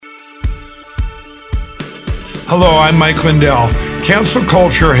Hello, I'm Mike Lindell. Cancel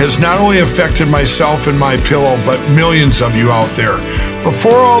culture has not only affected myself and MyPillow, but millions of you out there.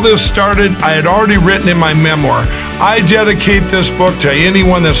 Before all this started, I had already written in my memoir, I dedicate this book to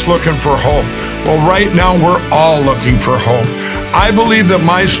anyone that's looking for hope. Well, right now, we're all looking for hope. I believe that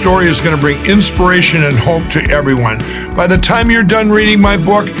my story is going to bring inspiration and hope to everyone. By the time you're done reading my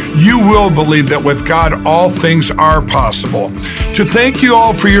book, you will believe that with God, all things are possible. To thank you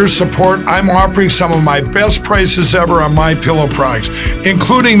all for your support, I'm offering some of my best prices ever on MyPillow products,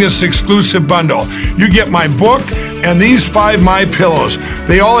 including this exclusive bundle. You get my book and these 5 MyPillows.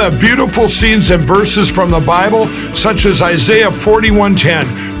 They all have beautiful scenes and verses from the Bible, such as Isaiah 41:10.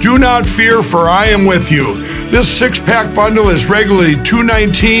 Do not fear, for I am with you. This 6-pack bundle is regularly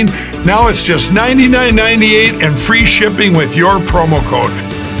 $219. Now it's just $99.98 and free shipping with your promo code.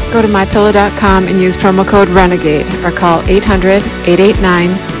 Go to MyPillow.com and use promo code RENEGADE or call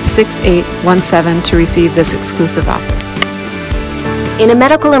 800-889-6817 to receive this exclusive offer. In a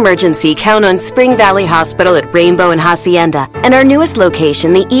medical emergency, count on Spring Valley Hospital at Rainbow and Hacienda and our newest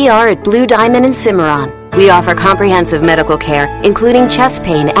location, the ER at Blue Diamond and Cimarron. We offer comprehensive medical care, including chest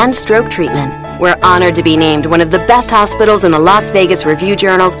pain and stroke treatment. We're honored to be named one of the best hospitals in the Las Vegas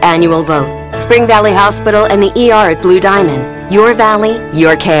Review-Journal's annual vote. Spring Valley Hospital and the ER at Blue Diamond. Your valley,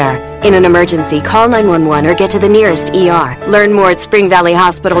 your care. In an emergency, call 911 or get to the nearest ER. Learn more at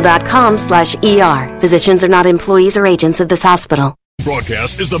springvalleyhospital.com/ER. Physicians are not employees or agents of this hospital.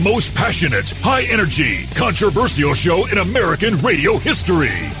 Broadcast is the most passionate, high-energy, controversial show in American radio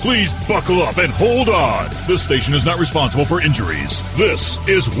history. Please buckle up and hold on. This station is not responsible for injuries. This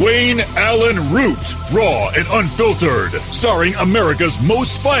is Wayne Allen Root, raw and unfiltered, starring America's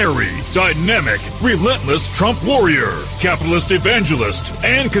most fiery, dynamic, relentless Trump warrior, capitalist evangelist,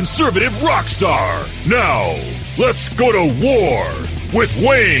 and conservative rock star. Now, let's go to war with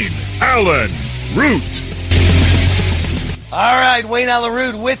Wayne Allen Root. All right, Wayne Allen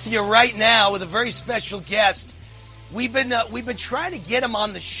Root with you right now with a very special guest. We've been trying to get him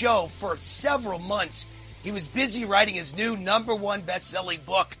on the show for several months. He was busy writing his new #1 best-selling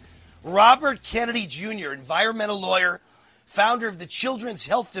book. Robert Kennedy Jr., environmental lawyer, founder of the Children's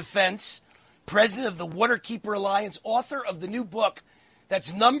Health Defense, president of the Waterkeeper Alliance, author of the new book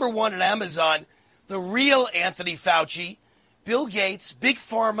that's #1 at Amazon, The Real Anthony Fauci, Bill Gates, Big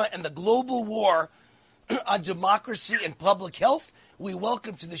Pharma, and the Global War on Democracy and Public Health. We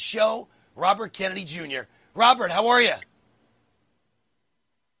welcome to the show Robert Kennedy Jr. Robert, how are you?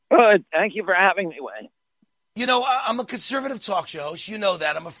 Good. Thank you for having me, Wayne. You know, I'm a conservative talk show host. You know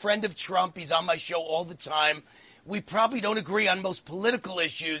that. I'm a friend of Trump. He's on my show all the time. We probably don't agree on most political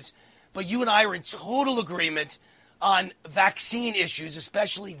issues, but you and I are in total agreement on vaccine issues,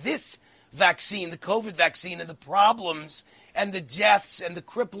 especially this vaccine, the COVID vaccine, and the problems and the deaths and the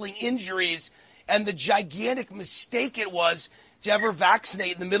crippling injuries and the gigantic mistake it was to ever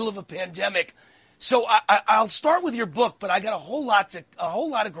vaccinate in the middle of a pandemic. So I'll start with your book, but I got a whole lot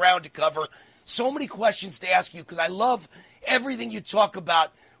of ground to cover. So many questions to ask you because I love everything you talk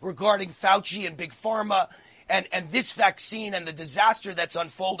about regarding Fauci and Big Pharma and this vaccine and the disaster that's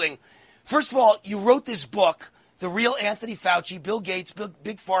unfolding. First of all, you wrote this book, The Real Anthony Fauci, Bill Gates,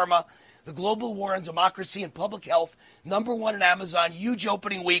 Big Pharma, The Global War on Democracy and Public Health, #1 at Amazon, huge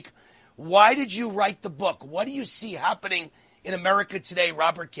opening week. Why did you write the book? What do you see happening in America today,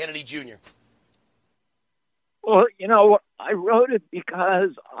 Robert Kennedy Jr.? Well, you know, I wrote it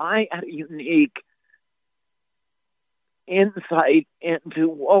because I had a unique insight into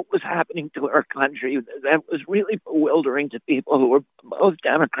what was happening to our country that was really bewildering to people who were both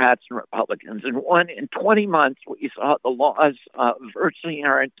Democrats and Republicans. And in 20 months, we saw the loss of virtually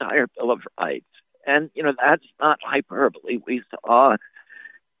our entire Bill of Rights. And, you know, that's not hyperbole. We saw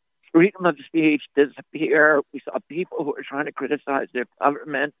freedom of speech disappear. We saw people who were trying to criticize their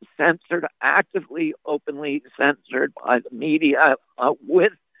government censored, actively, openly censored by the media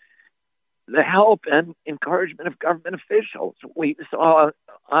with the help and encouragement of government officials. We saw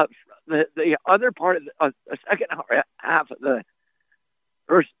the other part of the second half of the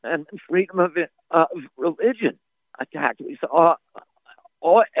First Amendment, freedom of religion attacked. We saw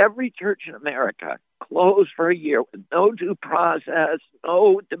every church in America closed for a year with no due process,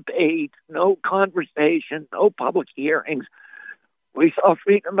 no debate, no conversation, no public hearings. We saw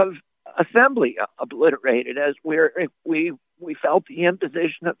freedom of assembly obliterated as we felt the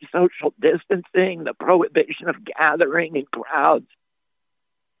imposition of social distancing, the prohibition of gathering in crowds.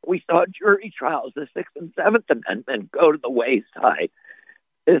 We saw jury trials, the Sixth and Seventh Amendment, go to the wayside.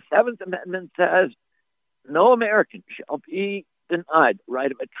 The Seventh Amendment says no American shall be denied the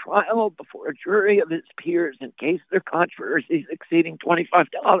right of a trial before a jury of his peers in cases or controversies exceeding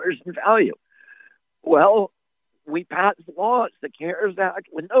 $25 in value. Well, we passed laws, the CARES Act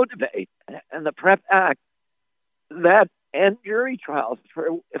with no debate, and the PrEP Act, that end jury trials for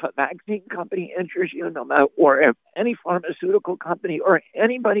if a vaccine company injures you, no matter, or if any pharmaceutical company or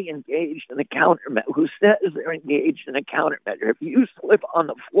anybody engaged in a countermeasure who says they're engaged in a countermeasure, if you slip on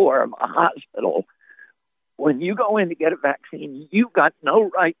the floor of a hospital when you go in to get a vaccine, you've got no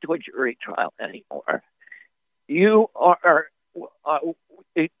right to a jury trial anymore. You are,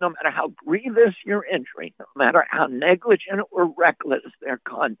 no matter how grievous your injury, no matter how negligent or reckless their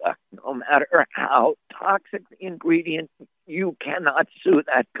conduct, no matter how toxic the ingredient, you cannot sue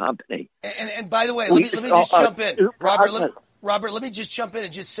that company. And by the way, let me just jump in. Robert, let me just jump in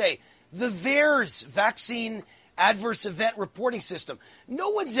and just say, the VAERS vaccine adverse event reporting system, no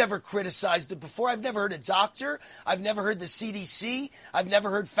one's ever criticized it before. I've never heard a doctor. I've never heard the CDC. I've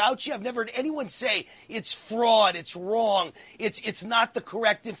never heard Fauci. I've never heard anyone say it's fraud, it's wrong, it's not the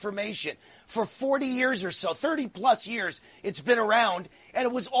correct information. For 40 years or so, 30 plus years, it's been around, and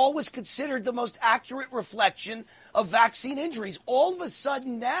it was always considered the most accurate reflection of vaccine injuries. All of a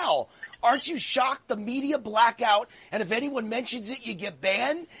sudden now, aren't you shocked? The media blackout, and if anyone mentions it, you get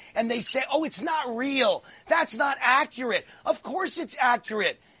banned, and they say, oh, it's not real. That's not accurate. Of course it's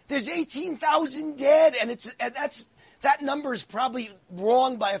accurate. There's 18,000 dead, and that number is probably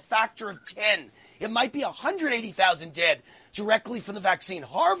wrong by a factor of 10. It might be 180,000 dead directly from the vaccine.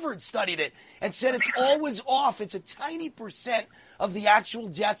 Harvard studied it and said it's always off. It's a tiny percent of the actual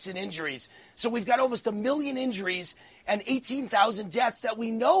deaths and injuries. So we've got almost 1 million injuries and 18,000 deaths that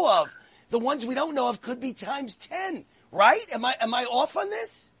we know of. The ones we don't know of could be times 10, right? Am I off on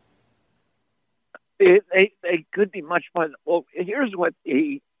this? They could be much more. Well, here's what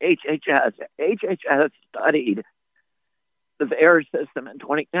the HHS studied the VAERS system in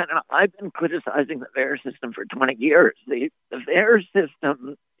 2010, and I've been criticizing the VAERS system for 20 years. The VAERS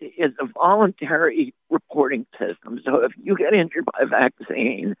system is a voluntary reporting system. So if you get injured by a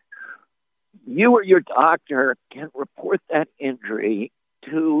vaccine, you or your doctor can report that injury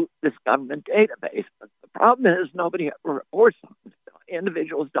to this government database. But the problem is nobody ever reports them.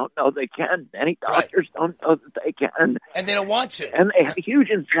 Individuals don't know they can. Many doctors don't know that they can. And they don't want to. And they have a huge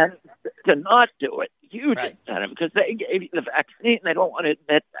incentive to not do it. Huge incentive, because they gave you the vaccine. They don't want to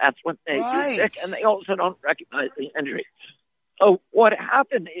admit that's what made you sick, and they also don't recognize the injury. So what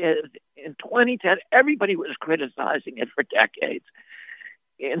happened is in 2010, everybody was criticizing it for decades.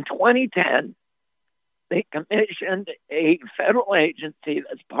 In 2010, they commissioned a federal agency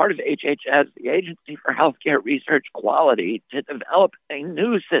that's part of HHS, the Agency for Healthcare Research Quality, to develop a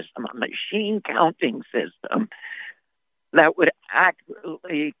new system, a machine counting system that would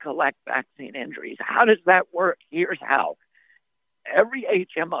accurately collect vaccine injuries. How does that work? Here's how. Every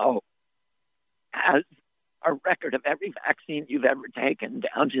HMO has a record of every vaccine you've ever taken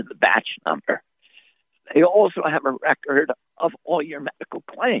down to the batch number. They also have a record of all your medical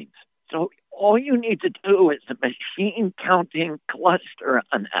claims. So all you need to do is a machine counting cluster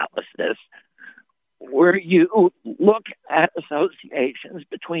analysis where you look at associations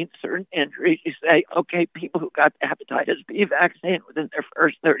between certain injuries. You say, okay, people who got the hepatitis B vaccine within their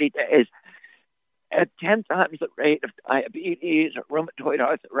first 30 days at 10 times the rate of diabetes or rheumatoid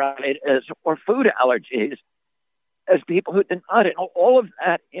arthritis or food allergies as people who did not. And all of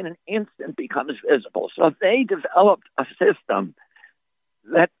that in an instant becomes visible. So they developed a system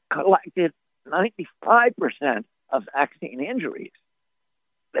that collected 95% of vaccine injuries.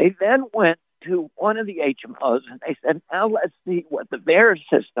 They then went to one of the HMOs and they said, now let's see what the VAERS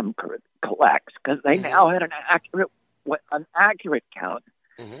system collects, because they now had an accurate count.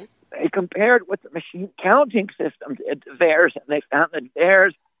 Mm-hmm. They compared what the machine counting system did to VAERS, and they found that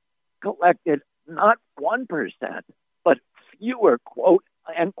VAERS collected not 1%, but fewer, quote,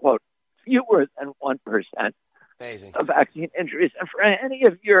 unquote, fewer than 1% of vaccine injuries. And for any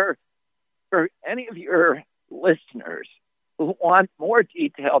of your listeners who want more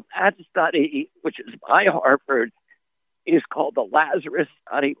detail, that study, which is by Harvard, is called the Lazarus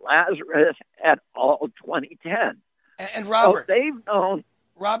study, Lazarus et al. 2010. And Robert, so they've known.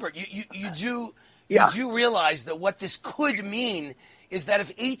 Robert, you do realize that what this could mean is that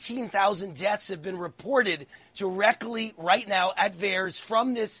if 18,000 deaths have been reported directly right now at VAERS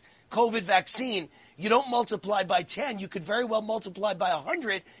from this COVID vaccine, you don't multiply by 10. You could very well multiply by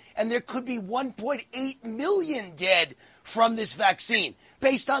 100, and there could be 1.8 million dead from this vaccine,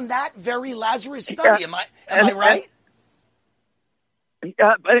 based on that very Lazarus study. Am I right?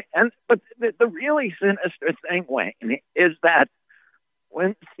 Yeah, but the really sinister thing, Wayne, is that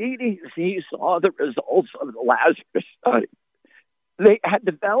when CDC saw the results of the Lazarus study, they had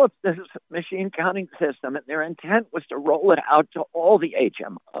developed this machine counting system, and their intent was to roll it out to all the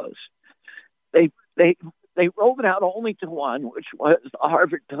HMOs. They they rolled it out only to one, which was the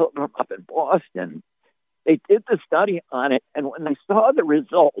Harvard Pilgrim up in Boston. They did the study on it, and when they saw the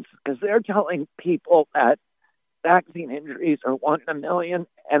results, because they're telling people that vaccine injuries are 1 in a million,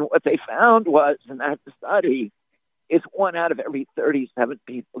 and what they found was in that study is 1 out of every 37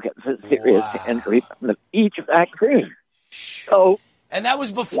 people gets a serious injury from each vaccine. So, and that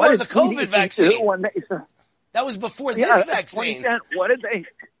was before the COVID vaccine. That was before this vaccine. What did they?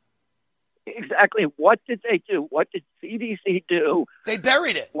 Exactly. What did they do? What did CDC do? They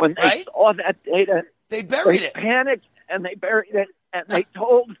buried it. When they saw that data, they buried it. Panicked and they buried it, and they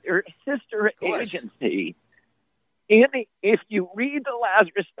told their sister agency. If you read the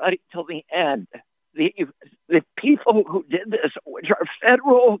Lazarus study till the end, the people who did this, which are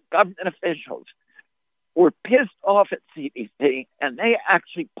federal government officials, were pissed off at CDC, and they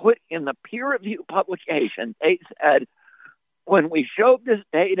actually put in the peer-reviewed publication, they said, when we showed this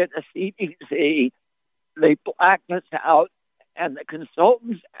data to CDC, they blacked us out, and the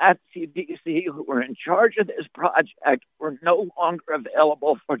consultants at CDC who were in charge of this project were no longer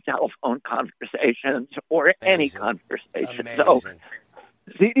available for telephone conversations or any conversation. So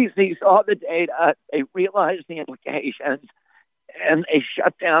CDC saw the data, they realized the implications, and they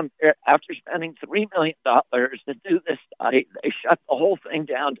shut down, after spending $3 million to do this study, they shut the whole thing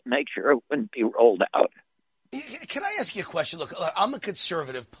down to make sure it wouldn't be rolled out. Can I ask you a question? Look, I'm a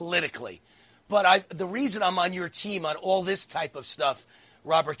conservative politically, but the reason I'm on your team on all this type of stuff,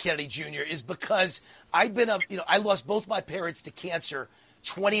 Robert Kennedy Jr., is because I lost both my parents to cancer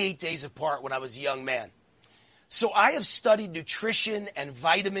 28 days apart when I was a young man. So I have studied nutrition and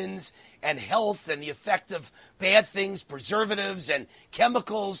vitamins and health and the effect of bad things, preservatives and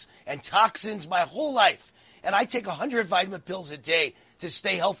chemicals and toxins my whole life. And I take 100 vitamin pills a day to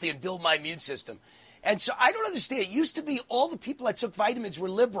stay healthy and build my immune system. And so I don't understand. It used to be all the people that took vitamins were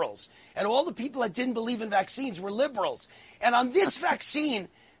liberals, and all the people that didn't believe in vaccines were liberals. And on this vaccine,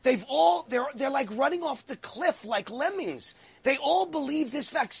 they're like running off the cliff like lemmings. They all believe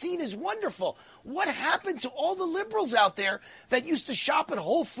this vaccine is wonderful. What happened to all the liberals out there that used to shop at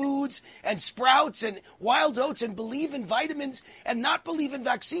Whole Foods and Sprouts and Wild Oats and believe in vitamins and not believe in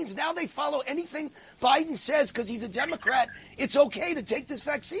vaccines? Now they follow anything Biden says because he's a Democrat. It's okay to take this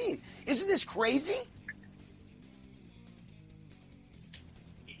vaccine. Isn't this crazy?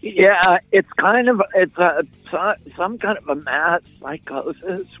 Yeah, it's some kind of a mass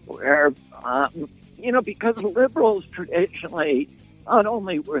psychosis where, because liberals traditionally, not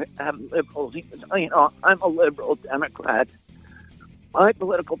only have liberals, I'm a liberal Democrat. My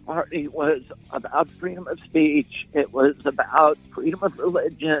political party was about freedom of speech. It was about freedom of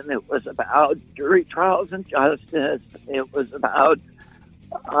religion. It was about jury trials and justice. It was about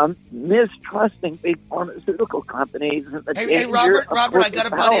mistrusting big pharmaceutical companies. And hey, Robert, I got to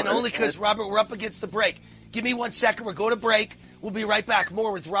butt in only because, Robert, we're up against the break. Give me 1 second. We're going to break. We'll be right back.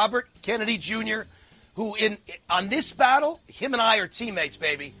 More with Robert Kennedy Jr., who on this battle, him and I are teammates,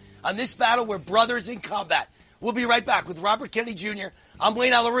 baby. On this battle, we're brothers in combat. We'll be right back with Robert Kennedy Jr. I'm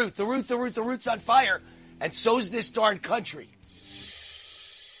Wayne Allyn Root. The Root's on fire. And so's this darn country.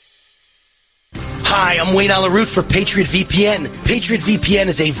 Hi, I'm Wayne Allyn Root for Patriot VPN. Patriot VPN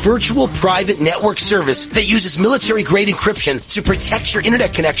is a virtual private network service that uses military-grade encryption to protect your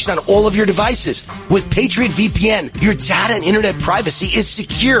internet connection on all of your devices. With Patriot VPN, your data and internet privacy is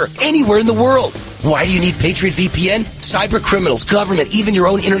secure anywhere in the world. Why do you need Patriot VPN? Cyber criminals, government, even your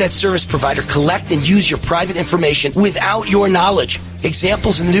own internet service provider collect and use your private information without your knowledge.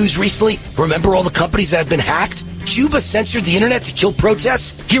 Examples in the news recently, remember all the companies that have been hacked? Cuba censored the internet to kill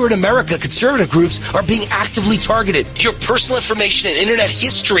protests? Here in America, conservative groups are being actively targeted. Your personal information and internet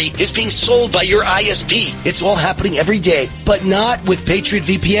history is being sold by your ISP. It's all happening every day, but not with Patriot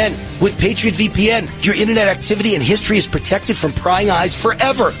VPN. With Patriot VPN, your internet activity and history is protected from prying eyes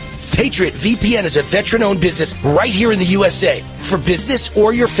forever. Patriot VPN is a veteran-owned business right here in the USA. For business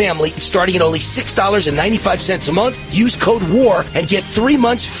or your family, starting at only $6.95 a month, use code WAR and get 3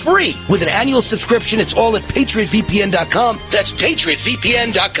 months free. With an annual subscription, it's all at PatriotVPN.com. That's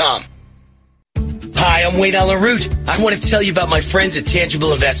PatriotVPN.com. Hi, I'm Wayne Allyn Root. I want to tell you about my friends at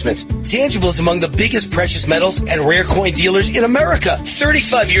Tangible Investments. Tangible is among the biggest precious metals and rare coin dealers in America.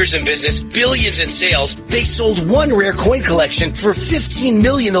 35 years in business, billions in sales. They sold one rare coin collection for $15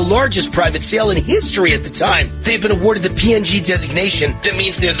 million, the largest private sale in history at the time. They've been awarded the PNG designation. That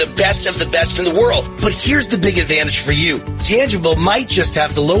means they're the best of the best in the world. But here's the big advantage for you. Tangible might just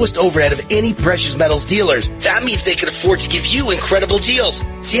have the lowest overhead of any precious metals dealers. That means they can afford to give you incredible deals.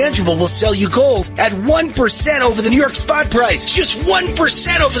 Tangible will sell you gold at at 1% over the New York spot price. Just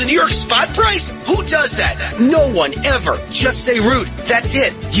 1% over the New York spot price? Who does that? No one ever. Just say Root. That's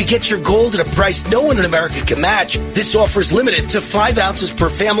it. You get your gold at a price no one in America can match. This offer is limited to 5 ounces per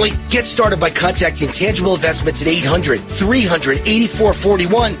family. Get started by contacting Tangible Investments at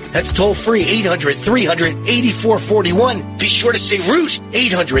 800-300-8441. That's toll free, 800-300-8441. Be sure to say Root,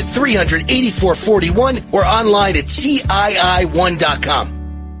 800-300-8441, or online at TII1.com.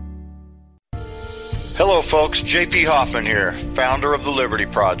 Hello folks, J.P. Hoffman here, founder of the Liberty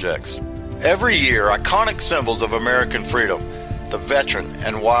Projects. Every year, iconic symbols of American freedom, the veteran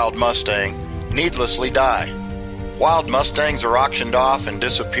and wild Mustang, needlessly die. Wild Mustangs are auctioned off and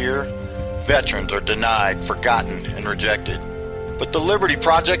disappear. Veterans are denied, forgotten, and rejected. But the Liberty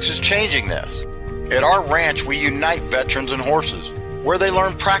Projects is changing this. At our ranch, we unite veterans and horses, where they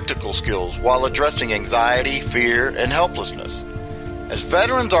learn practical skills while addressing anxiety, fear, and helplessness. As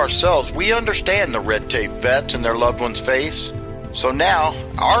veterans ourselves, we understand the red tape vets and their loved ones face. So now,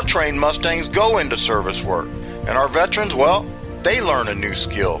 our trained Mustangs go into service work, and our veterans, well, they learn a new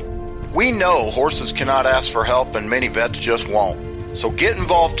skill. We know horses cannot ask for help, and many vets just won't. So get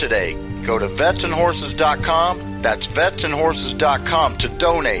involved today. Go to vetsandhorses.com. That's vetsandhorses.com to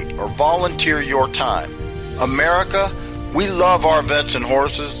donate or volunteer your time. America, we love our vets and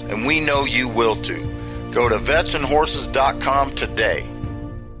horses, and we know you will too. Go to vetsandhorses.com today.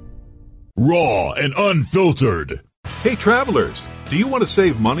 Raw and unfiltered. Hey travelers, do you want to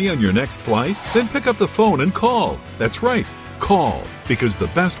save money on your next flight? Then pick up the phone and call. That's right, call, because the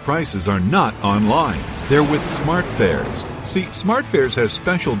best prices are not online. They're with SmartFares. See, SmartFares has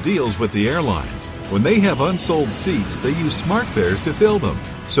special deals with the airlines. When they have unsold seats, they use SmartFares to fill them.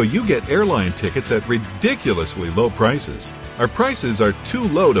 So you get airline tickets at ridiculously low prices. Our prices are too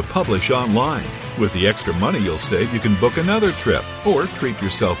low to publish online. With the extra money you'll save, you can book another trip or treat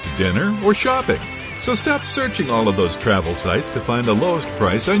yourself to dinner or shopping. So stop searching all of those travel sites to find the lowest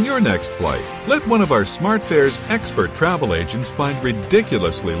price on your next flight. Let one of our SmartFares expert travel agents find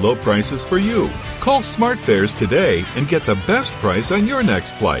ridiculously low prices for you. Call SmartFares today and get the best price on your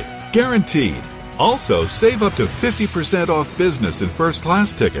next flight. Guaranteed. Also, save up to 50% off business and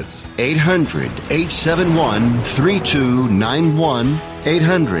first-class tickets. 800-871-3291.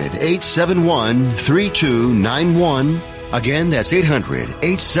 800-871-3291. Again, that's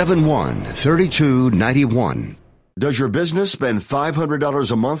 800-871-3291. Does your business spend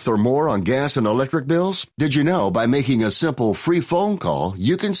 $500 a month or more on gas and electric bills? Did you know by making a simple free phone call,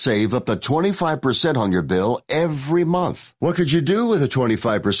 you can save up to 25% on your bill every month? What could you do with a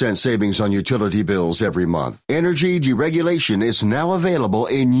 25% savings on utility bills every month? Energy deregulation is now available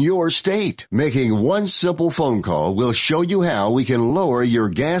in your state. Making one simple phone call will show you how we can lower your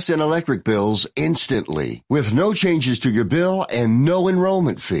gas and electric bills instantly with no changes to your bill and no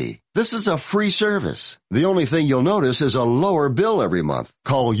enrollment fee. This is a free service. The only thing you'll notice is a lower bill every month.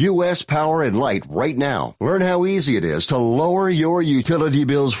 Call U.S. Power and Light right now. Learn how easy it is to lower your utility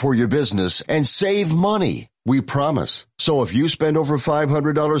bills for your business and save money. We promise. So if you spend over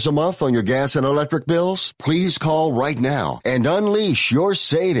 $500 a month on your gas and electric bills, please call right now and unleash your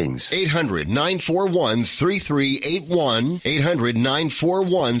savings. 800-941-3381.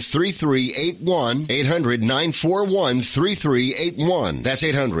 800-941-3381. 800-941-3381. That's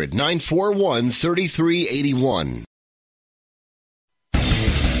 800-941-3381.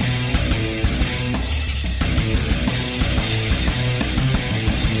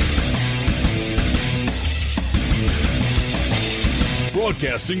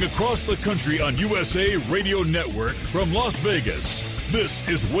 Broadcasting across the country on USA Radio Network from Las Vegas, this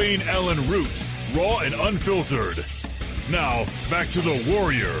is Wayne Allen Root, raw and unfiltered. Now, back to the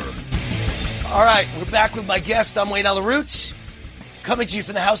Warrior. All right, we're back with my guest. I'm Wayne Allen Root, coming to you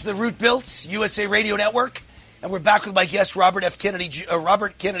from the House of the Root Built, USA Radio Network. And we're back with my guest, Robert Kennedy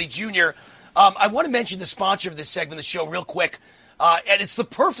Jr. I want to mention the sponsor of this segment of the show real quick. And it's the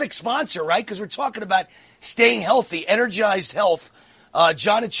perfect sponsor, right? Because we're talking about staying healthy, Energized Health.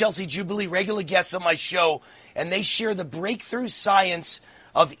 John and Chelsea Jubilee, regular guests on my show, and they share the breakthrough science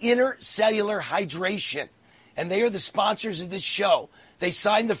of intercellular hydration. And they are the sponsors of this show. They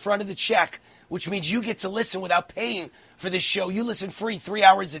sign the front of the check, which means you get to listen without paying for this show. You listen free 3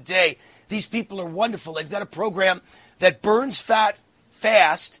 hours a day. These people are wonderful. They've got a program that burns fat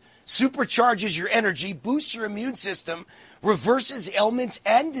fast, supercharges your energy, boosts your immune system, reverses ailments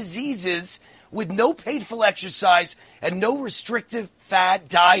and diseases with no painful exercise and no restrictive fad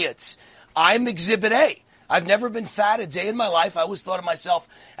diets. I'm Exhibit A. I've never been fat a day in my life. I always thought of myself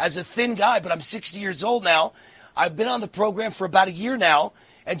as a thin guy, but I'm 60 years old now. I've been on the program for about a year now,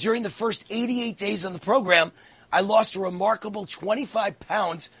 and during the first 88 days on the program, I lost a remarkable 25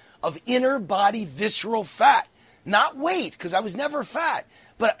 pounds of inner body visceral fat. Not weight, because I was never fat.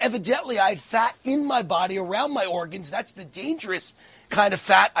 But evidently I had fat in my body around my organs. That's the dangerous kind of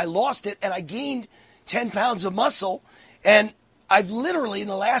fat. I lost it, and I gained 10 pounds of muscle. And I've literally, in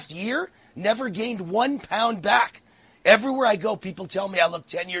the last year, never gained 1 pound back. Everywhere I go, people tell me I look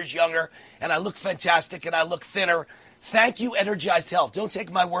 10 years younger, and I look fantastic, and I look thinner. Thank you, Energized Health. Don't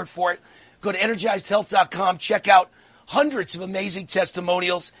take my word for it. Go to EnergizedHealth.com. Check out hundreds of amazing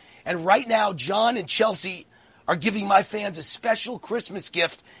testimonials. And right now, John and Chelsea are giving my fans a special Christmas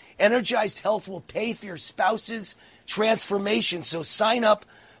gift. Energized Health will pay for your spouse's transformation. So sign up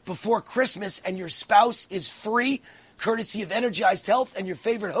before Christmas, and your spouse is free, courtesy of Energized Health and your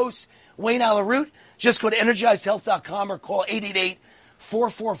favorite host, Wayne Allyn Root. Just go to EnergizedHealth.com or call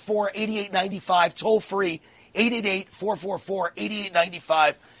 888-444-8895, toll free,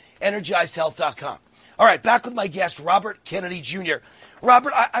 888-444-8895, EnergizedHealth.com. All right, back with my guest, Robert Kennedy Jr.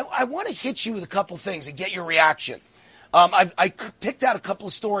 Robert, I want to hit you with a couple things and get your reaction. I picked out a couple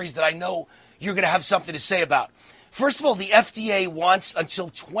of stories that I know you're going to have something to say about. First of all, the FDA wants until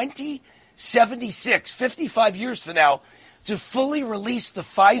 2076, 55 years from now, to fully release the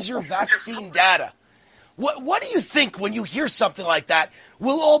Pfizer vaccine data. What do you think when you hear something like that?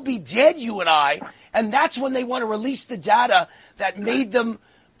 We'll all be dead, you and I, and that's when they want to release the data that made them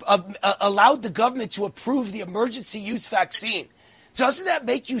allowed the government to approve the emergency use vaccine. Doesn't that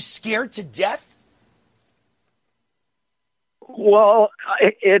make you scared to death? Well,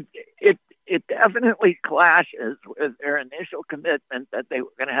 it definitely clashes with their initial commitment that they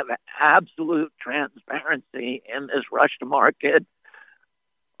were going to have absolute transparency in this rush to market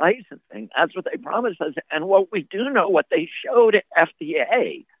licensing. That's what they promised us. And what we do know, what they showed at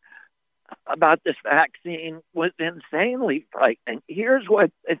FDA about this vaccine was insanely frightening. Here's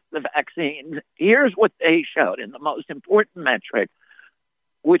what here's what they showed in the most important metric,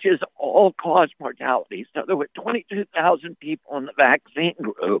 which is all-cause mortality. So there were 22,000 people in the vaccine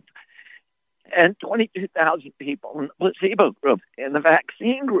group and 22,000 people in the placebo group. In the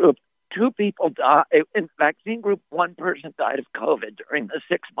vaccine group, 2 people died. In the vaccine group, 1 person died of COVID during the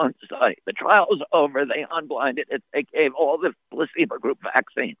 6-month study. The trial was over. They unblinded it. They gave all the placebo group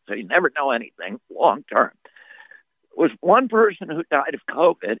vaccines, so you never know anything long term. It was 1 person who died of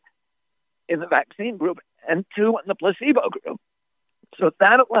COVID in the vaccine group and 2 in the placebo group. So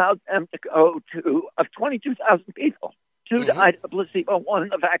that allowed them to go to, of 22,000 people, 2 died of the placebo, 1 in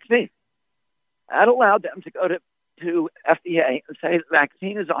the vaccine. That allowed them to go to FDA and say the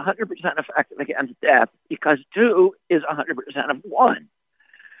vaccine is 100% effective against death because 2 is 100% of 1.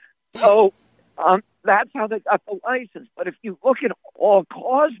 So that's how they got the license. But if you look at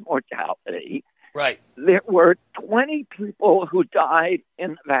all-cause mortality, right, there were 20 people who died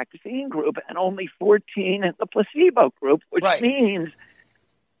in the vaccine group and only 14 in the placebo group, which means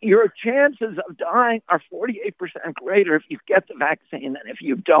your chances of dying are 48% greater if you get the vaccine than if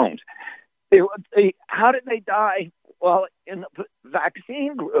you don't. How did they die? Well, in the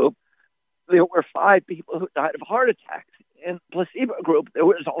vaccine group, there were 5 people who died of heart attacks. In the placebo group, there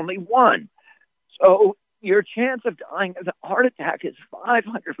was only 1. So your chance of dying of a heart attack is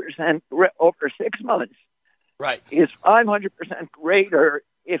 500% over 6 months. Right. Is 500% greater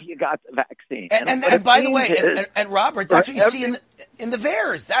if you got the vaccine. And by the way, and Robert, that's what you see in the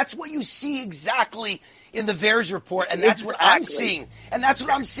VAERS. That's what you see exactly in the VAERS report, and that's what I'm seeing. And that's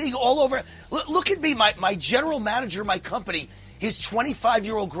what I'm seeing all over. Look at me, my general manager of my company, his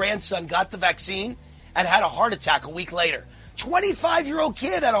 25-year-old grandson got the vaccine and had a heart attack a week later. 25-year-old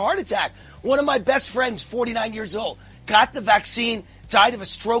kid had a heart attack. One of my best friends, 49 years old, got the vaccine, died of a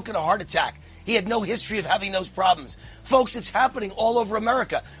stroke and a heart attack. He had no history of having those problems. Folks, it's happening all over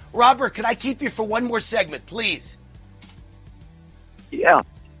America. Robert, can I keep you for one more segment, please? Yeah.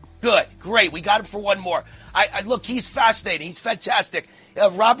 Good. Great. We got him for one more. Look, he's fascinating. He's fantastic.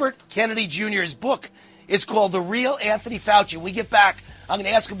 Robert Kennedy Jr., his book is called The Real Anthony Fauci. When we get back, I'm going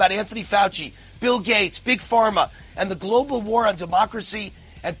to ask him about Anthony Fauci, Bill Gates, Big Pharma, and the global war on democracy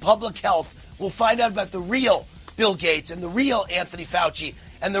and public health. We'll find out about the real Bill Gates and the real Anthony Fauci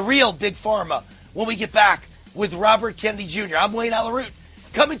and the real Big Pharma when we get back with Robert Kennedy Jr. I'm Wayne Allyn Root,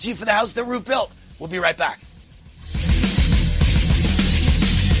 coming to you from the house that Root built. We'll be right back.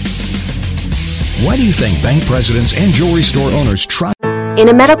 Why do you think bank presidents and jewelry store owners try? In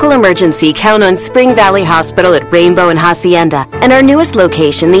a medical emergency, count on Spring Valley Hospital at Rainbow and Hacienda, and our newest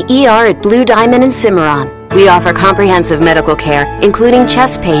location, the ER at Blue Diamond in Cimarron. We offer comprehensive medical care, including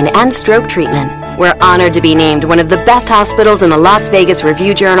chest pain and stroke treatment. We're honored to be named one of the best hospitals in the Las Vegas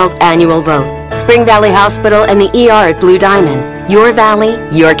Review Journal's annual vote. Spring Valley Hospital and the ER at Blue Diamond. Your valley,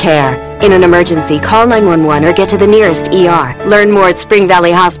 your care. In an emergency, call 911 or get to the nearest ER. Learn more at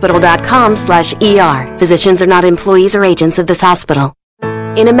springvalleyhospital.com/ER. Physicians are not employees or agents of this hospital.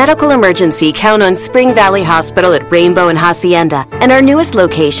 In a medical emergency, count on Spring Valley Hospital at Rainbow and Hacienda, and our newest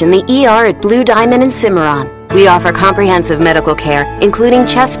location, the ER at Blue Diamond and Cimarron. We offer comprehensive medical care, including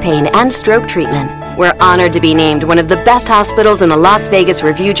chest pain and stroke treatment. We're honored to be named one of the best hospitals in the Las Vegas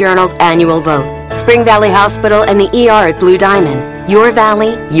Review-Journal's annual vote. Spring Valley Hospital and the ER at Blue Diamond. Your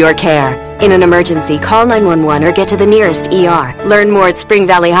valley, your care. In an emergency, call 911 or get to the nearest ER. Learn more at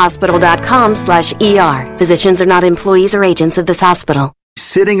springvalleyhospital.com/ER. Physicians are not employees or agents of this hospital.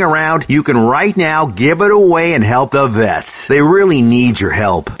 Sitting around, you can right now give it away and help the vets. They really need your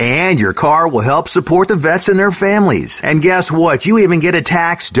help. And your car will help support the vets and their families. And guess what? You even get a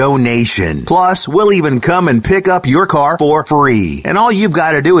tax donation. Plus, we'll even come and pick up your car for free. And all you've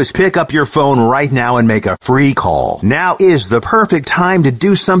got to do is pick up your phone right now and make a free call. Now is the perfect time to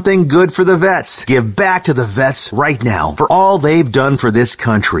do something good for the vets. Give back to the vets right now for all they've done for this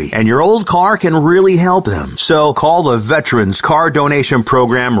country. And your old car can really help them. So call the Veterans Car Donation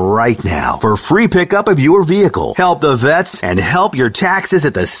Program right now for free pickup of your vehicle. Help the vets and help your taxes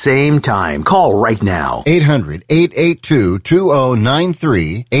at the same time. Call right now.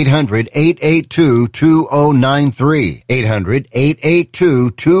 800-882-2093. 800-882-2093.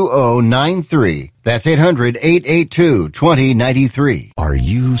 800-882-2093. That's 800-882-2093. Are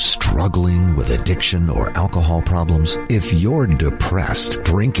you struggling with addiction or alcohol problems? If you're depressed,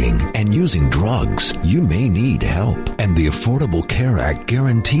 drinking, and using drugs, you may need help. And the Affordable Care Act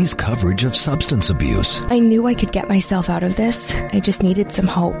guarantees coverage of substance abuse. I knew I could get myself out of this. I just needed some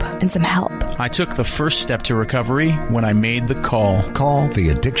hope and some help. I took the first step to recovery when I made the call. Call the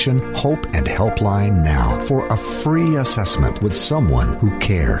Addiction Hope and Helpline now for a free assessment with someone who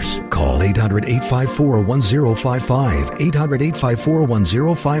cares. Call 800-854-1055.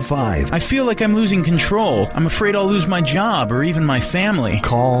 800-854-1055. I feel like I'm losing control. I'm afraid I'll lose my job or even my family.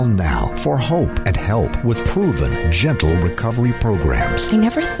 Call now for hope and help with proven, gentle recovery programs. I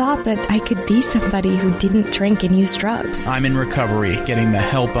never thought that I could be somebody who didn't drink and use drugs. I'm in recovery, getting the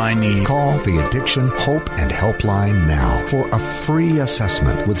help I need. Call the Addiction Hope and Helpline now for a free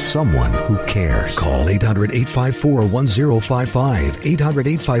assessment with someone who cares. Call 800-854-1055.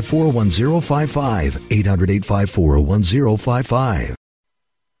 800-854-1055. 800-854-1055.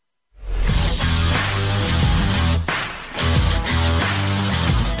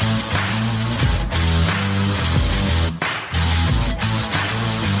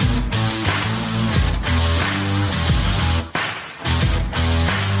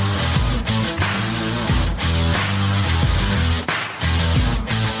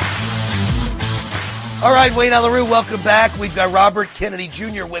 All right, Wayne Allyn Root, welcome back. We've got Robert Kennedy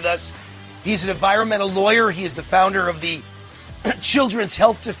Jr. with us. He's an environmental lawyer. He is the founder of the Children's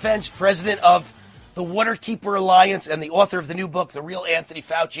Health Defense, president of the Waterkeeper Alliance, and the author of the new book, The Real Anthony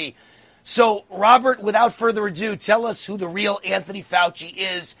Fauci. So, Robert, without further ado, tell us who the real Anthony Fauci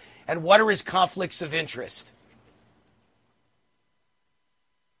is and what are his conflicts of interest.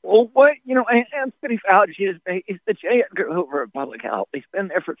 Well, Anthony Fauci he's the J. Edgar Hoover of public health. He's been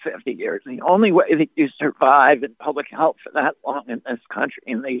there for 50 years. The only way that you survive in public health for that long in this country,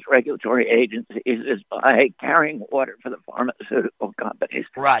 in these regulatory agencies, is by carrying water for the pharmaceutical companies.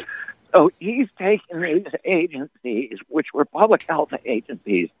 Right. So he's taken these agencies, which were public health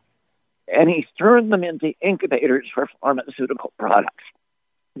agencies, and he's turned them into incubators for pharmaceutical products.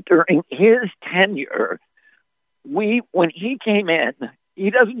 During his tenure, when he came in, he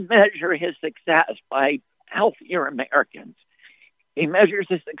doesn't measure his success by healthier Americans. He measures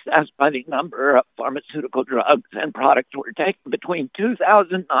his success by the number of pharmaceutical drugs and products were taken between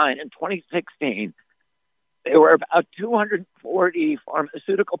 2009 and 2016. There were about 240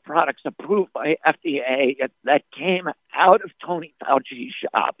 pharmaceutical products approved by FDA that came out of Tony Fauci's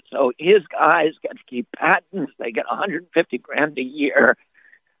shop. So his guys get to keep patents. They get $150,000 a year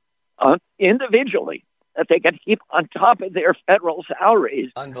individually, that they get to keep on top of their federal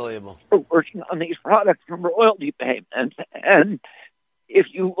salaries. Unbelievable. For working on these products from royalty payments. And if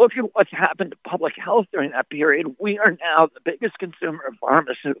you look at what's happened to public health during that period, we are now the biggest consumer of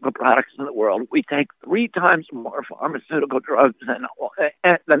pharmaceutical products in the world. We take 3 times more pharmaceutical drugs than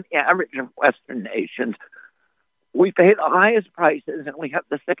the average of Western nations. We pay the highest prices, and we have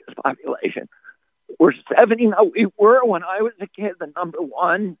the sickest population. We were, when I was a kid, the number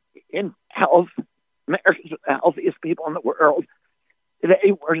one in health. Americans are the healthiest people in the world.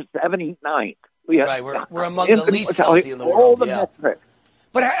 Today, we're 79th. We're among the least healthy in the world. Metrics.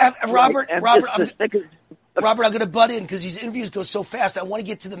 But Robert, I'm going to butt in because these interviews go so fast. I want to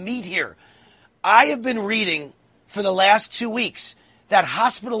get to the meat here. I have been reading for the last 2 weeks that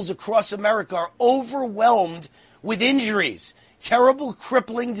hospitals across America are overwhelmed with injuries, terrible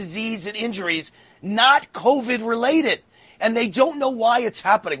crippling disease and injuries, not COVID related. And they don't know why it's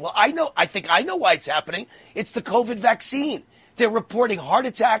happening. Well, I think I know why it's happening. It's the COVID vaccine. They're reporting heart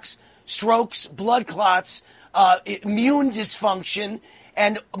attacks, strokes, blood clots, immune dysfunction,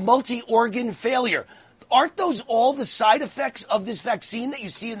 and multi-organ failure. Aren't those all the side effects of this vaccine that you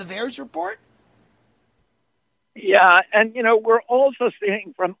see in the VAERS report? Yeah, and, we're also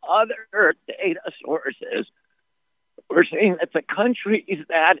seeing from other data sources, we're seeing that the countries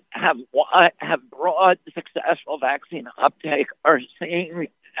that have broad, successful vaccine uptake are seeing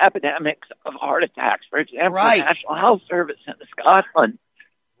epidemics of heart attacks. For example, the National Health Service in Scotland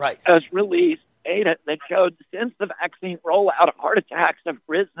has released data that showed since the vaccine rollout, heart attacks have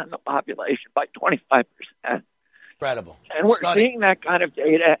risen in the population by 25%. Incredible. And we're seeing that kind of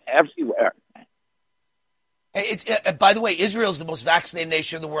data everywhere. By the way, Israel's the most vaccinated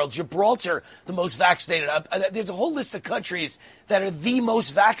nation in the world. Gibraltar, the most vaccinated. There's a whole list of countries that are the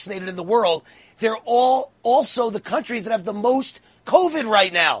most vaccinated in the world. They're all also the countries that have the most COVID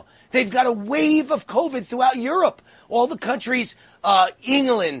right now. They've got a wave of COVID throughout Europe. All the countries,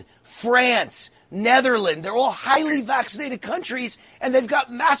 England, France, Netherlands, they're all highly vaccinated countries, and they've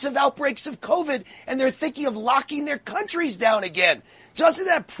got massive outbreaks of COVID, and they're thinking of locking their countries down again. Doesn't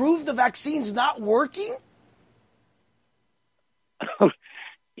that prove the vaccine's not working?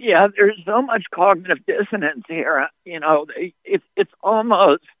 Yeah, there's so much cognitive dissonance here. It's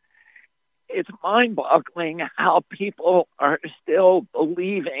mind-boggling how people are still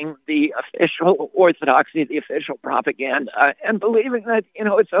believing the official orthodoxy, the official propaganda, and believing that,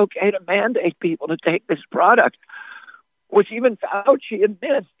 it's okay to mandate people to take this product, which even Fauci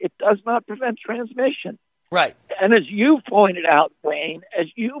admits it does not prevent transmission. Right. And as you pointed out, Wayne,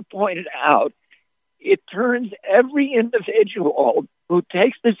 it turns every individual who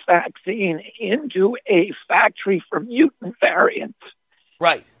takes this vaccine into a factory for mutant variants.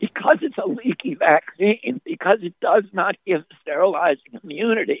 Right. Because it's a leaky vaccine, because it does not give sterilizing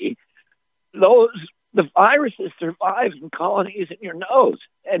immunity, the viruses survive in colonies in your nose.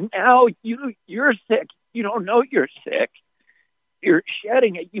 And now you're sick. You don't know you're sick. You're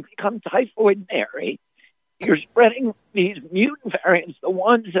shedding it. You become typhoid Mary. You're spreading these mutant variants, the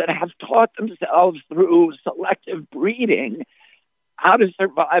ones that have taught themselves through selective breeding how to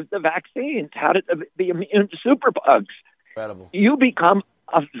survive the vaccines, how to be immune to superbugs. Incredible. You become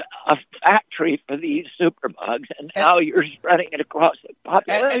a factory for these superbugs, and now you're spreading it across the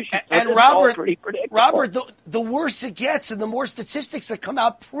population. And Robert, the worse it gets and the more statistics that come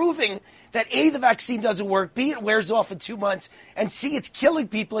out proving that A, the vaccine doesn't work, B, it wears off in 2 months, and C, it's killing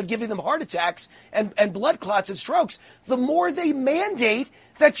people and giving them heart attacks and blood clots and strokes, the more they mandate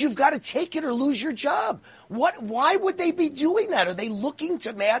that you've got to take it or lose your job. Why would they be doing that? Are they looking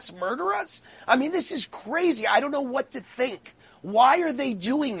to mass murder us? I mean, this is crazy. I don't know what to think. Why are they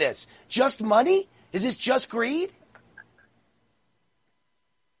doing this? Just money? Is this just greed?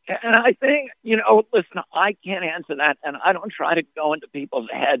 And I think, listen, I can't answer that, and I don't try to go into people's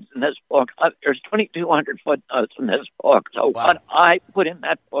heads in this book. There's 2,200 footnotes in this book, so what I put in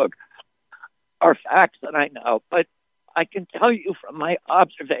that book are facts that I know. But I can tell you from my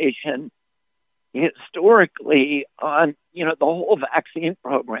observation historically on, the whole vaccine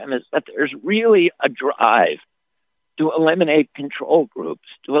program is that there's really a drive to eliminate control groups,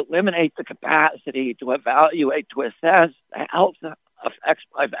 to eliminate the capacity to evaluate, to assess the health effects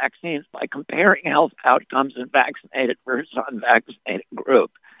by vaccines by comparing health outcomes in vaccinated versus unvaccinated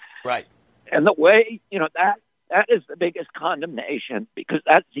group. Right. And the way, that is the biggest condemnation, because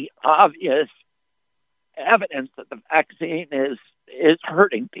that's the obvious evidence that the vaccine is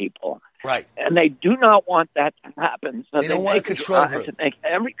hurting people. Right. And they do not want that to happen. So they don't want a control group. To make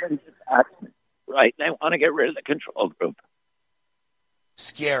everything happen. Right. They want to get rid of the control group.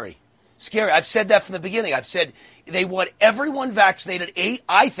 Scary. I've said that from the beginning. I've said they want everyone vaccinated.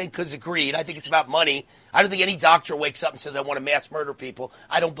 I think because of greed. I think it's about money. I don't think any doctor wakes up and says, I want to mass murder people.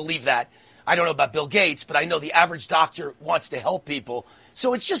 I don't believe that. I don't know about Bill Gates, but I know the average doctor wants to help people.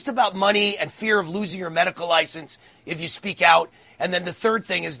 So it's just about money and fear of losing your medical license if you speak out. And then the third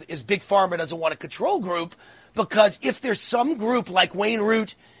thing is Big Pharma doesn't want a control group, because if there's some group like Wayne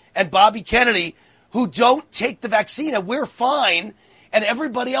Root and Bobby Kennedy who don't take the vaccine and we're fine and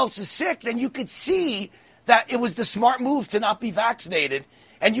everybody else is sick, then you could see that it was the smart move to not be vaccinated,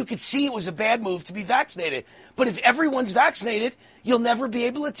 and you could see it was a bad move to be vaccinated. But if everyone's vaccinated, you'll never be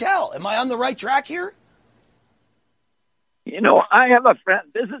able to tell. Am I on the right track here? I have a friend.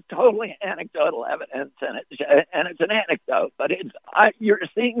 This is totally anecdotal evidence, and it's an anecdote, but you're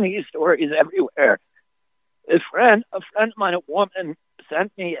seeing these stories everywhere. A friend of mine, a woman,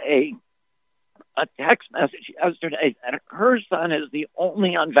 sent me a text message yesterday that her son is the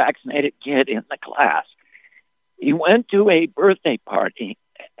only unvaccinated kid in the class. He went to a birthday party.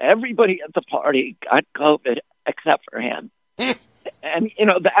 Everybody at the party got COVID except for him. And, you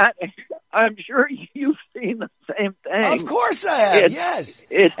know, that I'm sure you've seen the same thing. Of course I have, yes.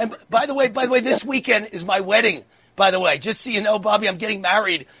 And by the way, this weekend is my wedding, by the way. Just so you know, Bobby, I'm getting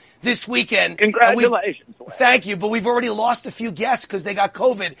married this weekend. Congratulations. Thank you, but we've already lost a few guests because they got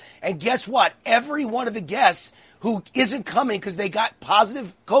COVID. And guess what? Every one of the guests who isn't coming because they got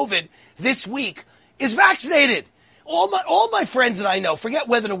positive COVID this week is vaccinated. All my friends that I know, forget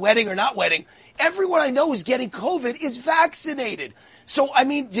whether a wedding or not wedding, everyone I know who's getting COVID is vaccinated. So, I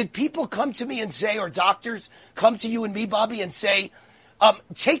mean, did people come to me and say, or doctors come to you and me, Bobby, and say,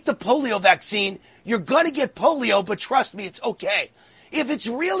 take the polio vaccine. You're going to get polio, but trust me, it's okay. If it's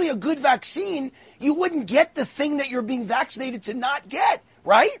really a good vaccine, you wouldn't get the thing that you're being vaccinated to not get,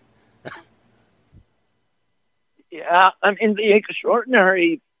 right? Yeah, I mean, the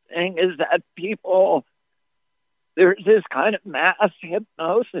extraordinary thing is that there's this kind of mass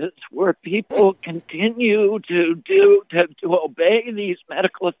hypnosis where people continue to obey these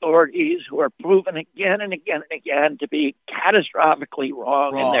medical authorities who are proven again and again and again to be catastrophically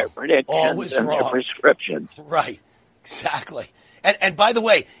wrong in their predictions and their prescriptions. Right, exactly. And by the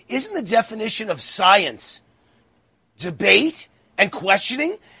way, isn't the definition of science debate and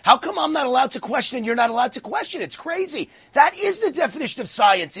questioning? How come I'm not allowed to question and you're not allowed to question? It's crazy. That is the definition of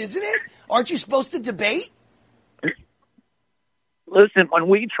science, isn't it? Aren't you supposed to debate? Listen, when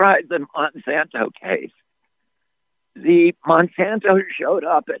we tried the Monsanto case, the Monsanto showed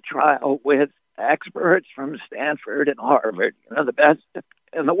up at trial with experts from Stanford and Harvard, you know, the best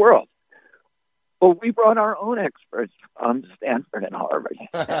in the world. Well, we brought our own experts from Stanford and Harvard.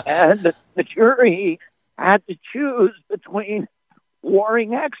 And the jury had to choose between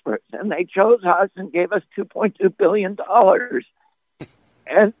warring experts, and they chose us and gave us $2.2 billion.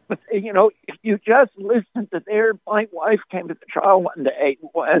 And, you know, if you just listen to my wife came to the trial one day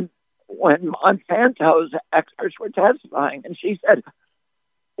when Monsanto's experts were testifying, and she said,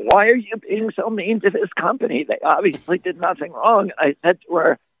 "Why are you being so mean to this company? They obviously did nothing wrong." I said to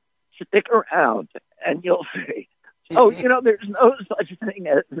her, "Stick around and you'll see." So, you know, there's no such thing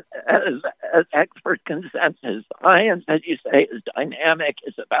as expert consensus. Science, as you say, is dynamic.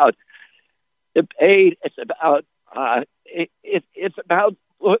 It's about debate. It's about it's about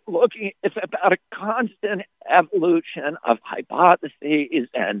looking. It's about a constant evolution of hypotheses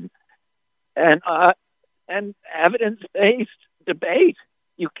and evidence-based debate.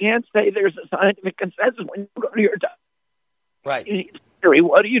 You can't say there's a scientific consensus when you go to your doctor. Right.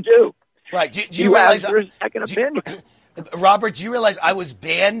 What do you do? Right. Do you realize? Ask for a second opinion. Robert, do you realize I was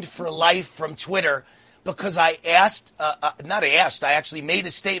banned for life from Twitter because I actually made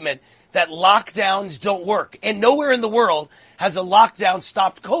a statement that lockdowns don't work. And nowhere in the world has a lockdown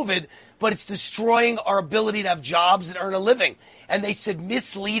stopped COVID, but it's destroying our ability to have jobs and earn a living. And they said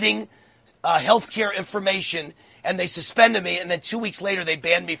misleading healthcare information, and they suspended me, and then 2 weeks later they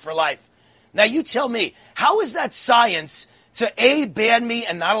banned me for life. Now you tell me, how is that science to A, ban me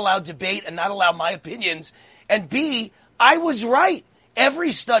and not allow debate and not allow my opinions, and B, I was right.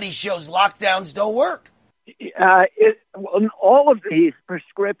 Every study shows lockdowns don't work. All of these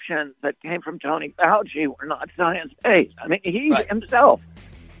prescriptions that came from Tony Fauci were not science-based. I mean, he himself,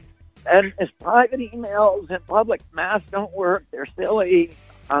 and his private emails and public masks don't work. They're silly.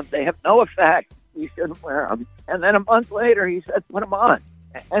 They have no effect. You shouldn't wear them. And then a month later, he said, put them on.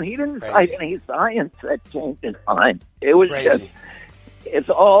 And he didn't cite any science that changed his mind. It was just, it's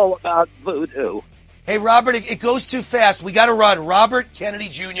all about voodoo. Hey, Robert, it goes too fast. We got to run. Robert Kennedy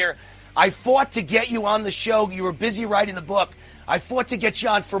Jr., I fought to get you on the show. You were busy writing the book. I fought to get you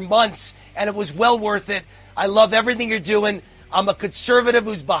on for months, and it was well worth it. I love everything you're doing. I'm a conservative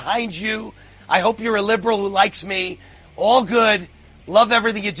who's behind you. I hope you're a liberal who likes me. All good. Love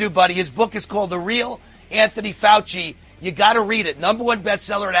everything you do, buddy. His book is called The Real Anthony Fauci. You got to read it. #1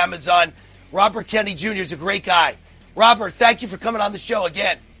 bestseller at Amazon. Robert Kennedy Jr. is a great guy. Robert, thank you for coming on the show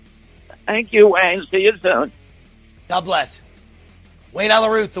again. Thank you, Wayne. See you soon. God bless. Wayne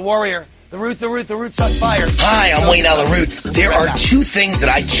Allyn Root, the warrior. The Root's on fire. Hi, I'm Wayne Allyn Root. There are two things that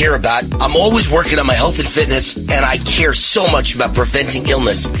I care about. I'm always working on my health and fitness, and I care so much about preventing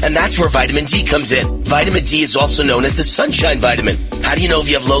illness. And that's where vitamin D comes in. Vitamin D is also known as the sunshine vitamin. How do you know if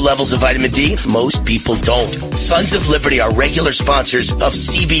you have low levels of vitamin D? Most people don't. Sons of Liberty, our regular sponsors of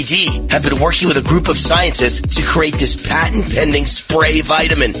CBD, have been working with a group of scientists to create this patent-pending spray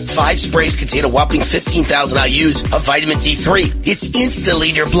vitamin. 5 sprays contain a whopping 15,000 IUs of vitamin D3. It's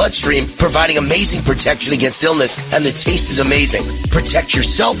instantly in your bloodstream, providing amazing protection against illness, and the taste is amazing. Protect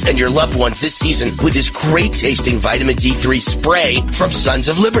yourself and your loved ones this season with this great-tasting vitamin D3 spray from Sons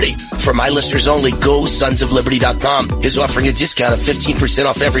of Liberty. For my listeners only, GoSonsOfLiberty.com is offering a discount of 15%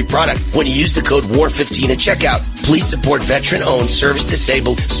 off every product when you use the code WAR15 at checkout. Please support veteran-owned,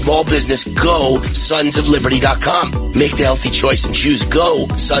 service-disabled, small business. GoSonsOfLiberty.com. Make the healthy choice and choose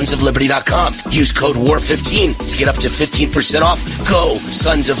GoSonsOfLiberty.com. Use code WAR15 to get up to 15% off.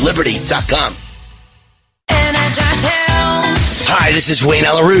 GoSonsOfLiberty.com. Hi, this is Wayne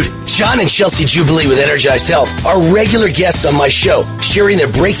Allen Root. John and Chelsea Jubilee with Energized Health are regular guests on my show, sharing their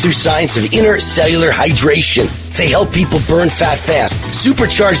breakthrough science of intercellular hydration. They help people burn fat fast,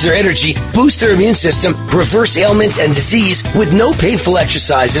 supercharge their energy, boost their immune system, reverse ailments and disease with no painful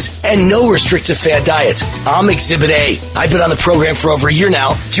exercises and no restrictive fad diets. I'm Exhibit A. I've been on the program for over a year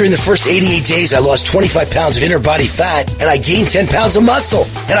now. During the first 88 days, I lost 25 pounds of inner body fat and I gained 10 pounds of muscle.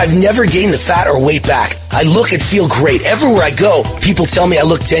 And I've never gained the fat or weight back. I look and feel great. Everywhere I go, people tell me I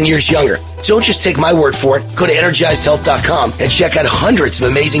look 10 years younger. Don't just take my word for it. Go to EnergizedHealth.com and check out hundreds of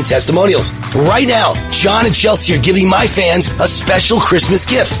amazing testimonials. Right now, John and Chelsea are giving my fans a special Christmas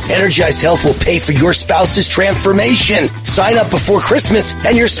gift. Energized Health will pay for your spouse's transformation. Sign up before Christmas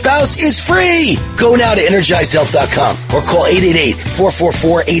and your spouse is free. Go now to EnergizedHealth.com or call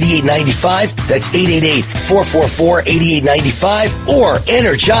 888-444-8895. That's 888-444-8895 or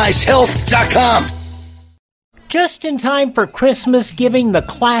EnergizedHealth.com. Just in time for Christmas giving, the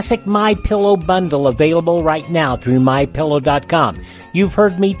classic MyPillow bundle available right now through MyPillow.com. You've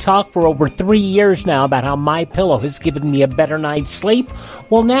heard me talk for over 3 years now about how MyPillow has given me a better night's sleep.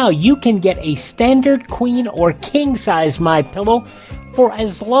 Well, now you can get a standard queen or king size MyPillow for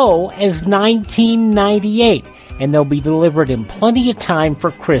as low as $19.98. And they'll be delivered in plenty of time for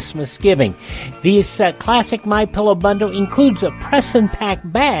Christmas giving. This classic MyPillow bundle includes a press and pack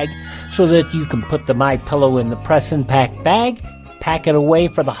bag so that you can put the MyPillow in the press and pack bag, pack it away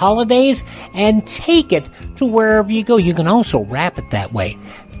for the holidays, and take it to wherever you go. You can also wrap it that way.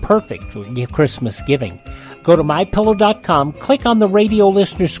 Perfect for your Christmas giving. Go to MyPillow.com, click on the radio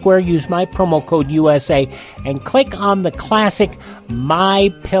listener square, use my promo code USA, and click on the classic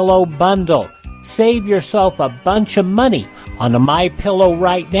MyPillow bundle. Save yourself a bunch of money on a MyPillow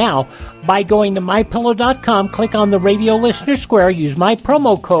right now by going to MyPillow.com, click on the radio listener square, use my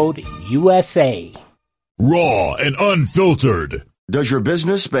promo code USA. Raw and unfiltered. Does your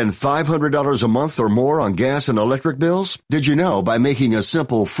business spend $500 a month or more on gas and electric bills? Did you know by making a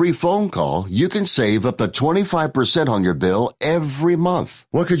simple free phone call, you can save up to 25% on your bill every month?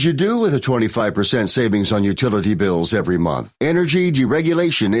 What could you do with a 25% savings on utility bills every month? Energy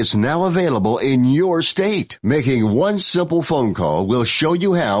deregulation is now available in your state. Making one simple phone call will show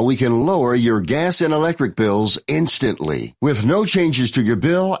you how we can lower your gas and electric bills instantly with no changes to your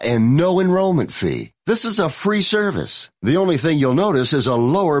bill and no enrollment fee. This is a free service. The only thing you'll notice is a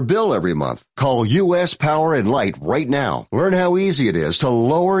lower bill every month. Call U.S. Power and Light right now. Learn how easy it is to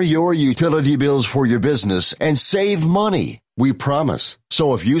lower your utility bills for your business and save money. We promise.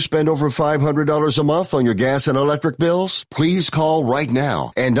 So if you spend over $500 a month on your gas and electric bills, please call right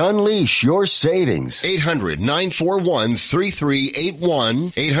now and unleash your savings.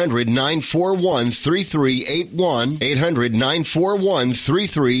 800-941-3381. 800-941-3381.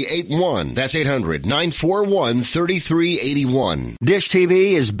 800-941-3381. That's 800-941-3381. Dish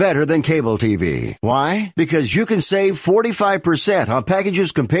TV is better than cable TV. Why? Because you can save 45% on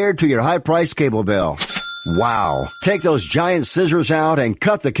packages compared to your high-priced cable bill. Wow. Take those giant scissors out and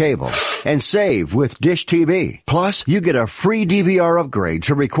cut the cable and save with Dish TV. Plus, you get a free DVR upgrade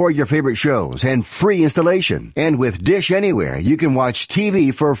to record your favorite shows and free installation. And with Dish Anywhere, you can watch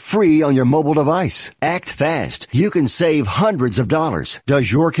TV for free on your mobile device. Act fast. You can save hundreds of dollars.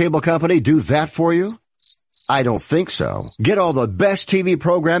 Does your cable company do that for you? I don't think so. Get all the best TV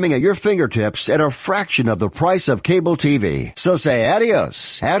programming at your fingertips at a fraction of the price of cable TV. So say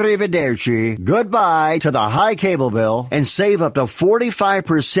adios, arrivederci, goodbye to the high cable bill and save up to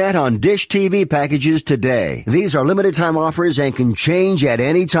 45% on Dish TV packages today. These are limited time offers and can change at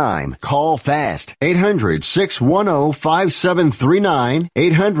any time. Call fast. 800-610-5739.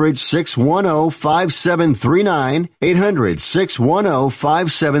 800-610-5739.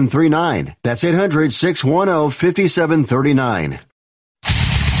 800-610-5739. That's 800-610-5739.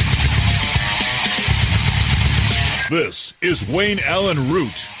 This is Wayne Allen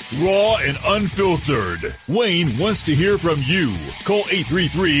Root. raw and unfiltered. Wayne wants to hear from you. Call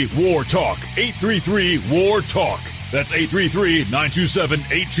 833-WAR-TALK. 833-WAR-TALK. That's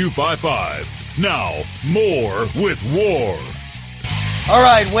 833-927-8255. Now, more with War. All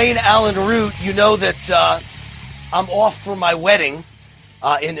right, Wayne Allen Root, you know that I'm off for my wedding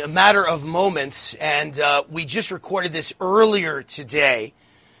in a matter of moments, and we just recorded this earlier today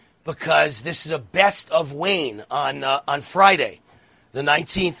because this is a best of Wayne on Friday, the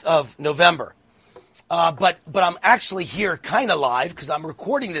 19th of November. But I'm actually here kind of live because I'm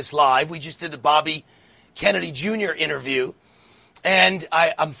recording this live. We just did the Bobby Kennedy Jr. interview, and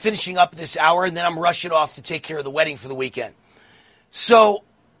I'm finishing up this hour, and then I'm rushing off to take care of the wedding for the weekend. So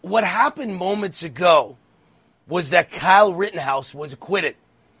what happened moments ago was that Kyle Rittenhouse was acquitted.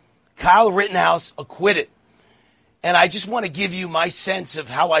 Kyle Rittenhouse acquitted. And I just want to give you my sense of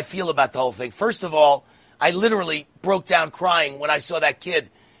how I feel about the whole thing. First of all, I literally broke down crying when I saw that kid,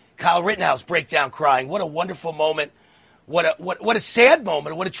 Kyle Rittenhouse, break down crying. What a wonderful moment. What a sad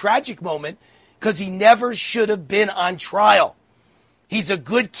moment. What a tragic moment, because he never should have been on trial. He's a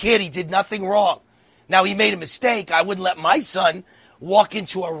good kid. He did nothing wrong. Now, he made a mistake. I wouldn't let my son walk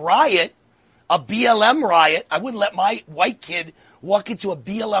into a riot, a BLM riot. I wouldn't let my white kid walk into a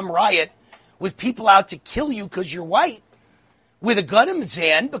BLM riot with people out to kill you because you're white, with a gun in his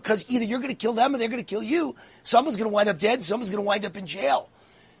hand, because either you're going to kill them or they're going to kill you. Someone's going to wind up dead and someone's going to wind up in jail.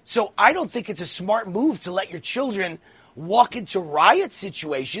 So I don't think it's a smart move to let your children walk into riot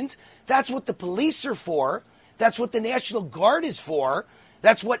situations. That's what the police are for. That's what the National Guard is for.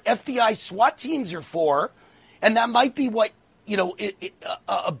 That's what FBI SWAT teams are for. And that might be what,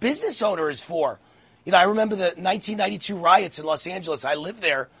 a business owner is for. I remember the 1992 riots in Los Angeles. I lived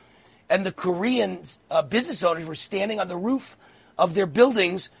there. And the Korean business owners were standing on the roof of their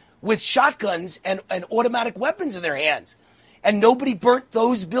buildings with shotguns and automatic weapons in their hands. And nobody burnt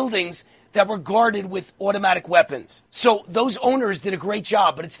those buildings that were guarded with automatic weapons. So those owners did a great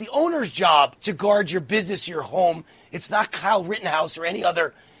job, but it's the owner's job to guard your business, your home. It's not Kyle Rittenhouse or any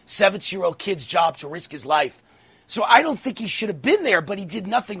other 17-year-old kid's job to risk his life. So I don't think he should have been there, but he did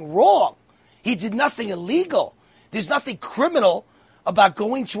nothing wrong. He did nothing illegal. There's nothing criminal about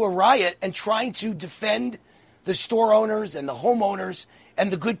going to a riot and trying to defend the store owners and the homeowners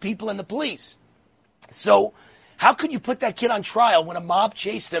and the good people and the police. So how could you put that kid on trial when a mob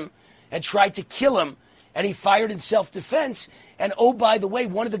chased him and tried to kill him and he fired in self-defense? And oh, by the way,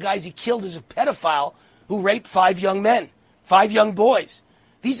 one of the guys he killed is a pedophile who raped 5 young men, 5 young boys.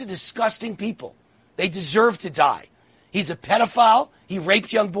 These are disgusting people. They deserve to die. He's a pedophile. He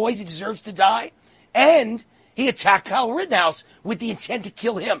raped young boys. He deserves to die. And he attacked Kyle Rittenhouse with the intent to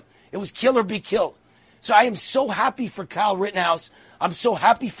kill him. It was kill or be killed. So I am so happy for Kyle Rittenhouse. I'm so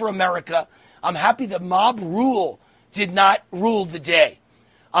happy for America. I'm happy that mob rule did not rule the day.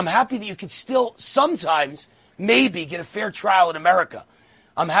 I'm happy that you can still sometimes maybe get a fair trial in America.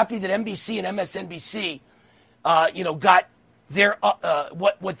 I'm happy that NBC and MSNBC, got their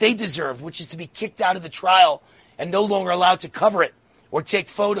what they deserve, which is to be kicked out of the trial and no longer allowed to cover it or take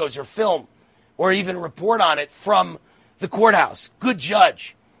photos or film or even report on it from the courthouse. Good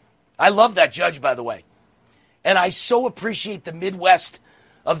judge. I love that judge, by the way. And I so appreciate the Midwest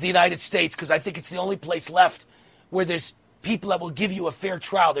of the United States, because I think it's the only place left where there's people that will give you a fair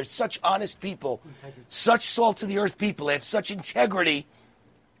trial. There's such honest people, such salt of the earth people. They have such integrity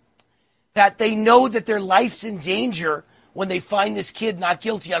that they know that their life's in danger when they find this kid not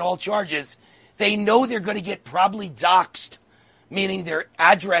guilty on all charges. They know they're going to get probably doxxed, meaning their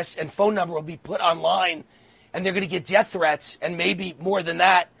address and phone number will be put online, and they're going to get death threats and maybe more than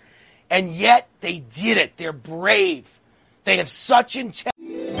that. And yet they did it. They're brave. They have such integrity.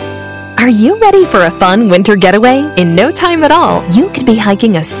 Are you ready for a fun winter getaway? In no time at all, you could be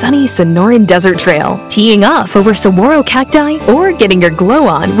hiking a sunny Sonoran Desert Trail, teeing off over saguaro cacti, or getting your glow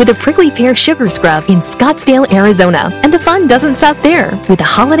on with a prickly pear sugar scrub in Scottsdale, Arizona. And the fun doesn't stop there. With the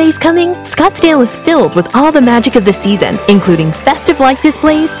holidays coming, Scottsdale is filled with all the magic of the season, including festive light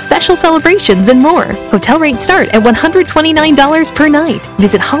displays, special celebrations, and more. Hotel rates start at $129 per night.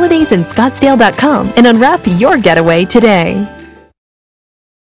 Visit holidaysinscottsdale.com and unwrap your getaway today.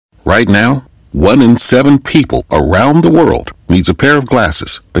 Right now, 1 in 7 people around the world needs a pair of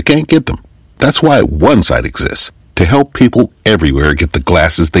glasses but can't get them. That's why OneSight exists, to help people everywhere get the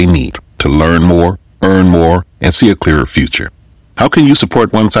glasses they need to learn more, earn more, and see a clearer future. How can you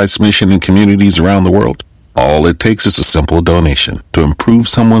support OneSight's mission in communities around the world? All it takes is a simple donation to improve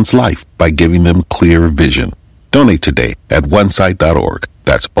someone's life by giving them clear vision. Donate today at onesight.org.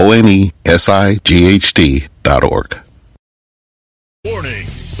 That's ONESIGHT.org. Warning,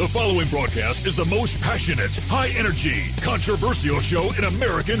 the following broadcast is the most passionate, high-energy, controversial show in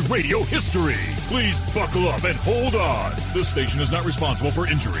American radio history. Please buckle up and hold on. This station is not responsible for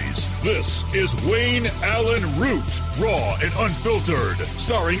injuries. This is Wayne Allen Root, raw and unfiltered,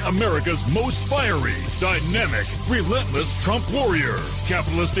 starring America's most fiery, dynamic, relentless Trump warrior,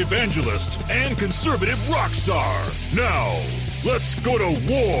 capitalist evangelist, and conservative rock star. Now, let's go to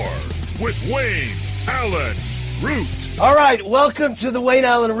war with Wayne Allen Root. All right, welcome to the Wayne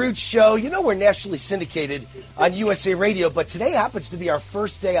Allen Root Show. You know we're nationally syndicated on USA Radio, but today happens to be our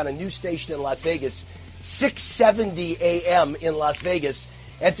first day on a new station in Las Vegas, 670 AM in Las Vegas.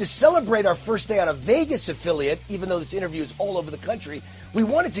 And to celebrate our first day on a Vegas affiliate, even though this interview is all over the country, we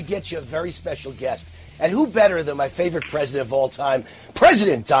wanted to get you a very special guest. And who better than my favorite president of all time,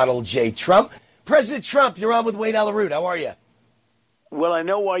 President Donald J. Trump. President Trump, you're on with Wayne Allen Root. How are you? Well, I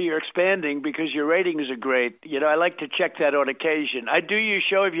know why you're expanding, because your ratings are great. You know, I like to check that on occasion. I'd do your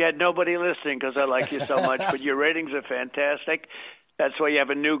show if you had nobody listening, because I like you so much, but your ratings are fantastic. That's why you have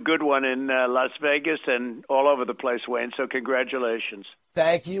a new good one in Las Vegas and all over the place, Wayne, so congratulations.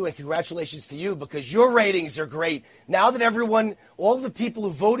 Thank you, and congratulations to you, because your ratings are great. Now that everyone, all the people who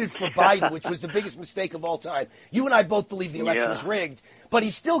voted for Biden, which was the biggest mistake of all time, you and I both believe the election was rigged, but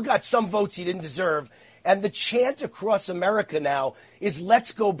he still got some votes he didn't deserve. And the chant across America now is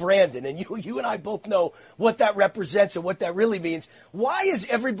 "Let's go Brandon." And you and I both know what that represents and what that really means. Why is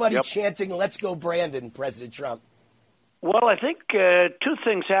everybody chanting "Let's go Brandon," President Trump? Well, I think two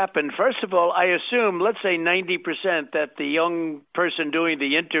things happened. First of all, I assume, let's say 90%, that the young person doing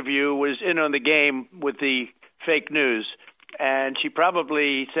the interview was in on the game with the fake news. And she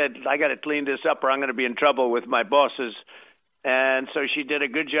probably said, I got to clean this up or I'm going to be in trouble with my bosses. And so she did a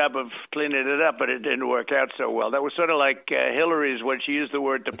good job of cleaning it up, but it didn't work out so well. That was sort of like Hillary's when she used the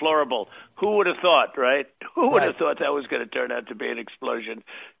word deplorable. Who would have thought, right? Who would have thought that was going to turn out to be an explosion?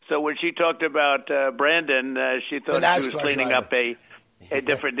 So when she talked about Brandon, she thought she was cleaning up a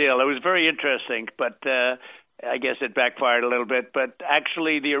different deal. It was very interesting, but I guess it backfired a little bit. But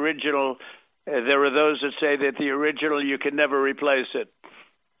actually, the original, there are those that say that the original, you can never replace it.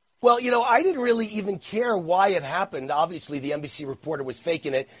 Well, you know, I didn't really even care why it happened. Obviously, the NBC reporter was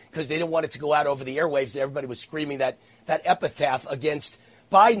faking it because they didn't want it to go out over the airwaves. Everybody was screaming that epitaph against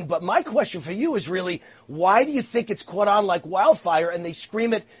Biden. But my question for you is really, why do you think it's caught on like wildfire and they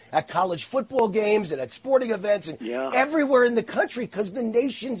scream it at college football games and at sporting events and everywhere in the country? Because the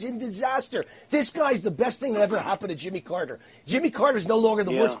nation's in disaster. This guy's the best thing that ever happened to Jimmy Carter. Jimmy Carter's no longer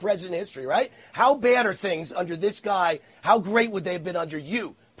the worst president in history, right? How bad are things under this guy? How great would they have been under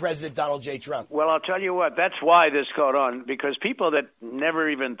you, President Donald J. Trump? Well, I'll tell you what, that's why this caught on, because people that never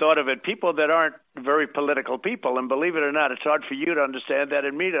even thought of it, people that aren't very political people, and believe it or not, it's hard for you to understand that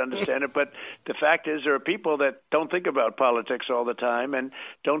and me to understand it, but the fact is there are people that don't think about politics all the time and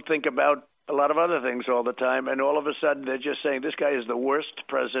don't think about a lot of other things all the time, and all of a sudden they're just saying this guy is the worst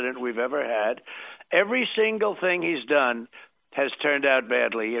president we've ever had. Every single thing he's done has turned out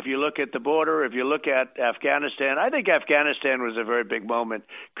badly. If you look at the border, if you look at Afghanistan, I think Afghanistan was a very big moment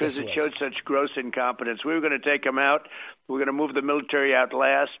because it showed such gross incompetence. We were going to take them out. We were going to move the military out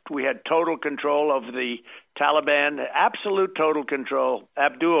last. We had total control of the Taliban, absolute total control.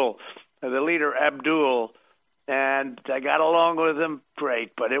 Abdul, the leader Abdul, and I got along with him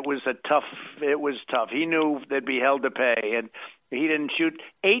great, but it was tough. He knew they'd be held to pay, and he didn't shoot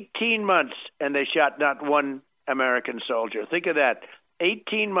 18 months, and they shot not one American soldier. Think of that.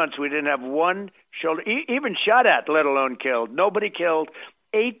 18 months we didn't have one shoulder, even shot at, let alone killed. Nobody killed.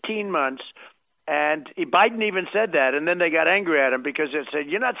 18 months. And Biden even said that, and then they got angry at him because they said,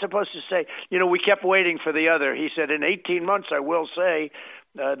 you're not supposed to say, we kept waiting for the other. He said, in 18 months, I will say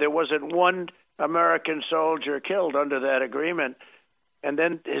there wasn't one American soldier killed under that agreement. And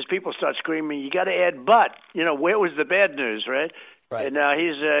then his people start screaming, you got to add but. Where was the bad news, right? Right. And now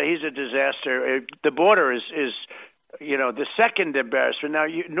he's a disaster. The border is the second embarrassment. Now,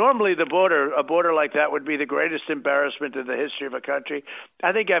 normally a border like that would be the greatest embarrassment in the history of a country.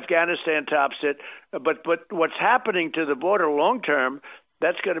 I think Afghanistan tops it. But what's happening to the border long term,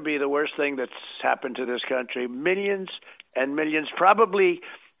 that's going to be the worst thing that's happened to this country. Millions and millions, probably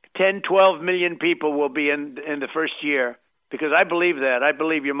 10, 12 million people will be in the first year. Because I believe that. I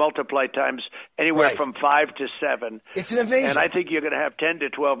believe you multiply times anywhere from 5 to 7. It's an invasion. And I think you're going to have 10 to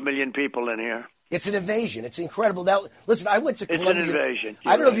 12 million people in here. It's an invasion. It's incredible. Now, listen, I went to Columbia. It's an invasion.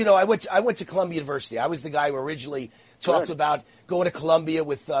 I don't know if you know, I went to Columbia University. I was the guy who originally talked about going to Columbia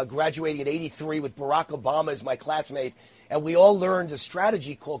with graduating in '83 with Barack Obama as my classmate. And we all learned a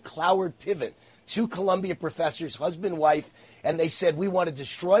strategy called Cloward Pivot. two Columbia professors, husband, wife, and they said, we want to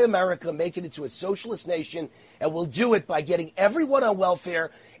destroy America, make it into a socialist nation, and we'll do it by getting everyone on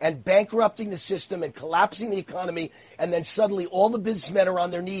welfare and bankrupting the system and collapsing the economy, and then suddenly all the businessmen are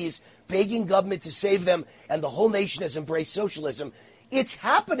on their knees begging government to save them, and the whole nation has embraced socialism. It's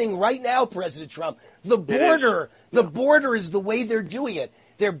happening right now, President Trump. The border is the way they're doing it.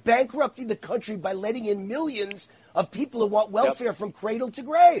 They're bankrupting the country by letting in millions of people who want welfare from cradle to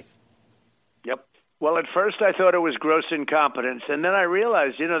grave. Yep. Well, at first I thought it was gross incompetence, and then I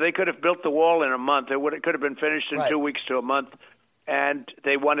realized, they could have built the wall in a month. It could have been finished in 2 weeks to a month, and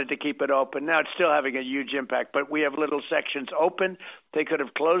they wanted to keep it open. Now it's still having a huge impact, but we have little sections open. They could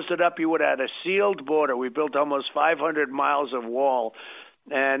have closed it up. You would have had a sealed border. We built almost 500 miles of wall.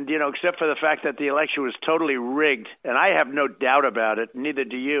 And, except for the fact that the election was totally rigged, and I have no doubt about it, neither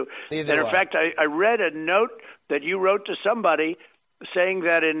do you. Neither and in fact, I read a note that you wrote to somebody saying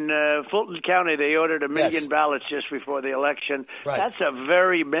that in Fulton County they ordered 1 million ballots just before the election. Right. That's a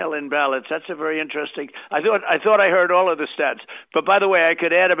very mail-in ballots. That's a very interesting. I thought I heard all of the stats. But by the way, I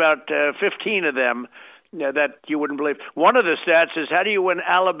could add about 15 of them that you wouldn't believe. One of the stats is, how do you win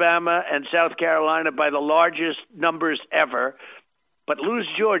Alabama and South Carolina by the largest numbers ever, but lose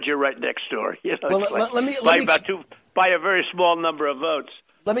Georgia right next door? By a very small number of votes.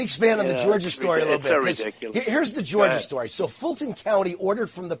 Let me expand on the Georgia story a little bit. It's so ridiculous. Here's the Georgia story. So Fulton County ordered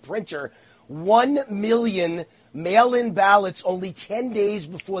from the printer 1 million mail-in ballots only 10 days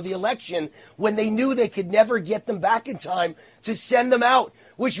before the election, when they knew they could never get them back in time to send them out.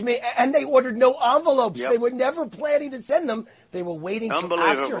 And they ordered no envelopes. Yep. They were never planning to send them. They were waiting till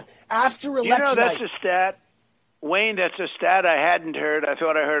after election that's night. a stat, Wayne. That's a stat I hadn't heard. I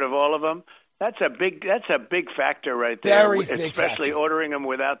thought I heard of all of them. That's a big factor right there. Very big especially factor. ordering them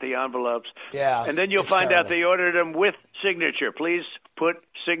without the envelopes. Yeah, and then you'll find out they ordered them with signature. Please put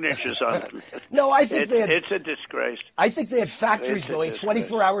signatures on them. No, I think it's a disgrace. I think they had factories going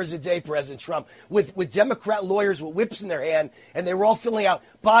 24 hours a day, President Trump, with Democrat lawyers with whips in their hand, and they were all filling out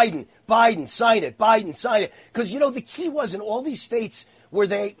Biden, sign it, Biden, sign it. Because, the key was in all these states where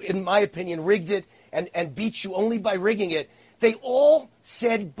they, in my opinion, rigged it and beat you only by rigging it, they all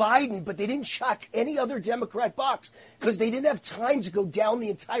said Biden, but they didn't check any other Democrat box because they didn't have time to go down the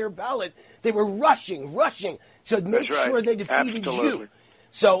entire ballot. They were rushing to make sure they defeated you.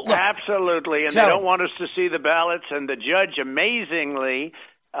 So, look, absolutely, and they don't want us to see the ballots. And the judge, amazingly,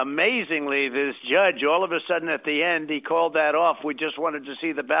 this judge, all of a sudden at the end, he called that off. We just wanted to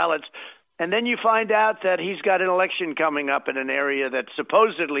see the ballots. And then you find out that he's got an election coming up in an area that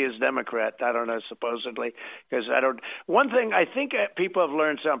supposedly is Democrat. I don't know, supposedly, because I don't. One thing, I think people have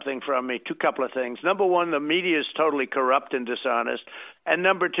learned something from me, couple of things. Number one, the media is totally corrupt and dishonest. And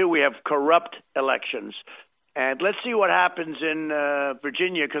number two, we have corrupt elections. And let's see what happens in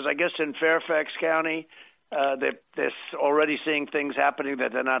Virginia, because I guess in Fairfax County, they're already seeing things happening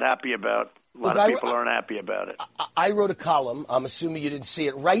that they're not happy about. A lot of people aren't happy about it. I wrote a column, I'm assuming you didn't see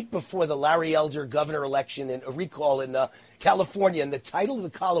it, right before the Larry Elder governor election and a recall in California. And the title of the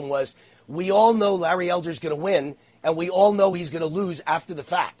column was, "We all know Larry Elder's going to win, and we all know he's going to lose after the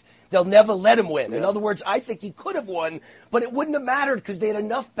fact. They'll never let him win." In other words, I think he could have won, but it wouldn't have mattered because they had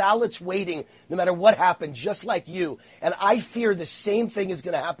enough ballots waiting no matter what happened, just like you. And I fear the same thing is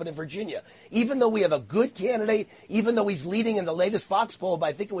going to happen in Virginia. Even though we have a good candidate, even though he's leading in the latest Fox poll by,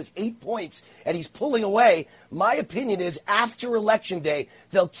 I think it was 8 points, and he's pulling away, my opinion is after Election Day,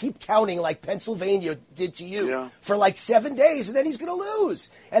 they'll keep counting like Pennsylvania did to you for like 7 days, and then he's going to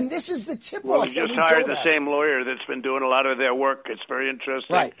lose. And this is the tip-off. Well, he just hired the same lawyer that's been doing a lot of their work. It's very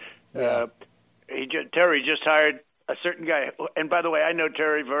interesting. Right. Terry just hired a certain guy, and by the way, I know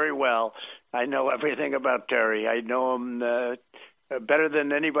Terry very well. I know everything about Terry. I know him better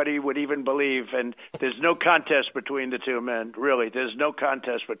than anybody would even believe, and there's no contest between the two men. Really, there's no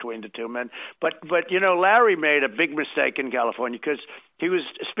contest between the two men. But Larry made a big mistake in California because he was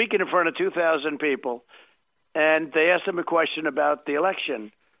speaking in front of 2,000 people, and they asked him a question about the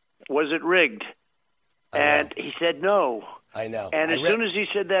election. Was it rigged? And he said no. I know. And as soon as he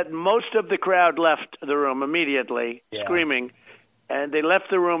said that, most of the crowd left the room immediately, screaming. And they left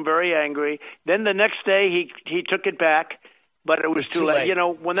the room very angry. Then the next day, he took it back, but it was too late.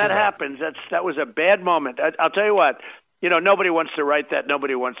 When that happens, that was a bad moment. I'll tell you what. Nobody wants to write that.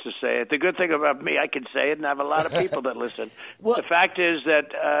 Nobody wants to say it. The good thing about me, I can say it, and I have a lot of people that listen. Well, the fact is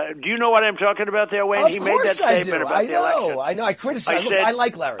that, do you know what I'm talking about there, Wayne? Of he course made that statement about the election. I know. I criticize. I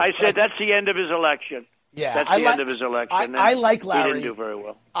like Larry. I said that's the end of his election. Yeah, That's the end of his election. I like Larry. He didn't do very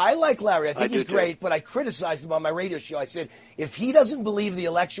well. I like Larry. I think he's great, too. but I criticized him on my radio show. I said, if he doesn't believe the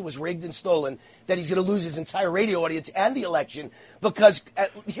election was rigged and stolen, that he's going to lose his entire radio audience and the election, because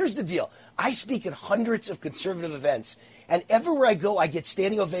here's the deal. I speak at hundreds of conservative events, and everywhere I go, I get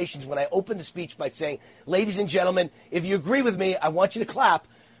standing ovations when I open the speech by saying, ladies and gentlemen, if you agree with me, I want you to clap.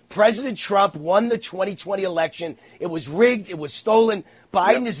 President Trump won the 2020 election. It was rigged. It was stolen.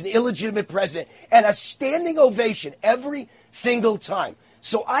 Biden is an illegitimate president. And a standing ovation every single time.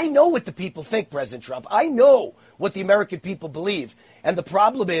 So I know what the people think, President Trump. I know what the American people believe. And the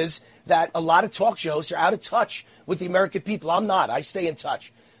problem is that a lot of talk shows are out of touch with the American people. I'm not. I stay in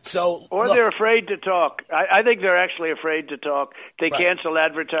touch. Or they're afraid to talk. I think they're actually afraid to talk. They cancel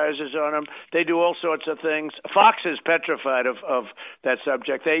advertisers on them. They do all sorts of things. Fox is petrified of that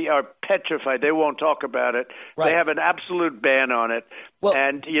subject. They are petrified. They won't talk about it. Right. They have an absolute ban on it.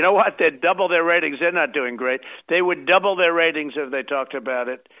 And you know what? They'd double their ratings. They're not doing great. They would double their ratings if they talked about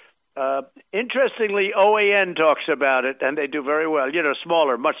it. Interestingly, OAN talks about it, and they do very well.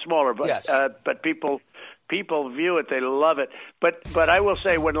 Smaller, much smaller, but people view it. They love it. But I will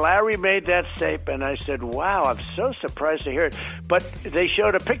say, when Larry made that statement, I said, wow, I'm so surprised to hear it. But they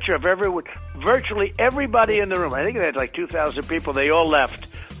showed a picture of virtually everybody in the room. I think they had like 2,000 people. They all left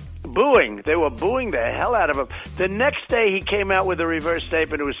booing. They were booing the hell out of him. The next day he came out with a reverse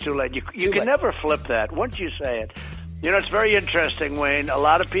statement. It was too late. You can never flip that once you say it. It's very interesting, Wayne. A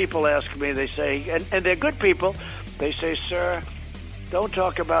lot of people ask me, they say, and they're good people, they say, sir, don't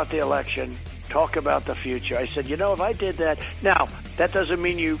talk about the election. Talk about the future. I said, if I did that, now that doesn't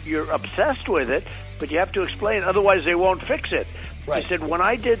mean you're obsessed with it, but you have to explain. Otherwise, they won't fix it. Right. I said, when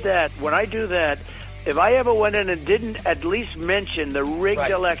I do that, if I ever went in and didn't at least mention the rigged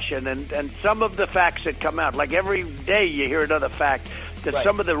election and some of the facts that come out, like every day you hear another fact, that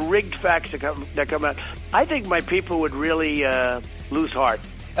some of the rigged facts that come out, I think my people would really lose heart.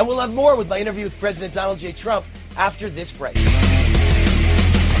 And we'll have more with my interview with President Donald J. Trump after this break.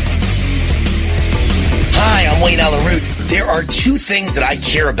 Hi, I'm Wayne Alaroot. There are two things that I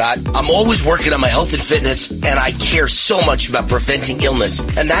care about. I'm always working on my health and fitness, and I care so much about preventing illness.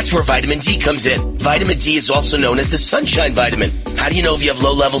 And that's where vitamin D comes in. Vitamin D is also known as the sunshine vitamin. How do you know if you have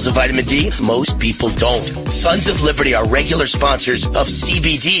low levels of vitamin D? Most people don't. Sons of Liberty, our regular sponsors of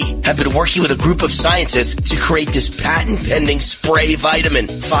CBD, have been working with a group of scientists to create this patent-pending spray vitamin.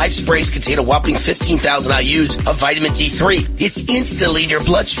 5 sprays contain a whopping 15,000 IUs of vitamin D3. It's instantly in your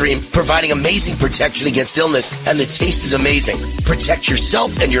bloodstream, providing amazing protection against illness, and the taste is amazing. Protect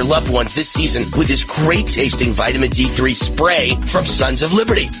yourself and your loved ones this season with this great-tasting vitamin D3 spray from Sons of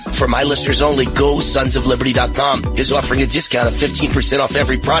Liberty. For my listeners only, GoSonsOfLiberty.com is offering a discount of 15% off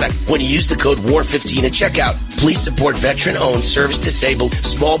every product when you use the code WAR15 at checkout. Please support veteran-owned, service-disabled,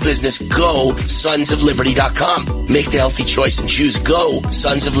 small business. GoSonsOfLiberty.com. Make the healthy choice and choose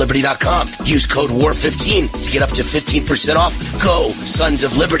GoSonsOfLiberty.com. Use code WAR15 to get up to 15% off.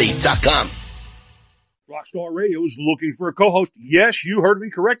 GoSonsOfLiberty.com. Rockstar Radio is looking for a co-host. Yes, you heard me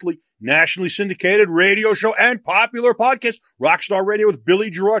correctly. Nationally syndicated radio show and popular podcast, Rockstar Radio with Billy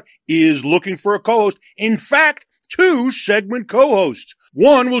Gerard, is looking for a co-host. In fact, 2 segment co-hosts.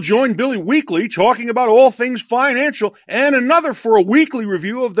 One will join Billy weekly talking about all things financial, and another for a weekly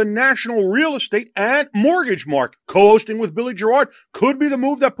review of the national real estate and mortgage market. Co-hosting with Billy Gerard could be the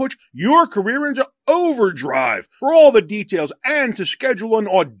move that puts your career into overdrive. For all the details and to schedule an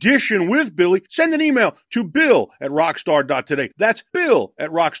audition with Billy, send an email to bill@rockstar.today. That's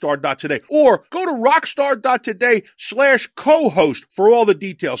bill@rockstar.today. Or go to rockstar.today/co-host for all the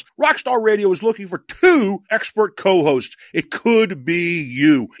details. Rockstar Radio is looking for 2 expert co-hosts. It could be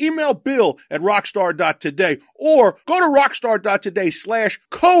you. Email bill@rockstar.today or go to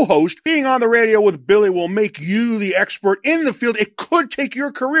rockstar.today/co-host. Being on the radio with Billy will make you the expert in the field. It could take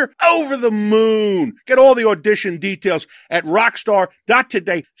your career over the moon. Get all the audition details at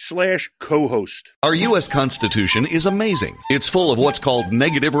rockstar.today/co-host. Our U.S. Constitution is amazing. It's full of what's called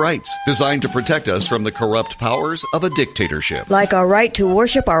negative rights, designed to protect us from the corrupt powers of a dictatorship. Like our right to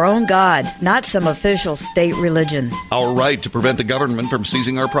worship our own God, not some official state religion. Our right to prevent the government from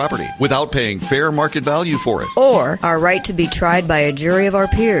seizing our property without paying fair market value for it. Or our right to be tried by a jury of our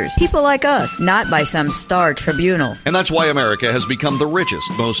peers, people like us, not by some star tribunal. And that's why America has become the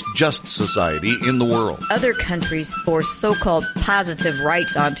richest, most just society in the world. Other countries force so-called positive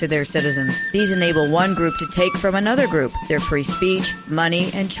rights onto their citizens. These enable one group to take from another group their free speech, money,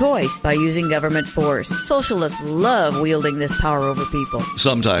 and choice by using government force. Socialists love wielding this power over people.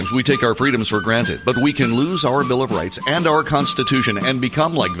 Sometimes we take our freedoms for granted, but we can lose our Bill of Rights and our Constitution and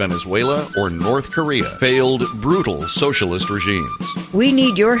become like Venezuela or North Korea, failed, brutal socialist regimes. We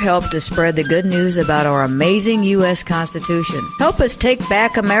need your help to spread the good news about our amazing U.S. Constitution. Help us take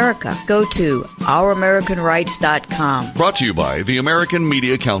back America. Go to ouramericanrights.com. Brought to you by the American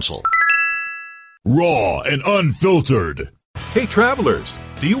Media Council. Raw and unfiltered. Hey, travelers,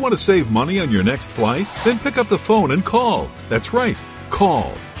 do you want to save money on your next flight? Then pick up the phone and call. That's right,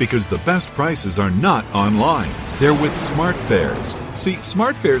 call, because the best prices are not online. They're with SmartFares. See,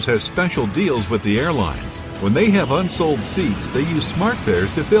 SmartFares has special deals with the airlines. When they have unsold seats, they use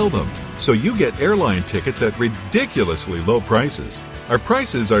SmartFares to fill them. So you get airline tickets at ridiculously low prices. Our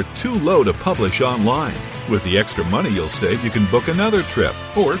prices are too low to publish online. With the extra money you'll save, you can book another trip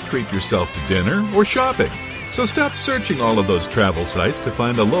or treat yourself to dinner or shopping. So stop searching all of those travel sites to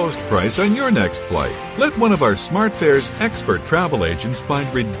find the lowest price on your next flight. Let one of our SmartFares expert travel agents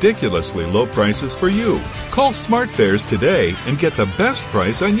find ridiculously low prices for you. Call SmartFares today and get the best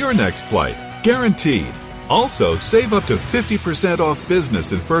price on your next flight. Guaranteed. Also, save up to 50% off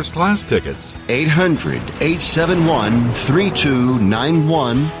business and first class tickets.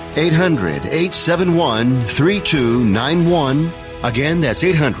 800-871-3291. 800-871-3291. Again, that's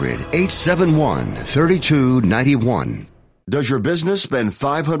 800-871-3291. Does your business spend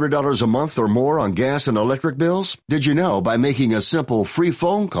 $500 a month or more on gas and electric bills? Did you know by making a simple free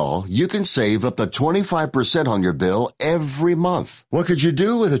phone call, you can save up to 25% on your bill every month? What could you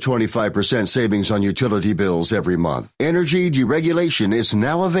do with a 25% savings on utility bills every month? Energy deregulation is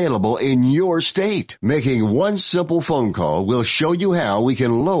now available in your state. Making one simple phone call will show you how we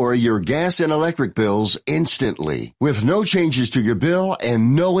can lower your gas and electric bills instantly with no changes to your bill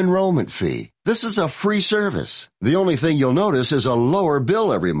and no enrollment fee. This is a free service. The only thing you'll notice is a lower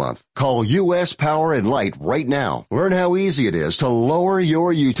bill every month. Call U.S. Power and Light right now. Learn how easy it is to lower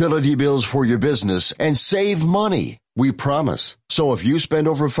your utility bills for your business and save money. We promise. So if you spend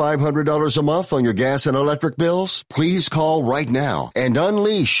over $500 a month on your gas and electric bills, please call right now and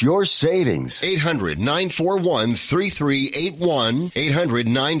unleash your savings. 800-941-3381.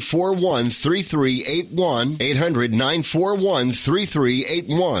 800-941-3381.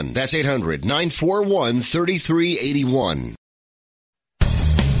 800-941-3381. That's 800-941-3381.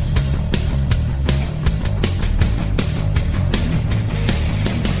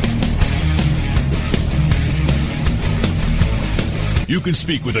 You can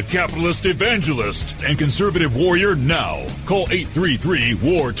speak with a capitalist evangelist and conservative warrior now. Call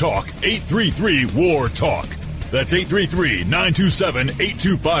 833-WAR-TALK. 833-WAR-TALK. That's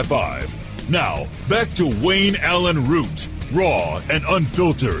 833-927-8255. Now, back to Wayne Allen Root, raw and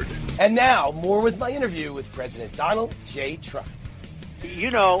unfiltered. And now, more with my interview with President Donald J. Trump.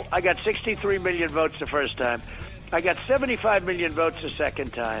 You know, I got 63 million votes the first time. I got 75 million votes the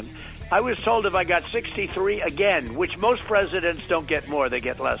second time. I was told if I got 63 again, which most presidents don't get more, they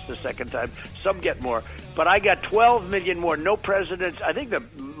get less the second time. Some get more. But I got 12 million more. No presidents. I think the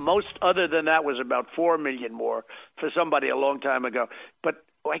most other than that was about 4 million more for somebody a long time ago. But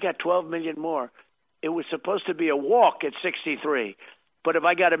I got 12 million more. It was supposed to be a walk at 63. But if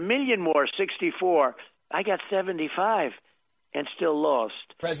I got a million more, 64, I got 75. And still lost.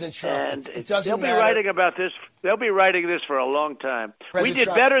 President Trump, and it doesn't matter. They'll be writing about this. They'll be writing this for a long time. We did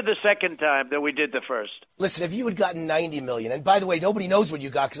better the second time than we did the first. Listen, if you had gotten 90 million, and by the way, nobody knows what you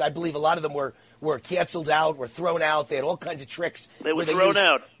got because I believe a lot of them were canceled out, were thrown out. They had all kinds of tricks. They were thrown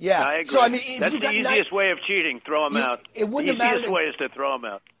out. Yeah, I agree. So I mean, that's the easiest way of cheating. Throw them out. It wouldn't the easiest way is to throw them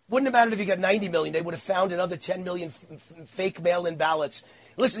out. Wouldn't have mattered if you got 90 million. They would have found another 10 million fake mail-in ballots.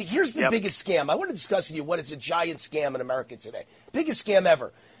 Listen, here's the biggest scam. I want to discuss with you what is a giant scam in America today. Biggest scam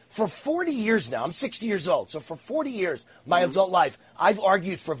ever. For 40 years now, I'm 60 years old, so for 40 years, my adult life, I've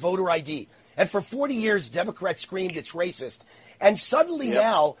argued for voter ID. And for 40 years, Democrats screamed it's racist. And suddenly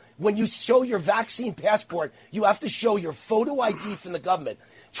now, when you show your vaccine passport, you have to show your photo ID from the government.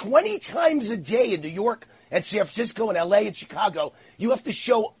 20 times a day in New York and San Francisco and L.A. and Chicago, you have to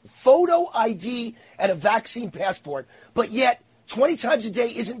show photo ID and a vaccine passport. But yet, 20 times a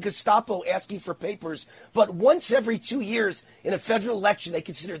day isn't Gestapo asking for papers, but once every 2 years in a federal election, they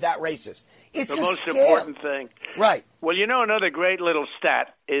consider that racist. It's the most scam. important thing. Right. Well, you know, another great little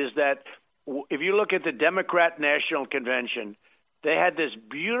stat is that if you look at the Democrat National Convention, they had this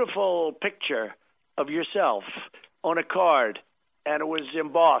beautiful picture of yourself on a card, and it was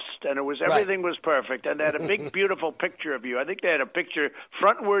embossed, and everything was perfect, and they had a big, beautiful picture of you. I think they had a picture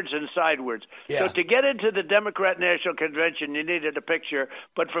frontwards and sidewards. Yeah. So to get into the Democrat National Convention, you needed a picture,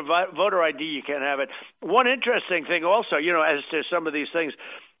 but for voter ID, you can't have it. One interesting thing also, you know, as to some of these things,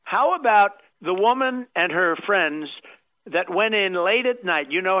 how about the woman and her friends that went in late at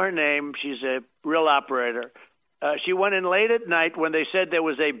night? You know her name. She's a real operator. She went in late at night when they said there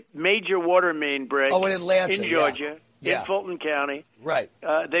was a major water main break in Atlanta, in Georgia. in Fulton County. Right.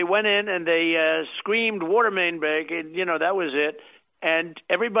 They went in and they screamed water main break, and, that was it. And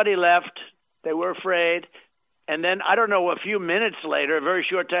everybody left. They were afraid. And then, I don't know, a few minutes later, a very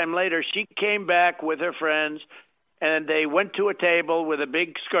short time later, she came back with her friends, and they went to a table with a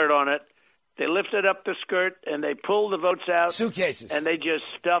big skirt on it. They lifted up the skirt, and they pulled the votes out. Suitcases. And they just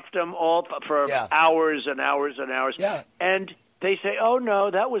stuffed them all for hours and hours and hours. Yeah. And they say, oh,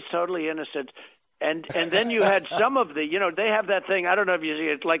 no, that was totally innocent. And then you had some of the, they have that thing, I don't know if you see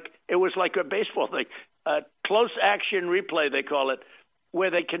it, it was like a baseball thing, close action replay, they call it,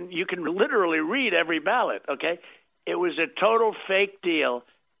 where you can literally read every ballot, okay? It was a total fake deal,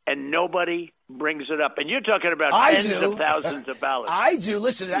 and nobody brings it up. And you're talking about tens of thousands of ballots. I do.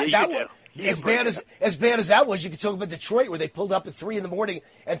 Listen, as bad as that was, you could talk about Detroit, where they pulled up at 3 in the morning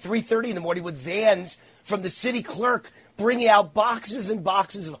and 3:30 in the morning with vans from the city clerk bringing out boxes and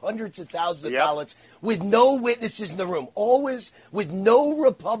boxes of hundreds of thousands of ballots with no witnesses in the room, always with no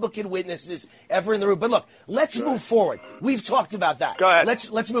Republican witnesses ever in the room. But look, let's move forward. We've talked about that. Go ahead.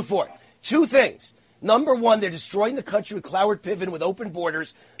 Let's move forward. Two things. Number one, they're destroying the country with Cloward Piven with open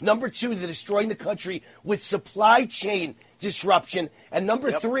borders. Number two, they're destroying the country with supply chain disruption. And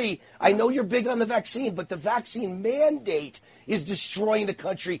number three, I know you're big on the vaccine, but the vaccine mandate is destroying the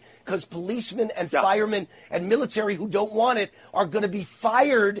country because policemen and firemen and military who don't want it are going to be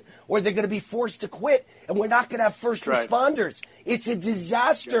fired or they're going to be forced to quit, and we're not going to have first responders. It's a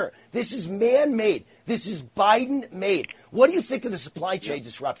disaster. This is man-made. This is Biden-made. What do you think of the supply chain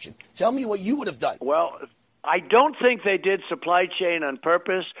disruption? Tell me what you would have done. Well, I don't think they did supply chain on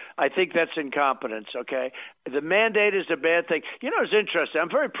purpose. I think that's incompetence, okay? The mandate is a bad thing. It's interesting.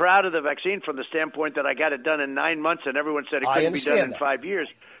 I'm very proud of the vaccine from the standpoint that I got it done in 9 months, and everyone said it couldn't be done in 5 years.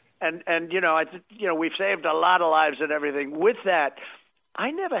 And we've saved a lot of lives and everything. With that,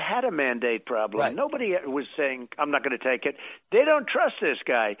 I never had a mandate problem. Right. Nobody was saying, I'm not going to take it. They don't trust this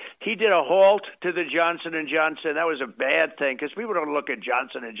guy. He did a halt to the Johnson & Johnson. That was a bad thing because people don't look at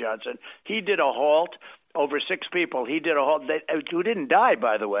Johnson & Johnson. He did a halt. Over 6 people. He did a halt. Who didn't die,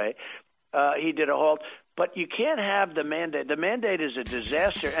 by the way. He did a halt. But you can't have the mandate. The mandate is a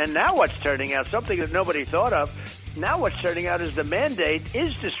disaster. And now what's turning out, something that nobody thought of, now what's turning out is the mandate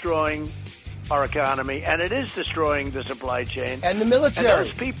is destroying our economy, and it is destroying the supply chain. And the military. And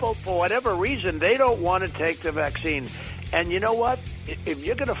those people, for whatever reason, they don't want to take the vaccine. And you know what? If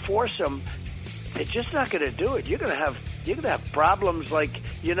you're going to force them, they're just not going to do it. You're going to have problems like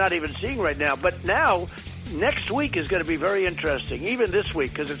you're not even seeing right now. But now, next week is going to be very interesting, even this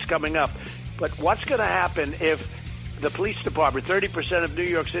week because it's coming up. But what's going to happen if the police department, 30% of New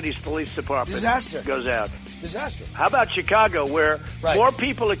York City's police department goes out? Disaster. How about Chicago, where more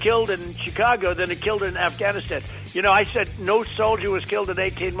people are killed in Chicago than are killed in Afghanistan? I said no soldier was killed in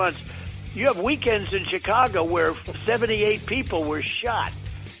 18 months. You have weekends in Chicago where 78 people were shot.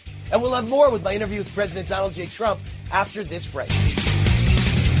 And we'll have more with my interview with President Donald J. Trump after this break.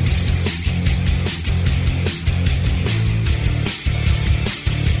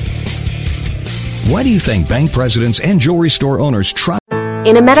 Why do you think bank presidents and jewelry store owners trust?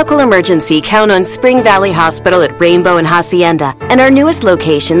 In a medical emergency, count on Spring Valley Hospital at Rainbow and Hacienda, and our newest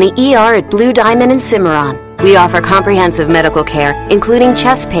location, the ER at Blue Diamond and Cimarron. We offer comprehensive medical care, including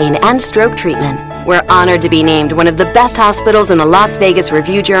chest pain and stroke treatment. We're honored to be named one of the best hospitals in the Las Vegas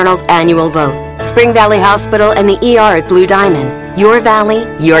Review-Journal's annual vote. Spring Valley Hospital and the ER at Blue Diamond. Your valley,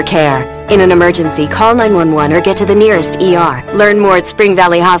 your care. In an emergency, call 911 or get to the nearest ER. Learn more at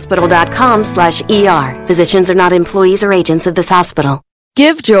springvalleyhospital.com/ER. Physicians are not employees or agents of this hospital.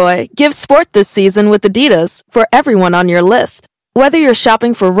 Give joy, give sport this season with Adidas for everyone on your list. Whether you're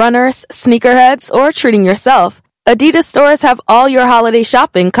shopping for runners, sneakerheads, or treating yourself, Adidas stores have all your holiday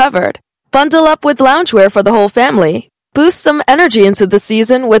shopping covered. Bundle up with loungewear for the whole family. Boost some energy into the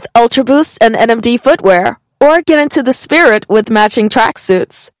season with Ultra Boost and NMD footwear. Or get into the spirit with matching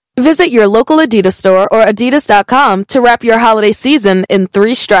tracksuits. Visit your local Adidas store or adidas.com to wrap your holiday season in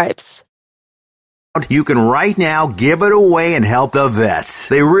 3 stripes. You can right now give it away and help the vets.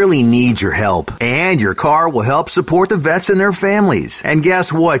 They really need your help. And your car will help support the vets and their families. And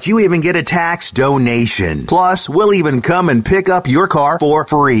guess what? You even get a tax donation. Plus, we'll even come and pick up your car for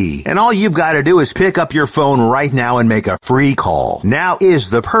free. And all you've got to do is pick up your phone right now and make a free call. Now is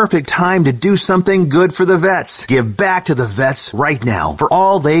the perfect time to do something good for the vets. Give back to the vets right now for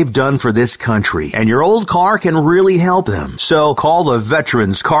all they've done for this country. And your old car can really help them. So call the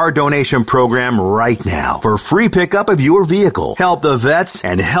Veterans Car Donation Program right now for free pickup of your vehicle. Help the vets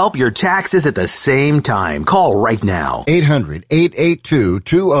and help your taxes at the same time. Call right now.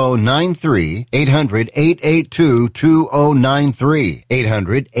 800-882-2093. 800-882-2093.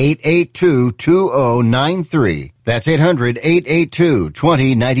 800-882-2093. That's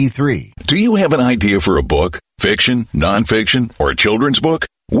 800-882-2093. Do you have an idea for a book? Fiction, nonfiction, or a children's book?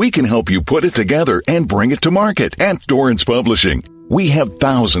 We can help you put it together and bring it to market at Dorrance Publishing. We have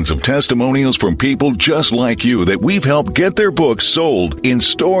thousands of testimonials from people just like you that we've helped get their books sold in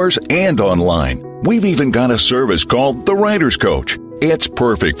stores and online. We've even got a service called The Writer's Coach. It's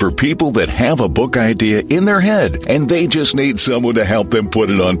perfect for people that have a book idea in their head and they just need someone to help them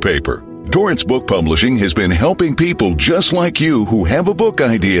put it on paper. Dorrance Book Publishing has been helping people just like you who have a book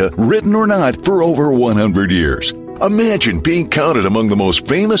idea, written or not, for over 100 years. Imagine being counted among the most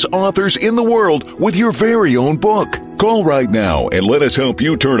famous authors in the world with your very own book. Call right now and let us help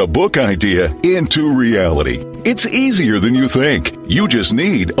you turn a book idea into reality. It's easier than you think. You just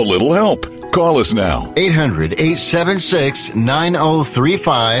need a little help. Call us now.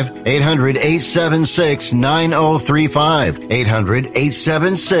 800-876-9035. 800-876-9035.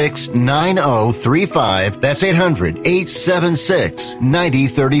 800-876-9035. That's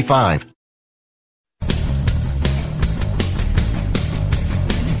 800-876-9035.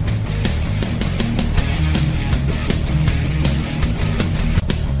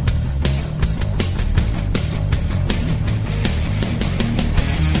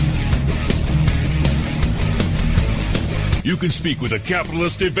 You can speak with a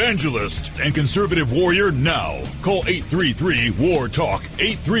capitalist evangelist and conservative warrior now. Call 833-WAR-TALK.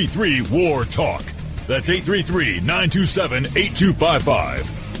 833-WAR-TALK. That's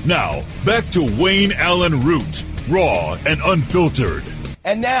 833-927-8255. Now, back to Wayne Allen Root, raw and unfiltered.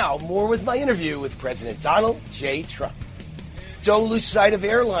 And now, more with my interview with President Donald J. Trump. Don't lose sight of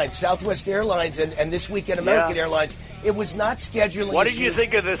airlines, Southwest Airlines, and this weekend American Airlines. It was not scheduling. What did you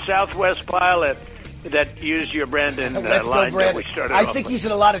think of the Southwest pilot that used your Brandon line Brandon. that we started I off think with? he's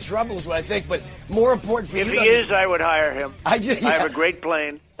in a lot of trouble is what I think, but more important for if you. If he is, I would hire him. I have a great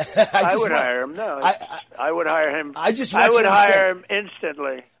plane. I would hire him. No, I would hire him. I would hire him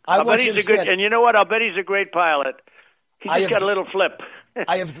instantly. I'll bet he's a good, and you know what? I'll bet he's a great pilot. He's just got a little flip.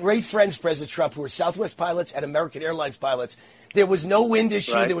 I have great friends, President Trump, who are Southwest pilots and American Airlines pilots. There was no wind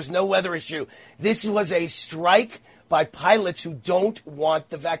issue. Right. There was no weather issue. This was a strike by pilots who don't want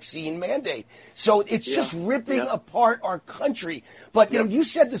the vaccine mandate. So it's just ripping apart our country. But, you know, you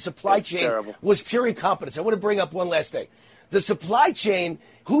said the supply chain was pure incompetence. I want to bring up one last thing. The supply chain,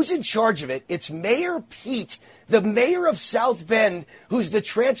 who's in charge of it? It's Mayor Pete, the mayor of South Bend, who's the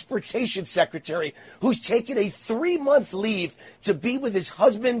transportation secretary, who's taken a 3-month leave to be with his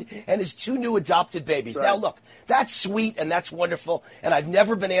husband and his 2 new adopted babies. Right. Now, look, that's sweet and that's wonderful, and I've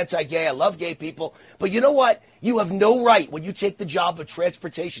never been anti-gay. I love gay people. But you know what? You have no right, when you take the job of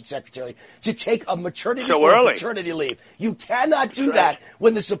transportation secretary, to take a maternity or paternity leave. You cannot do that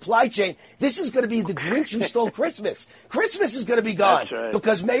when the supply chain. This is going to be the Grinch who stole Christmas. Christmas is going to be gone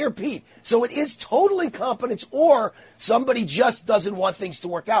because Mayor Pete. So it is total incompetence, or somebody just doesn't want things to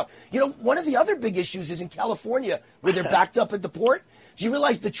work out. You know, one of the other big issues is in California, where they're backed up at the port. Do you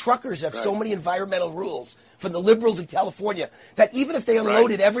realize the truckers have so many environmental rules from the liberals in California that even if they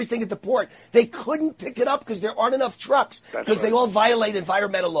unloaded everything at the port, they couldn't pick it up because there aren't enough trucks because they all violate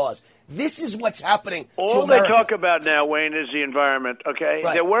environmental laws. This is what's happening to America. All they talk about now, Wayne, is the environment, okay?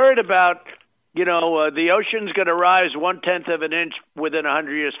 Right. They're worried about, you know, the ocean's going to rise 1/10 of an inch within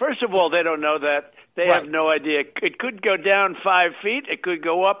 100 years. First of all, they don't know that. They have no idea. It could go down 5 feet. It could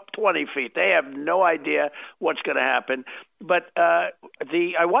go up 20 feet. They have no idea what's going to happen. But I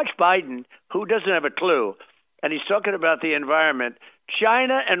watched Biden, who doesn't have a clue, and he's talking about the environment.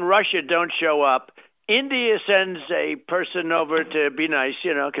 China and Russia don't show up. India sends a person over to be nice,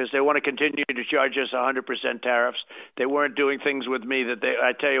 you know, because they want to continue to charge us 100% tariffs. They weren't doing things with me that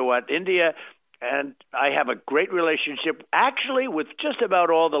I tell you what, India and I have a great relationship, actually, with just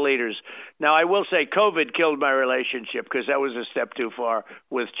about all the leaders. Now, I will say COVID killed my relationship because that was a step too far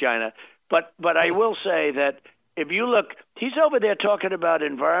with China. But I will say that if you look, he's over there talking about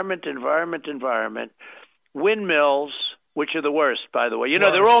environment, windmills, which are the worst, by the way. You know,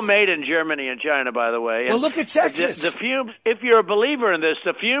 they're all made in Germany and China, by the way. Well, look at Texas. The fumes, if you're a believer in this,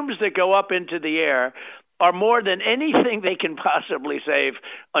 the fumes that go up into the air are more than anything they can possibly save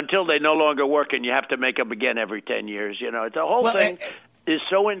until they no longer work and you have to make them again every 10 years. You know, the whole thing is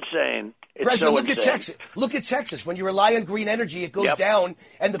so insane. It's President, so look insane. at Texas. Look at Texas. When you rely on green energy, it goes down,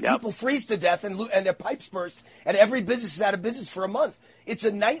 and the people freeze to death, and their pipes burst, and every business is out of business for a month. It's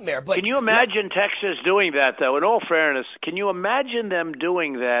a nightmare. But can you imagine Texas doing that, though? In all fairness, can you imagine them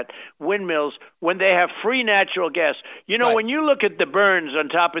doing that, windmills, when they have free natural gas? You know, when you look at the burns on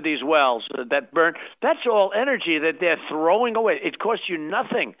top of these wells that burn, that's all energy that they're throwing away. It costs you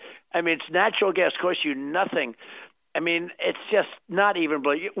nothing. I mean, it's natural gas costs you nothing. I mean, it's just not even.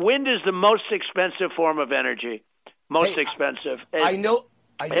 Wind is the most expensive form of energy. most expensive. I know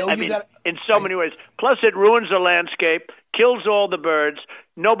in so many ways. Plus, it ruins the landscape, kills all the birds.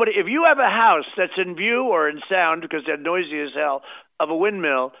 Nobody. If you have a house that's in view or in sound, because they're noisy as hell, of a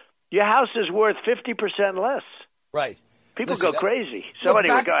windmill, your house is worth 50% less. Right. People go crazy. So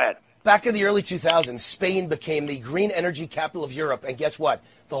anyway, go ahead. Back in the early 2000s, Spain became the green energy capital of Europe, and guess what?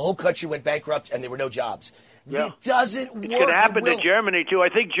 The whole country went bankrupt, and there were no jobs. Yeah. It doesn't work. It's going to happen to Germany, too. I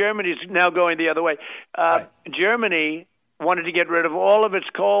think Germany's now going the other way. Germany wanted to get rid of all of its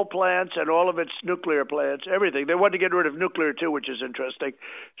coal plants and all of its nuclear plants, everything. They wanted to get rid of nuclear, too, which is interesting.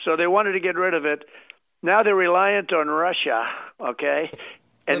 So they wanted to get rid of it. Now they're reliant on Russia, okay?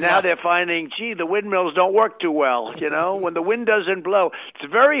 And now they're finding, gee, the windmills don't work too well, you know? When the wind doesn't blow,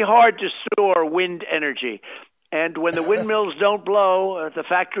 it's very hard to store wind energy. And when the windmills don't blow, the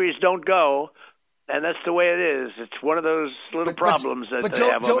factories don't go. And that's the way it is. It's one of those little problems that they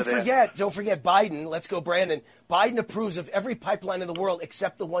have over there. Don't forget Biden. Let's go, Brandon. Biden approves of every pipeline in the world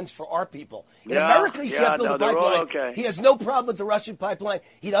except the ones for our people. In America, he can't build a pipeline. Okay. He has no problem with the Russian pipeline.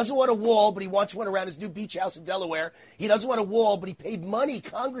 He doesn't want a wall, but he wants one around his new beach house in Delaware. He doesn't want a wall, but he paid money.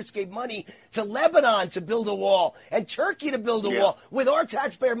 Congress gave money to Lebanon to build a wall and Turkey to build a wall with our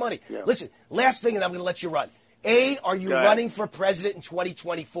taxpayer money. Yeah. Listen, last thing, and I'm going to let you run. Are you running for president in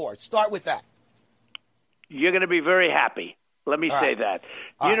 2024? Start with that. You're going to be very happy. Let me say that.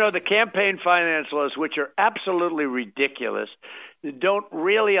 You know, the campaign finance laws, which are absolutely ridiculous, don't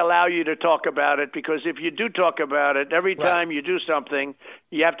really allow you to talk about it, because if you do talk about it, every time you do something,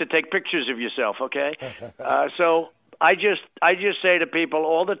 you have to take pictures of yourself, okay? So I just say to people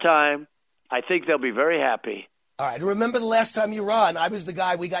all the time, I think they'll be very happy. All right. Remember the last time you were on, I was the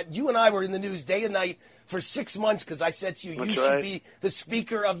guy. You and I were in the news day and night for 6 months because I said to you, you should be the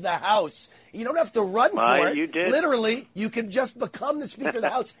Speaker of the House. You don't have to run for it. You did. Literally, you can just become the Speaker of the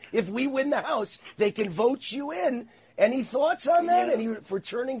House. If we win the House, they can vote you in. Any thoughts on that? Any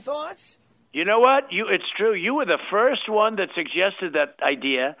returning thoughts? You know what? It's true. You were the first one that suggested that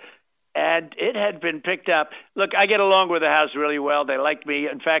idea, and it had been picked up. Look, I get along with the House really well. They like me.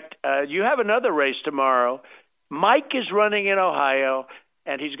 In fact, you have another race tomorrow. Mike is running in Ohio,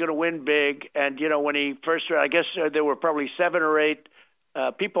 and he's going to win big. And, you know, when he first ran, I guess there were probably 7 or 8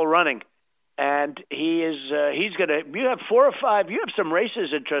 people running. And he's going to – you have 4 or 5 – you have some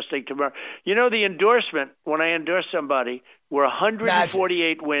races interesting tomorrow. You know, the endorsement, when I endorse somebody, were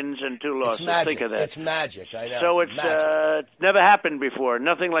 148 wins and 2 losses. It's magic. Think of that. It's magic, I know. So it's never happened before.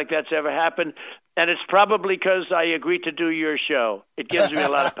 Nothing like that's ever happened. And it's probably because I agreed to do your show. It gives me a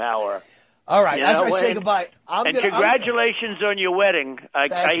lot of power. All right, as I say goodbye. Congratulations on your wedding.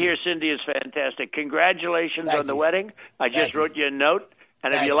 I hear Cindy is fantastic. Congratulations on the wedding. I just wrote you a note.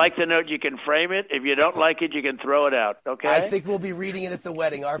 And if you like the note, you can frame it. If you don't like it, you can throw it out, okay? I think we'll be reading it at the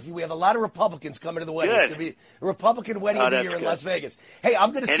wedding. We have a lot of Republicans coming to the wedding. It's going to be a Republican wedding of the year in Las Vegas. Hey,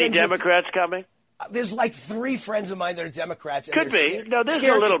 I'm going to send Any Democrats coming? There's like 3 friends of mine that are Democrats. And Could be. No, there's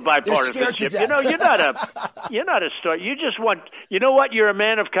a little bipartisanship. You know, you're not a star. You just want, you know what? You're a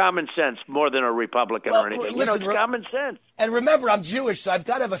man of common sense more than a Republican or anything. Listen, it's common sense. And remember, I'm Jewish, so I've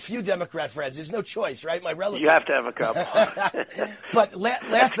got to have a few Democrat friends. There's no choice, right? My relatives. You have to have a couple. But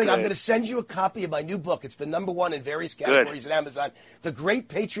last thing, I'm going to send you a copy of my new book. It's been #1 in various categories at Amazon. The Great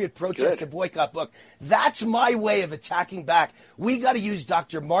Patriot Protest and Boycott book. That's my way of attacking back. We got to use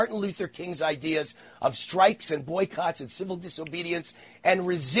Dr. Martin Luther King's ideas of strikes and boycotts and civil disobedience and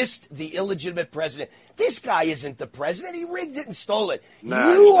resist the illegitimate president. This guy isn't the president. He rigged it and stole it.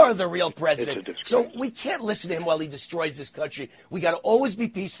 You are the real president. So we can't listen to him while he destroys this country. We got to always be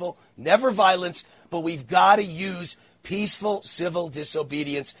peaceful, never violence, but we've got to use peaceful civil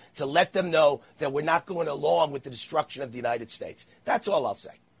disobedience to let them know that we're not going along with the destruction of the United States. That's all I'll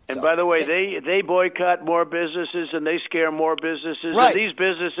say. And by the way, they boycott more businesses and they scare more businesses. Right. And these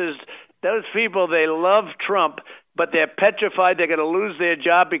businesses, those people, they love Trump, but they're petrified they're going to lose their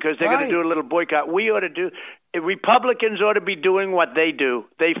job because they're going to do a little boycott. Republicans ought to be doing what they do.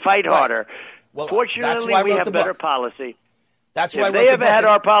 They fight harder. Well, fortunately, we have better policy. That's why if they ever had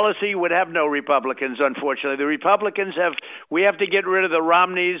our policy, we'd have no Republicans, unfortunately. The Republicans we have to get rid of the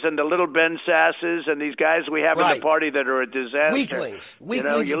Romneys and the little Ben Sasses and these guys we have in the party that are a disaster. Weaklings.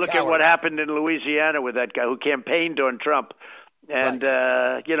 You look at what happened in Louisiana with that guy who campaigned on Trump. And,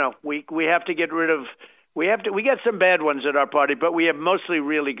 we have to get rid of – we got some bad ones in our party, but we have mostly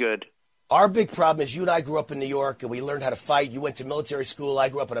really good. Our big problem is you and I grew up in New York, and we learned how to fight. You went to military school. I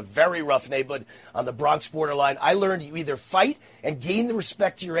grew up in a very rough neighborhood on the Bronx borderline. I learned you either fight and gain the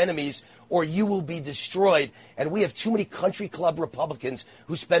respect of your enemies, or you will be destroyed. And we have too many country club Republicans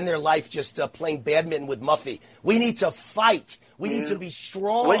who spend their life just playing badminton with Muffy. We need to fight. We need to be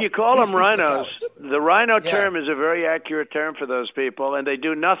strong. Well, you call them rhinos. The rhino Yeah. term is a very accurate term for those people, and they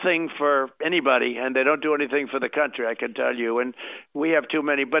do nothing for anybody, and they don't do anything for the country, I can tell you. And we have too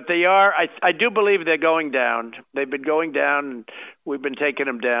many. But they are, I do believe they're going down. They've been going down, and we've been taking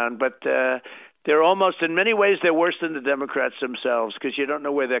them down. But they're almost, in many ways, they're worse than the Democrats themselves because you don't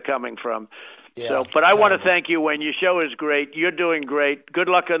know where they're coming from. Yeah, but I want to thank you, Wayne. Your show is great. You're doing great. Good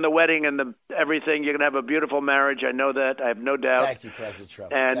luck on the wedding and everything. You're going to have a beautiful marriage. I know that. I have no doubt. Thank you, President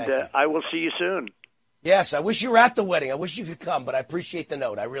Trump. And Thank you. I will see you soon. Yes, I wish you were at the wedding. I wish you could come, but I appreciate the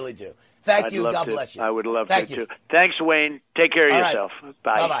note. I really do. Thank you. God bless you. I would love Thank to, you. too. Thanks, Wayne. Take care of All right. yourself.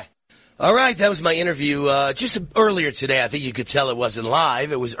 Bye. Bye-bye. All right, that was my interview just earlier today. I think you could tell it wasn't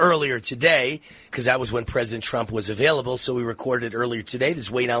live. It was earlier today because that was when President Trump was available, so we recorded it earlier today. This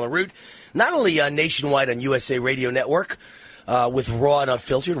is Wayne Allen Root, not only nationwide on USA Radio Network with Raw and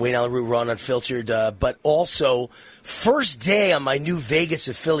Unfiltered, Wayne Allen Root, Raw and Unfiltered, but also first day on my new Vegas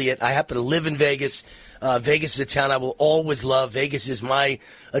affiliate. I happen to live in Vegas. Vegas is a town I will always love. Vegas is my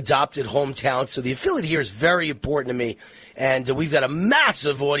adopted hometown, so the affiliate here is very important to me. And we've got a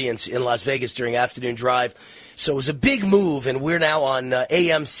massive audience in Las Vegas during Afternoon Drive. So it was a big move, and we're now on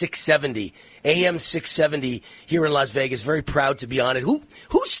AM 670. AM 670 here in Las Vegas. Very proud to be on it. Who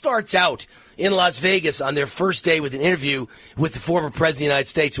starts out in Las Vegas on their first day with an interview with the former President of the United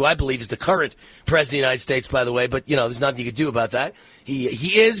States, who I believe is the current President of the United States, by the way, but, you know, there's nothing you can do about that. He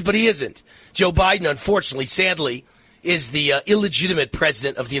is, but he isn't. Joe Biden, unfortunately, sadly, is the illegitimate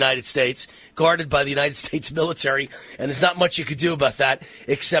president of the United States, guarded by the United States military, and there's not much you could do about that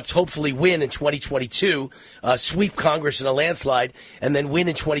except hopefully win in 2022, sweep Congress in a landslide, and then win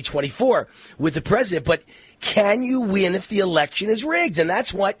in 2024 with the president. But can you win if the election is rigged? And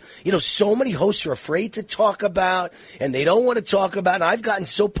that's what, you know, so many hosts are afraid to talk about, and they don't want to talk about. And I've gotten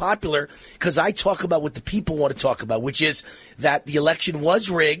so popular because I talk about what the people want to talk about, which is that the election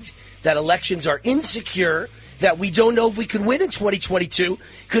was rigged, that elections are insecure, that we don't know if we can win in 2022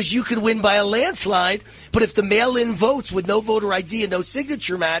 because you could win by a landslide. But if the mail-in votes with no voter ID and no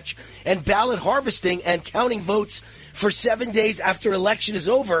signature match and ballot harvesting and counting votes for 7 days after election is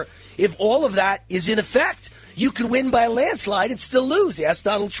over, if all of that is in effect, you could win by a landslide and still lose. Ask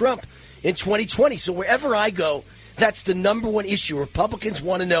Donald Trump in 2020. So wherever I go, that's the number one issue. Republicans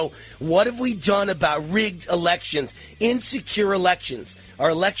want to know, what have we done about rigged elections, insecure elections? Our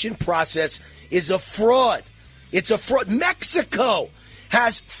election process is a fraud. It's a fraud. Mexico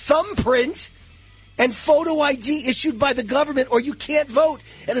has thumbprint and photo ID issued by the government, or you can't vote.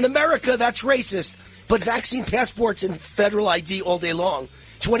 And in America, that's racist. But vaccine passports and federal ID all day long,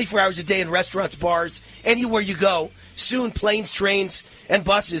 24 hours a day in restaurants, bars, anywhere you go. Soon, planes, trains, and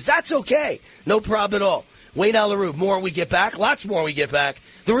buses. That's okay. No problem at all. Wayne Allen Root, more when we get back. Lots more when we get back.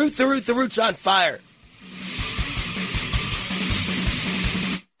 The Root's on fire.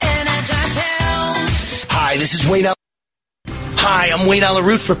 Hi, this is Wayne Allen. Hi, I'm Wayne Allen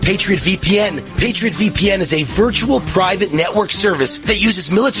Root for Patriot VPN. Patriot VPN is a virtual private network service that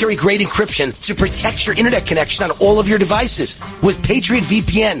uses military-grade encryption to protect your internet connection on all of your devices. With Patriot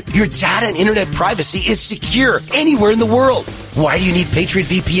VPN, your data and internet privacy is secure anywhere in the world. Why do you need Patriot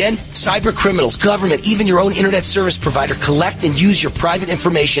VPN? Cyber criminals, government, even your own internet service provider collect and use your private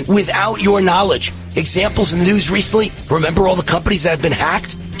information without your knowledge. Examples in the news recently, remember all the companies that have been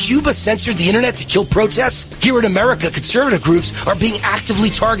hacked? Cuba censored the internet to kill protests? Here in America, conservative groups are being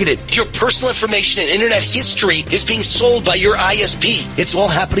actively targeted. Your personal information and internet history is being sold by your ISP. It's all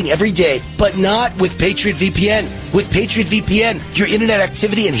happening every day, but not with Patriot VPN. With Patriot VPN, your internet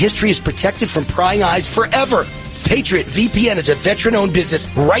activity and history is protected from prying eyes forever. Patriot VPN is a veteran-owned business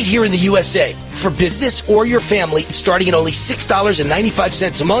right here in the USA. For business or your family, starting at only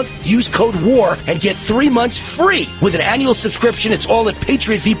 $6.95 a month, use code WAR and get 3 months free. With an annual subscription, it's all at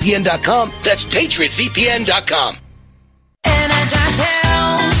PatriotVPN.com. That's PatriotVPN.com.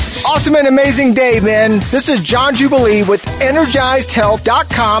 Awesome and amazing day, man. This is John Jubilee with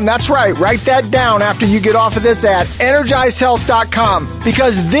EnergizedHealth.com. That's right. Write that down after you get off of this at EnergizedHealth.com,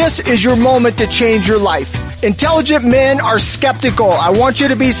 because this is your moment to change your life. Intelligent men are skeptical. I want you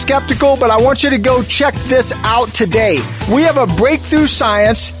to be skeptical, but I want you to go check this out today. We have a breakthrough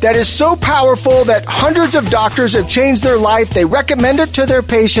science that is so powerful that hundreds of doctors have changed their life. They recommend it to their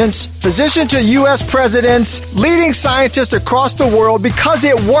patients, physicians to U.S. presidents, leading scientists across the world, because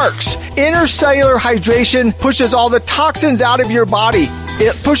it works. Intercellular hydration pushes all the toxins out of your body.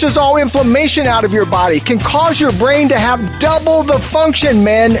 It pushes all inflammation out of your body, can cause your brain to have double the function,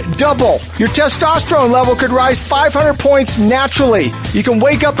 man, double. Your testosterone level could could rise 500 points naturally. You can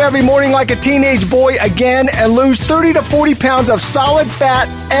wake up every morning like a teenage boy again and lose 30 to 40 pounds of solid fat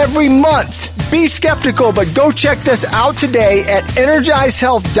every month. Be skeptical, but go check this out today at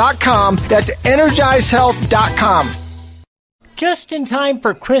EnergizeHealth.com. That's EnergizeHealth.com. Just in time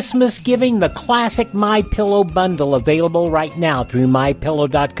for Christmas giving, the classic MyPillow bundle available right now through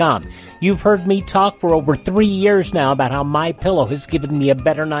MyPillow.com. You've heard me talk for over 3 years now about how MyPillow has given me a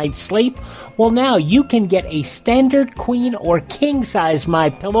better night's sleep. Well, now you can get a standard queen or king size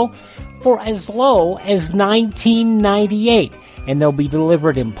MyPillow for as low as $19.98. And they'll be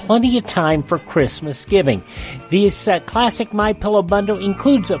delivered in plenty of time for Christmas giving. This classic MyPillow bundle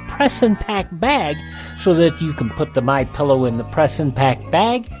includes a press and pack bag so that you can put the MyPillow in the press and pack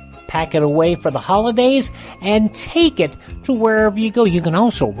bag, pack it away for the holidays, and take it to wherever you go. You can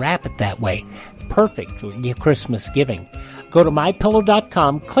also wrap it that way. Perfect for your Christmas giving. Go to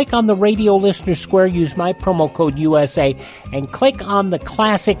MyPillow.com, click on the radio listener square, use my promo code USA, and click on the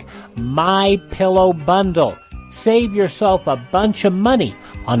classic MyPillow bundle. Save yourself a bunch of money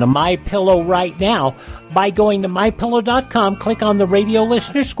on a MyPillow right now by going to MyPillow.com, click on the radio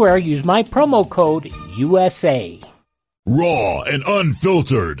listener square, use my promo code USA. Raw and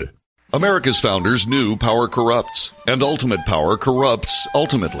unfiltered. America's founders knew power corrupts, and ultimate power corrupts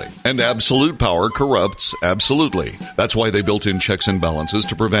ultimately, and absolute power corrupts absolutely. That's why they built in checks and balances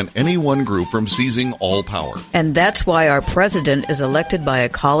to prevent any one group from seizing all power. And that's why our president is elected by a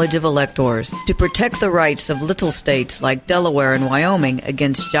college of electors to protect the rights of little states like Delaware and Wyoming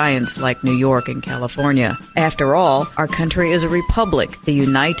against giants like New York and California. After all, our country is a republic, the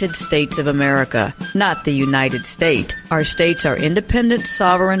United States of America, not the United State. Our states are independent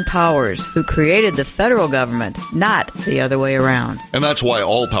sovereign powers who created the federal government, not the other way around. And that's why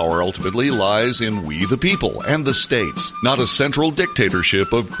all power ultimately lies in we the people and the states, not a central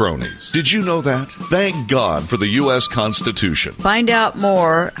dictatorship of cronies. Did you know that? Thank God for the U.S. Constitution. Find out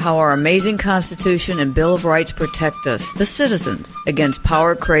more how our amazing Constitution and Bill of Rights protect us, the citizens, against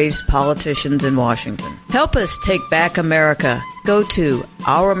power-crazed politicians in Washington. Help us take back America. Go to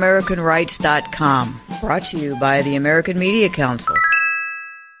OurAmericanRights.com. Brought to you by the American Media Council.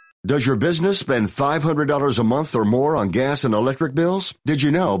 Does your business spend $500 a month or more on gas and electric bills? Did you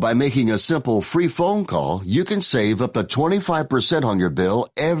know by making a simple free phone call, you can save up to 25% on your bill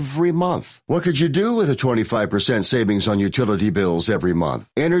every month? What could you do with a 25% savings on utility bills every month?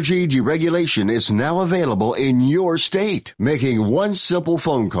 Energy deregulation is now available in your state. Making one simple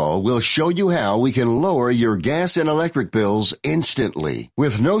phone call will show you how we can lower your gas and electric bills instantly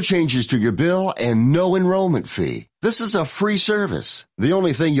with no changes to your bill and no enrollment fee. This is a free service. The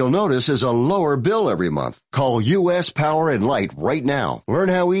only thing you'll notice is a lower bill every month. Call U.S. Power and Light right now. Learn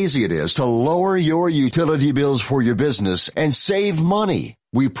how easy it is to lower your utility bills for your business and save money.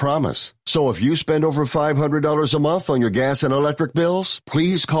 We promise. So if you spend over $500 a month on your gas and electric bills,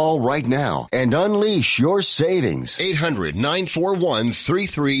 please call right now and unleash your savings.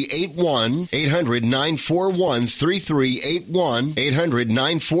 800-941-3381. 800-941-3381.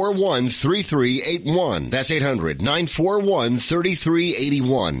 800-941-3381. That's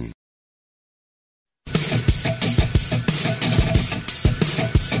 800-941-3381.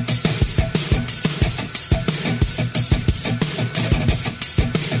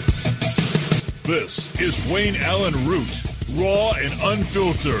 This is Wayne Allen Root, raw and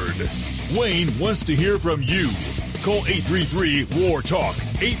unfiltered. Wayne wants to hear from you. Call 833-WAR-TALK.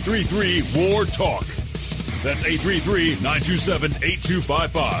 833-WAR-TALK. That's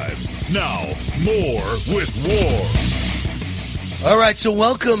 833-927-8255. Now, more with War. All right, so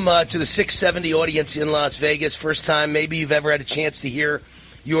welcome to the 670 audience in Las Vegas. First time maybe you've ever had a chance to hear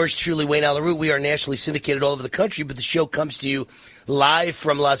yours truly, Wayne Allen Root. We are nationally syndicated all over the country, but the show comes to you live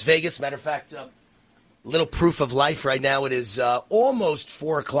from Las Vegas. Matter of fact, little proof of life right now. It is almost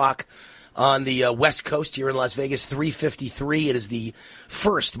 4 o'clock on the West Coast here in Las Vegas, 3:53. It is the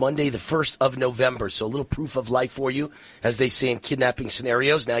Monday, the 1st of November. So a little proof of life for you, as they say in kidnapping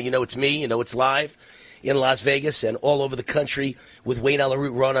scenarios. Now you know it's me. You know it's live in Las Vegas and all over the country with Wayne Allen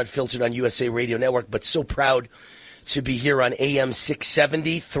Root, raw and unfiltered on USA Radio Network. But so proud to be here on AM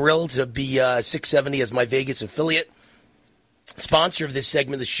 670. Thrilled to be 670 as my Vegas affiliate. Sponsor of this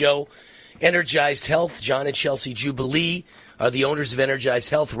segment of the show, Energized Health. John and Chelsea Jubilee are the owners of Energized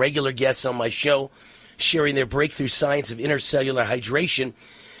Health, regular guests on my show, sharing their breakthrough science of intercellular hydration.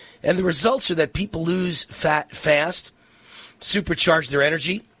 And the results are that people lose fat fast, supercharge their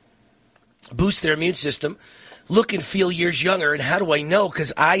energy, boost their immune system, look and feel years younger. And how do I know?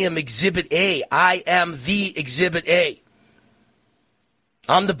 Because I am Exhibit A. I am the Exhibit A.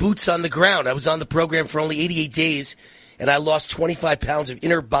 I'm the boots on the ground. I was on the program for only 88 days, and I lost 25 pounds of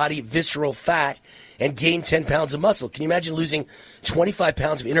inner body visceral fat and gained 10 pounds of muscle. Can you imagine losing 25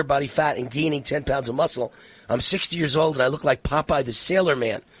 pounds of inner body fat and gaining 10 pounds of muscle? I'm 60 years old, and I look like Popeye the Sailor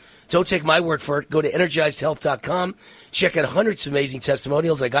Man. Don't take my word for it. Go to EnergizedHealth.com. Check out hundreds of amazing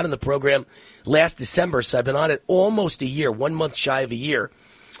testimonials. I got in the program last December, so I've been on it almost a year, 1 month shy of a year.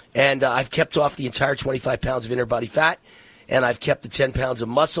 And I've kept off the entire 25 pounds of inner body fat, and I've kept the 10 pounds of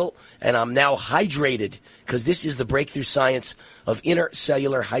muscle, and I'm now hydrated because this is the breakthrough science of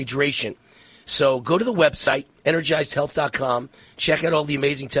intercellular hydration. So go to the website, EnergizedHealth.com. Check out all the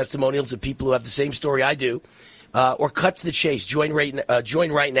amazing testimonials of people who have the same story I do. Or cut to the chase. Join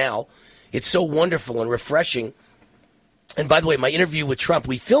right now. It's so wonderful and refreshing. And by the way, my interview with Trump,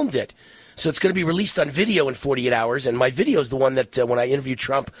 we filmed it. So it's going to be released on video in 48 hours. And my video is the one that when I interviewed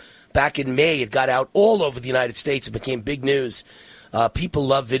Trump back in May, it got out all over the United States. It became big news. People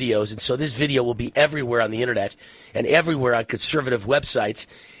love videos. And so this video will be everywhere on the internet and everywhere on conservative websites.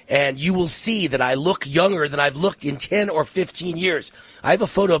 And you will see that I look younger than I've looked in 10 or 15 years. I have a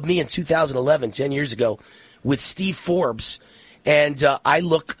photo of me in 2011, 10 years ago, with Steve Forbes, and I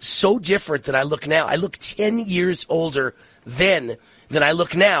look so different than I look now. I look 10 years older then than I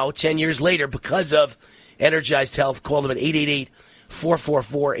look now 10 years later because of Energized Health. Call them at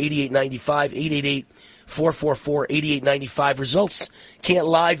 888-444-8895, 888-444-8895. Results can't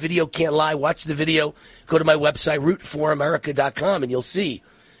lie. Video can't lie. Watch the video. Go to my website, rootforamerica.com, and you'll see.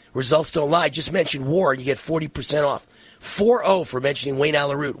 Results don't lie. Just mention WAR, and you get 40% off. 4-0 for mentioning Wayne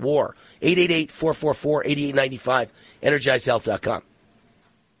Allyn Root. WAR. 888-444-8895. EnergizedHealth.com.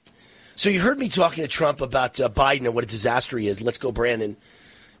 So you heard me talking to Trump about Biden and what a disaster he is. Let's go, Brandon.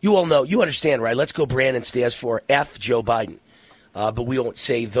 You all know, you understand, right? Let's go, Brandon stands for F Joe Biden. But we don't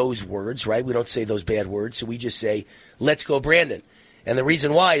say those words, right? We don't say those bad words. So we just say, let's go, Brandon. And the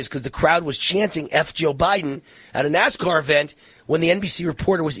reason why is because the crowd was chanting F Joe Biden at a NASCAR event when the NBC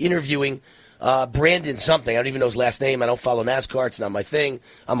reporter was interviewing Brandon something. I don't even know his last name. I don't follow NASCAR. It's not my thing.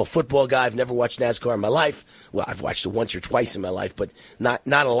 I'm a football guy. I've never watched NASCAR in my life. Well, I've watched it once or twice in my life, but not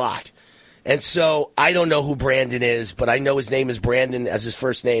a lot. And so I don't know who Brandon is, but I know his name is Brandon as his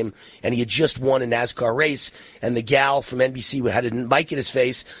first name, and he had just won a NASCAR race, and the gal from NBC had a mic in his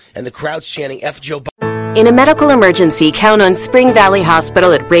face, and the crowd's chanting F Joe Biden. In a medical emergency, count on Spring Valley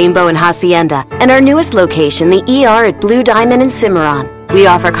Hospital at Rainbow and Hacienda, and our newest location, the ER at Blue Diamond and Cimarron. We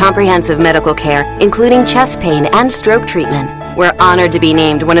offer comprehensive medical care, including chest pain and stroke treatment. We're honored to be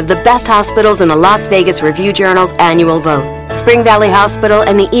named one of the best hospitals in the Las Vegas Review-Journal's annual vote. Spring Valley Hospital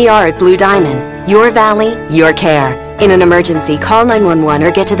and the ER at Blue Diamond. Your valley, your care. In an emergency, call 911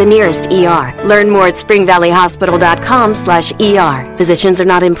 or get to the nearest ER. Learn more at springvalleyhospital.com/ER. Physicians are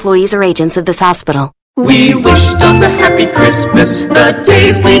not employees or agents of this hospital. We wish dogs a happy Christmas, the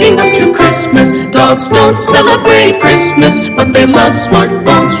days leading up to Christmas. Dogs don't celebrate Christmas, but they love Smart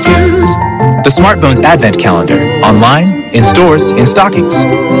Bones chews. The Smart Bones Advent Calendar, online, in stores, in stockings.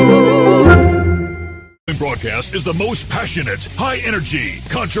 Broadcast is the most passionate, high-energy,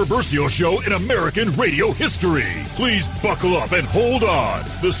 controversial show in American radio history. Please buckle up and hold on.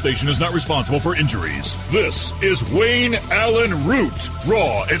 This station is not responsible for injuries. This is Wayne Allyn Root,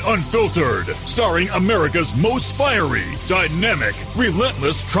 raw and unfiltered, starring America's most fiery, dynamic,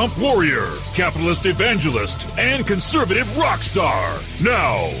 relentless Trump warrior, capitalist evangelist, and conservative rock star.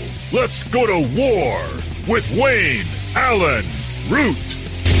 Now, let's go to war with Wayne Allyn Root.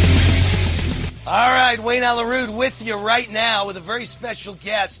 All right, Wayne Allyn Root with you right now with a very special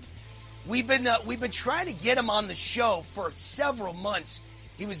guest. We've been trying to get him on the show for several months.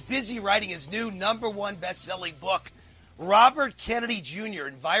 He was busy writing his new #1 best-selling book. Robert Kennedy Jr.,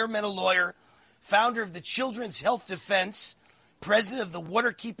 environmental lawyer, founder of the Children's Health Defense, president of the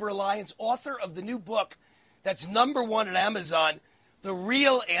Waterkeeper Alliance, author of the new book that's #1 at Amazon, The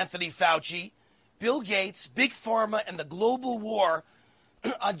Real Anthony Fauci, Bill Gates, Big Pharma, and the Global War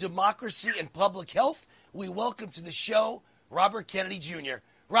on Democracy and Public Health. We welcome to the show Robert Kennedy Jr.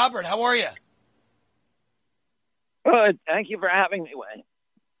 Robert, how are you? Good. Thank you for having me, Wayne.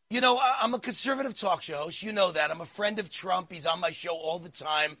 You know, I'm a conservative talk show host. You know that. I'm a friend of Trump. He's on my show all the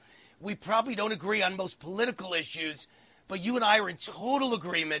time. We probably don't agree on most political issues, but you and I are in total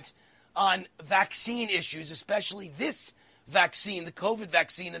agreement on vaccine issues, especially this vaccine, the COVID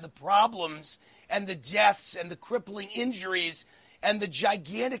vaccine, and the problems and the deaths and the crippling injuries and the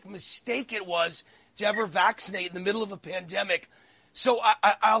gigantic mistake it was to ever vaccinate in the middle of a pandemic. So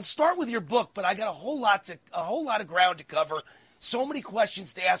I'll start with your book, but I got a whole lot of ground to cover. So many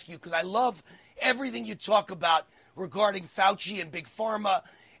questions to ask you because I love everything you talk about regarding Fauci and Big Pharma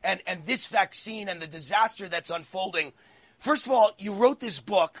and this vaccine and the disaster that's unfolding. First of all, you wrote this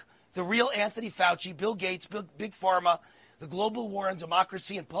book The real Anthony Fauci, Bill Gates, Big Pharma, the global war on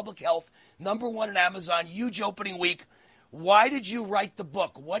democracy and public health, #1 at Amazon, huge opening week. Why did you write the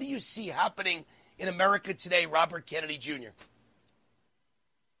book? What do you see happening in America today, Robert Kennedy Jr.?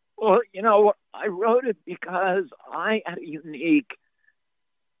 Well, I wrote it because I had a unique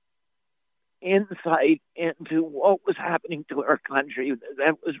insight into what was happening to our country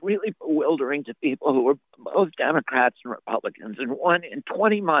that was really bewildering to people who were both Democrats and Republicans. And in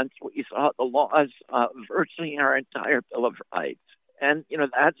 20 months, we saw the loss of virtually our entire Bill of Rights. And,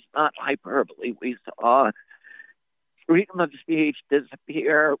 that's not hyperbole. We saw freedom of speech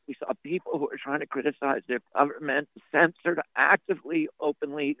disappear. We saw people who were trying to criticize their government censored, actively,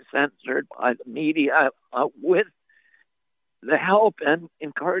 openly censored by the media with the help and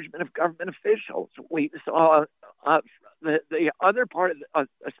encouragement of government officials. We saw the other part of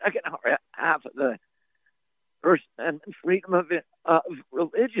the second half of the First Amendment, freedom of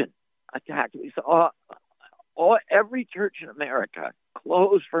religion attacked. We saw every church in America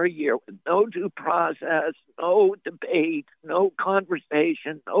closed for a year with no due process, no debate, no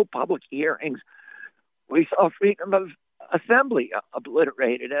conversation, no public hearings. We saw freedom of assembly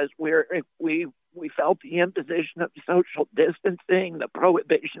obliterated as we felt the imposition of social distancing, the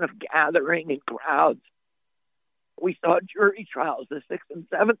prohibition of gathering in crowds. We saw jury trials, the Sixth and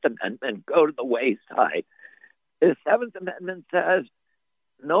Seventh Amendment, go to the wayside. The Seventh Amendment says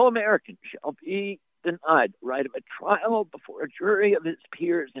no American shall be denied the right of a trial before a jury of his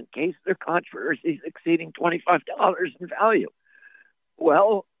peers in cases or controversies exceeding $25 in value.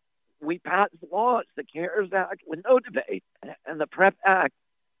 Well, we passed laws, the CARES Act with no debate, and the PrEP Act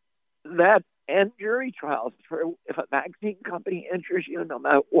that end jury trials for if a vaccine company injures you,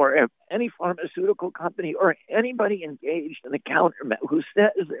 or if any pharmaceutical company or anybody engaged in a countermeasure who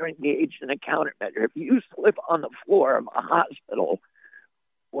says they're engaged in a countermeasure. If you slip on the floor of a hospital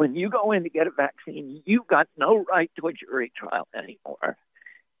when you go in to get a vaccine, you've got no right to a jury trial anymore.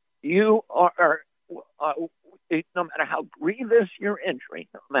 You are, no matter how grievous your injury,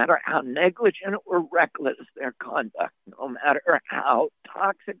 no matter how negligent or reckless their conduct, no matter how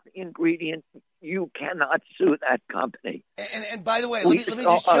toxic the ingredient, you cannot sue that company. And by the way, let me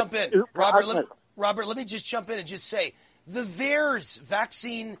just jump in. Robert, let me just jump in and just say, the VAERS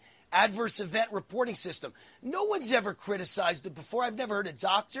vaccine adverse event reporting system. No one's ever criticized it before. I've never heard a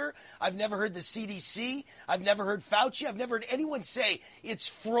doctor. I've never heard the CDC. I've never heard Fauci. I've never heard anyone say it's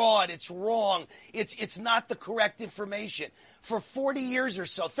fraud, it's wrong, it's not the correct information. For 40 years or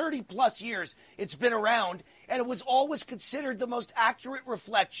so, 30 plus years, it's been around, and it was always considered the most accurate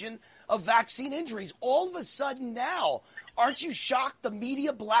reflection of vaccine injuries. All of a sudden now, aren't you shocked? The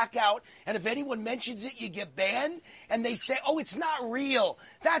media blackout, and if anyone mentions it, you get banned, and they say, oh, it's not real.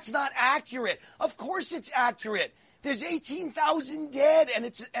 That's not accurate. Of course it's accurate. There's 18,000 dead, and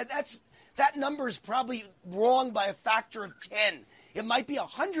that number is probably wrong by a factor of 10. It might be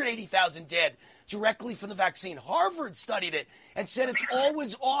 180,000 dead directly from the vaccine. Harvard studied it and said it's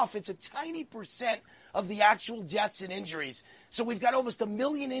always off. It's a tiny percent of the actual deaths and injuries. So we've got almost 1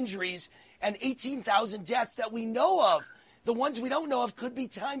 million injuries and 18,000 deaths that we know of. The ones we don't know of could be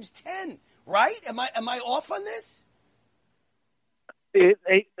times 10, right? Am I off on this?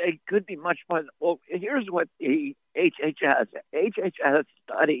 They could be much more. Well, here's what the HHS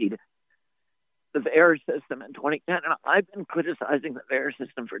studied the VAERS system in 2010, and I've been criticizing the VAERS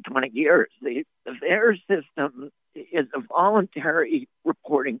system for 20 years. The VAERS system is a voluntary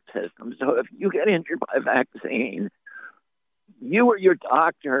reporting system. So if you get injured by a vaccine, you or your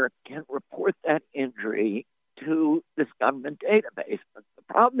doctor can report that injury to this government database. But the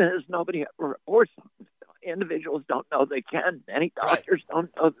problem is nobody ever reports them. Individuals don't know they can. Many doctors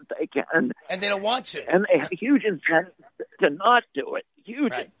don't know that they can. And they don't want to. And they have a huge incentive to not do it.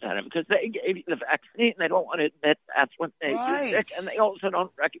 Huge incentive, because they gave you the vaccine. They don't want to admit that's what made you sick, and they also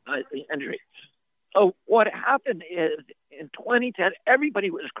don't recognize the injury. So what happened is in 2010,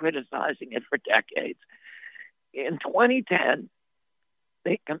 everybody was criticizing it for decades. In 2010,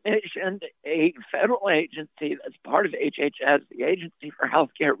 they commissioned a federal agency that's part of HHS, the Agency for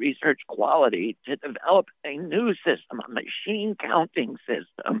Healthcare Research Quality, to develop a new system, a machine counting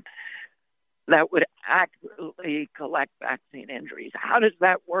system that would accurately collect vaccine injuries. How does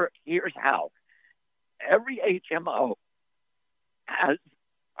that work? Here's how. Every HMO has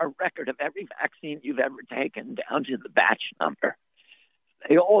a record of every vaccine you've ever taken down to the batch number.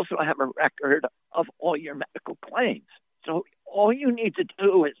 They also have a record of all your medical claims. So all you need to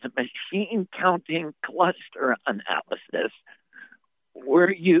do is a machine counting cluster analysis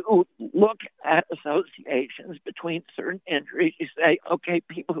where you look at associations between certain injuries. You say, okay,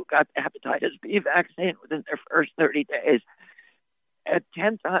 people who got the hepatitis B vaccine within their first 30 days at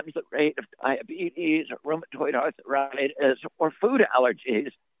 10 times the rate of diabetes or rheumatoid arthritis or food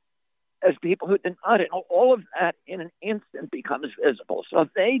allergies as people who did not. And all of that in an instant becomes visible. So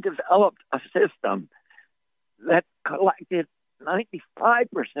they developed a system that collected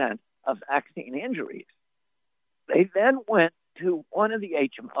 95% of vaccine injuries. They then went to one of the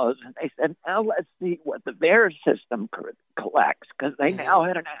HMOs and they said, now let's see what the VAERS system collects, because they now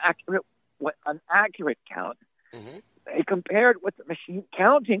had an accurate count. Mm-hmm. They compared what the machine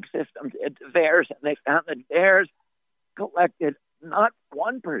counting system did to VAERS, and they found that VAERS collected not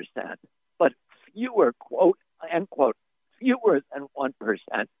 1%, but fewer, quote, unquote, fewer than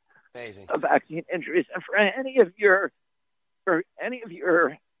 1% of vaccine injuries. And for any of your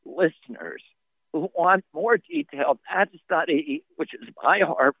listeners who want more detail, that study, which is by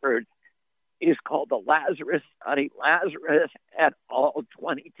Harvard, is called the Lazarus study, Lazarus et al.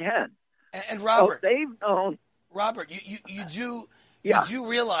 2010. And Robert, so they've known. Robert, you do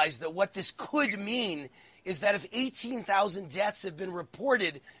realize that what this could mean is that if 18,000 deaths have been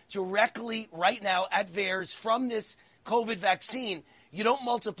reported directly right now at VAERS from this COVID vaccine, you don't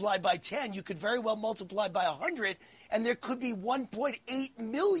multiply by 10. You could very well multiply by 100, and there could be 1.8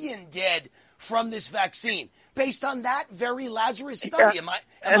 million dead from this vaccine based on that very Lazarus study. Am I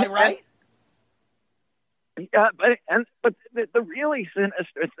right? But the really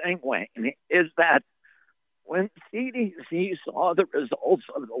sinister thing, Wayne, is that when CDC saw the results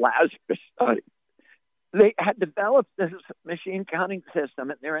of the Lazarus study, they had developed this machine counting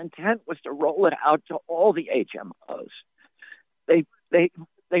system, and their intent was to roll it out to all the HMOs. They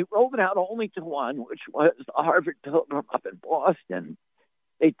rolled it out only to one, which was the Harvard Pilgrim up in Boston.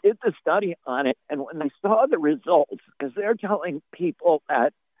 They did the study on it, and when they saw the results, because they're telling people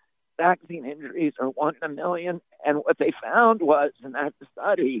that vaccine injuries are 1 in a million, and what they found was in that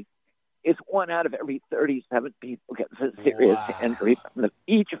study is 1 out of every 37 people gets a serious injury from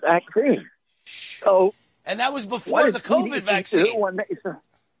each vaccine. So, and that was before the COVID vaccine.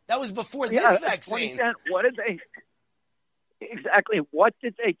 That was before this vaccine. What did they? Exactly. What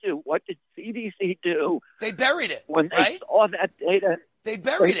did they do? What did CDC do? They buried it. When they saw that data, they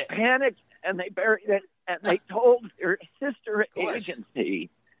buried it. They panicked and they buried it, and they told their sister agency,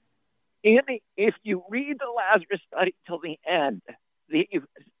 if you read the Lazarus study till the end,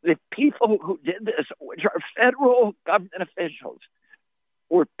 the people who did this, which are federal government officials,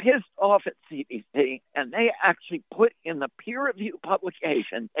 were pissed off at CDC, and they actually put in the peer-review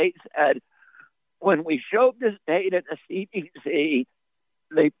publication, they said, when we showed this data to CDC,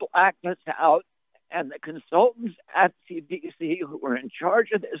 they blacked us out, and the consultants at CDC who were in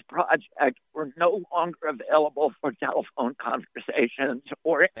charge of this project were no longer available for telephone conversations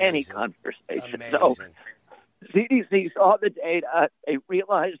or any conversation. So CDC saw the data, they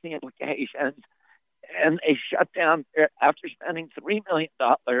realized the implications, and they shut down, after spending $3 million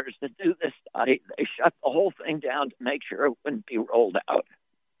to do this study, they shut the whole thing down to make sure it wouldn't be rolled out.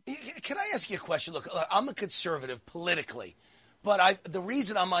 Can I ask you a question? Look, I'm a conservative politically, but the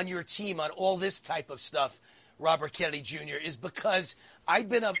reason I'm on your team on all this type of stuff, Robert Kennedy Jr., is because I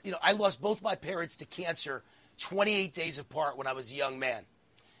lost both my parents to cancer 28 days apart when I was a young man.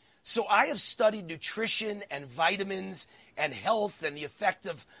 So I have studied nutrition and vitamins and health and the effect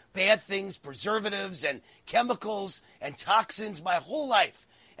of bad things, preservatives and chemicals and toxins my whole life.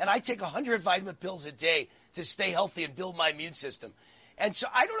 And I take 100 vitamin pills a day to stay healthy and build my immune system. And so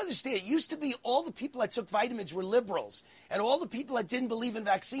I don't understand. It used to be all the people that took vitamins were liberals, and all the people that didn't believe in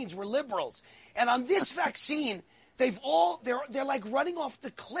vaccines were liberals. And on this vaccine, they're like running off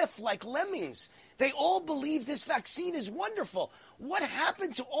the cliff like lemmings. They all believe this vaccine is wonderful. What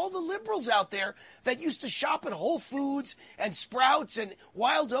happened to all the liberals out there that used to shop at Whole Foods and Sprouts and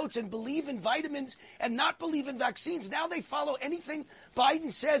Wild Oats and believe in vitamins and not believe in vaccines? Now they follow anything Biden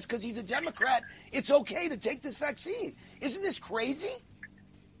says because he's a Democrat. It's okay to take this vaccine. Isn't this crazy?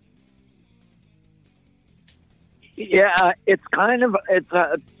 Yeah, it's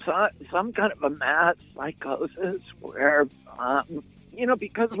some kind of a mass psychosis where,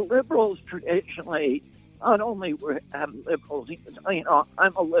 because liberals traditionally, not only have liberals,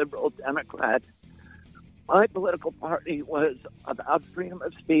 I'm a liberal Democrat. My political party was about freedom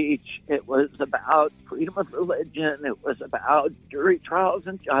of speech. It was about freedom of religion. It was about jury trials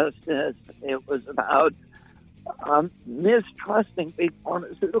and justice. It was about mistrusting big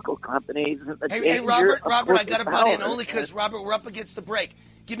pharmaceutical companies. Hey, Robert, I got to butt in only because, Robert, we're up against the break.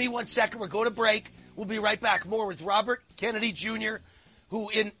 Give me 1 second. We're going to break. We'll be right back. More with Robert Kennedy Jr.,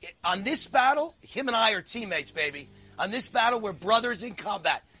 who on this battle, him and I are teammates, baby. On this battle, we're brothers in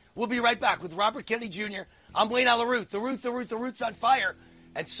combat. We'll be right back with Robert Kennedy Jr. I'm Wayne Allyn Root. The Root's on fire,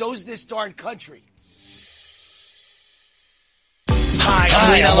 and so's this darn country. Hi,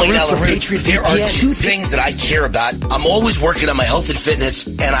 I'm Wayne Allen Root for Patriot VPN. There are two things that I care about. I'm always working on my health and fitness,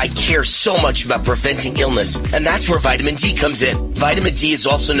 and I care so much about preventing illness. And that's where vitamin D comes in. Vitamin D is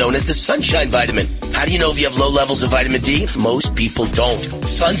also known as the sunshine vitamin. How do you know if you have low levels of vitamin D? Most people don't.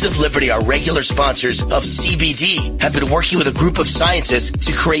 Sons of Liberty, our regular sponsors of CBD, have been working with a group of scientists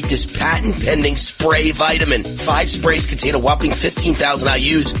to create this patent-pending spray vitamin. 5 sprays contain a whopping 15,000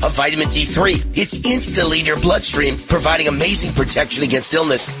 IUs of vitamin D3. It's instantly in your bloodstream, providing amazing protection against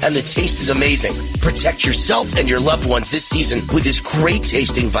illness, and the taste is amazing. Protect yourself and your loved ones this season with this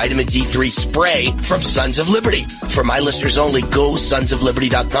great-tasting vitamin D3 spray from Sons of Liberty. For my listeners only,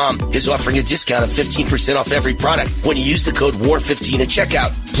 GoSonsOfLiberty.com is offering a discount of 15% off every product when you use the code WAR15 at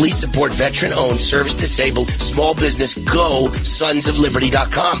checkout. Please support veteran-owned, service-disabled, small business.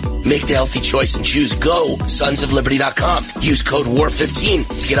 GoSonsOfLiberty.com. Make the healthy choice and choose GoSonsOfLiberty.com. Use code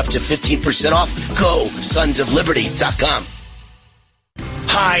WAR15 to get up to 15% off. GoSonsOfLiberty.com.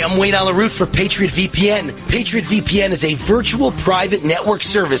 Hi, I'm Wayne Allen Root for Patriot VPN. Patriot VPN is a virtual private network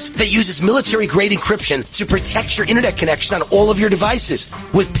service that uses military-grade encryption to protect your internet connection on all of your devices.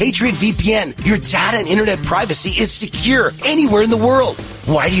 With Patriot VPN, your data and internet privacy is secure anywhere in the world.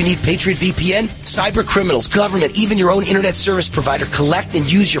 Why do you need Patriot VPN? Cyber criminals, government, even your own internet service provider collect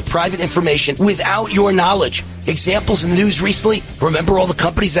and use your private information without your knowledge. Examples in the news recently, remember all the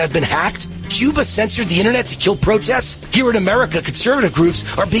companies that have been hacked? Cuba censored the internet to kill protests? Here in America, conservative groups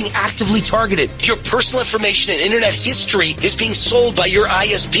are being actively targeted. Your personal information and internet history is being sold by your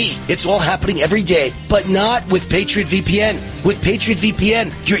ISP. It's all happening every day, but not with Patriot VPN. With Patriot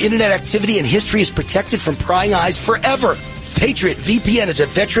VPN, your internet activity and history is protected from prying eyes forever. Patriot VPN is a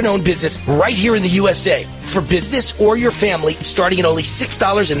veteran-owned business right here in the USA. For business or your family, starting at only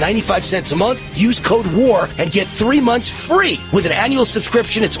 $6.95 a month, use code WAR and get 3 months free. With an annual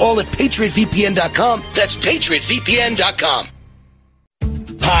subscription, it's all at PatriotVPN.com. That's PatriotVPN.com.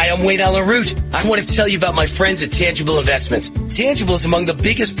 Hi, I'm Wayne Allen Root. I want to tell you about my friends at Tangible Investments. Tangible is among the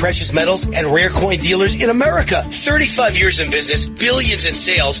biggest precious metals and rare coin dealers in America. 35 years in business, billions in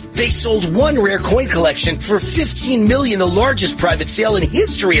sales. They sold one rare coin collection for $15 million, the largest private sale in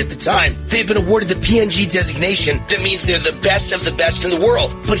history at the time. They've been awarded the PNG designation. That means they're the best of the best in the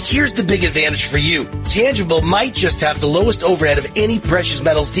world. But here's the big advantage for you. Tangible might just have the lowest overhead of any precious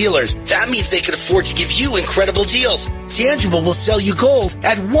metals dealers. That means they can afford to give you incredible deals. Tangible will sell you gold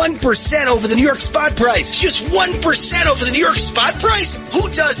at 1% over the New York spot price. Just 1% over the New York spot price? Who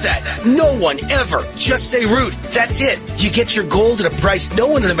does that? No one ever. Just say Root. That's it. You get your gold at a price no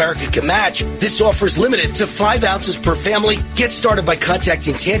one in America can match. This offer is limited to 5 ounces per family. Get started by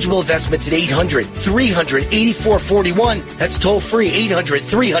contacting Tangible Investments at 800-300-8441. That's toll free,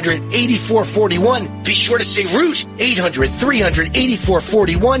 800-300-8441. Be sure to say Root,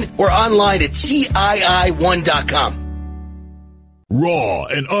 800-300-8441, or online at TII1.com. Raw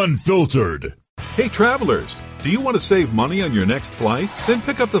and unfiltered. Hey, travelers, do you want to save money on your next flight? Then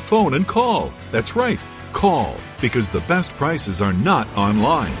pick up the phone and call. That's right, call, because the best prices are not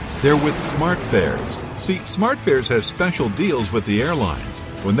online. They're with SmartFares. See, SmartFares has special deals with the airlines.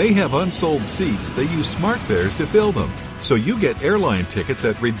 When they have unsold seats, they use SmartFares to fill them. So you get airline tickets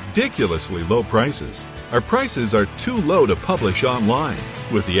at ridiculously low prices. Our prices are too low to publish online.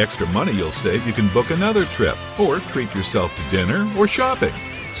 With the extra money you'll save, you can book another trip or treat yourself to dinner or shopping.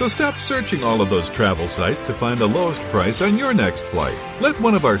 So stop searching all of those travel sites to find the lowest price on your next flight. Let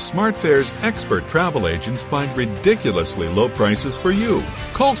one of our SmartFares expert travel agents find ridiculously low prices for you.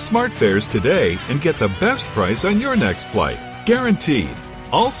 Call SmartFares today and get the best price on your next flight. Guaranteed.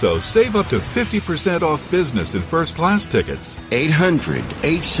 Also, save up to 50% off business and first-class tickets.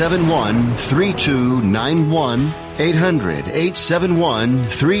 800-871-3291.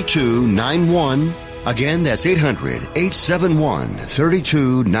 800-871-3291. Again, that's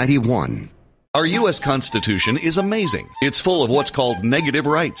 800-871-3291. Our U.S. Constitution is amazing. It's full of what's called negative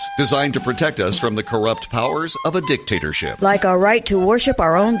rights, designed to protect us from the corrupt powers of a dictatorship. Like our right to worship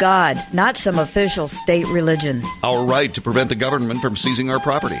our own God, not some official state religion. Our right to prevent the government from seizing our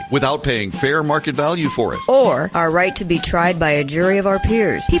property without paying fair market value for it. Or our right to be tried by a jury of our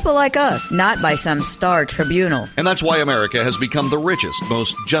peers, people like us, not by some star tribunal. And that's why America has become the richest,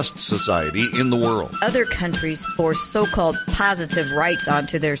 most just society in the world. Other countries force so-called positive rights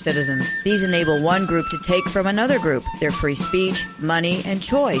onto their citizens. These enable enable one group to take from another group their free speech, money, and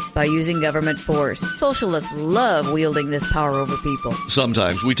choice by using government force. Socialists love wielding this power over people.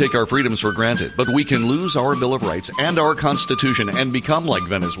 Sometimes we take our freedoms for granted, but we can lose our Bill of Rights and our Constitution and become like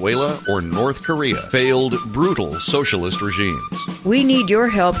Venezuela or North Korea, failed, brutal socialist regimes. We need your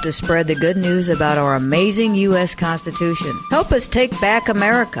help to spread the good news about our amazing U.S. Constitution. Help us take back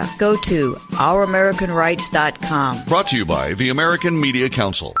America. Go to ouramericanrights.com. Brought to you by the American Media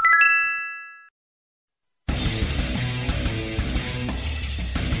Council.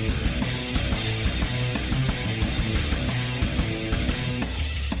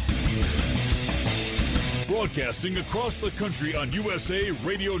 Broadcasting across the country on USA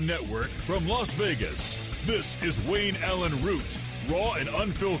Radio Network from Las Vegas, this is Wayne Allen Root, raw and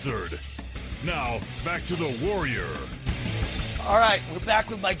unfiltered. Now, back to the Warrior. All right, we're back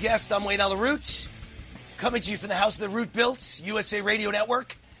with my guest. I'm Wayne Allen Root, coming to you from the house of the Root built, USA Radio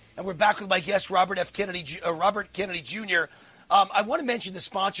Network. And we're back with my guest, Robert Kennedy Jr. I want to mention the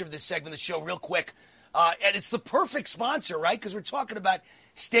sponsor of this segment of the show real quick. And it's the perfect sponsor, right? Because we're talking about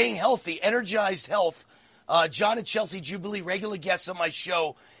staying healthy, Energized Health. John and Chelsea Jubilee, regular guests on my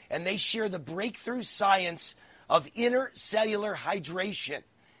show, and they share the breakthrough science of intercellular hydration.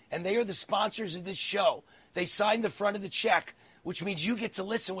 And they are the sponsors of this show. They sign the front of the check, which means you get to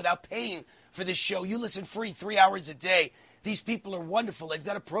listen without paying for this show. You listen free 3 hours a day. These people are wonderful. They've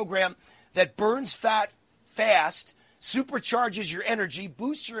got a program that burns fat fast, supercharges your energy,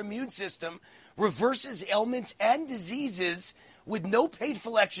 boosts your immune system, reverses ailments and diseases with no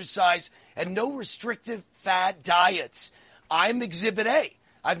painful exercise and no restrictive fad diets. I'm Exhibit A.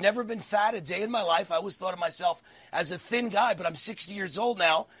 I've never been fat a day in my life. I always thought of myself as a thin guy, but I'm 60 years old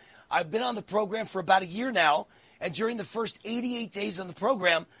now. I've been on the program for about a year now, and during the first 88 days on the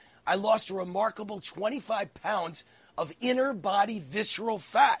program, I lost a remarkable 25 pounds of inner body visceral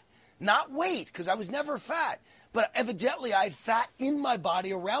fat. Not weight, because I was never fat, but evidently I had fat in my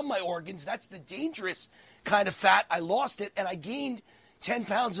body around my organs. That's the dangerous kind of fat. I lost it, and I gained 10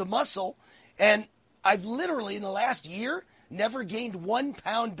 pounds of muscle, and I've literally, in the last year, never gained 1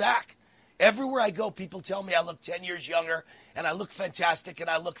 pound back. Everywhere I go, people tell me I look 10 years younger, and I look fantastic, and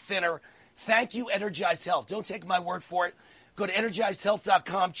I look thinner. Thank you, Energized Health. Don't take my word for it. Go to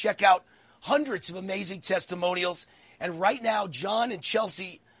EnergizedHealth.com. Check out hundreds of amazing testimonials. And right now, John and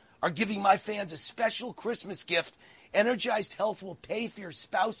Chelsea are giving my fans a special Christmas gift. Energized Health will pay for your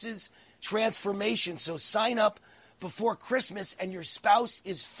spouse's transformation. So sign up before Christmas, and your spouse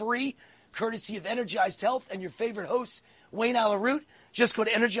is free, courtesy of Energized Health and your favorite host, Wayne Allen Root. Just go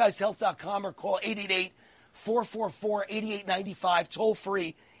to EnergizedHealth.com or call 888-444-8895, toll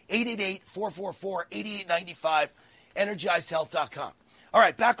free, 888-444-8895, EnergizedHealth.com. All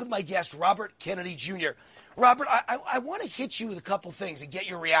right, back with my guest, Robert Kennedy Jr. Robert, I want to hit you with a couple things and get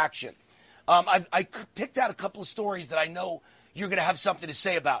your reaction. I picked out a couple of stories that I know you're going to have something to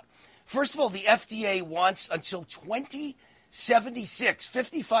say about. First of all, the FDA wants until 2076,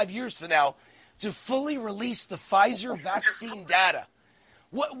 55 years from now, to fully release the Pfizer vaccine data.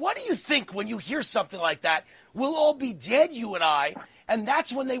 What do you think when you hear something like that? We'll all be dead, you and I, and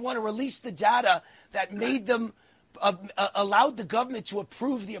that's when they want to release the data that made them, allowed the government to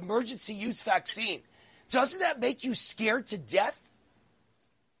approve the emergency use vaccine. Doesn't that make you scared to death?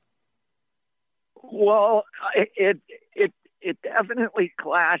 Well, it definitely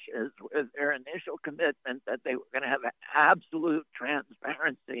clashes with their initial commitment that they were going to have absolute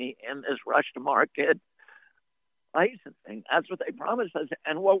transparency in this rush to market licensing. That's what they promised us.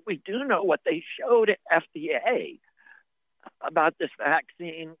 And what we do know, what they showed at FDA about this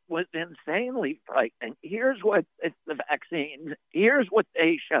vaccine was insanely frightening. Here's what the vaccine, here's what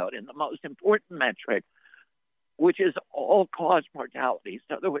they showed in the most important metric, which is all-cause mortality.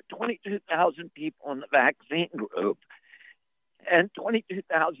 So there were 22,000 people in the vaccine group and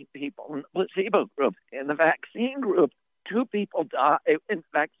 22,000 people in the placebo group. In the vaccine group, 2 people died. In the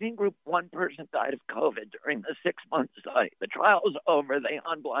vaccine group, 1 person died of COVID during the 6-month study. The trial was over. They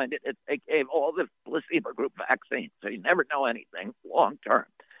unblinded it. They gave all the placebo group vaccines, so you never know anything long term.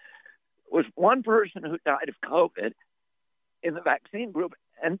 It was 1 person who died of COVID in the vaccine group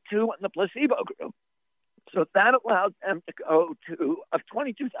and 2 in the placebo group. So that allowed them to go to, of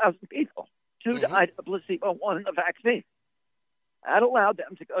 22,000 people, 2 died of the placebo, 1 in the vaccine. That allowed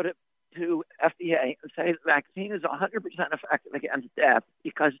them to go to FDA and say the vaccine is 100% effective against death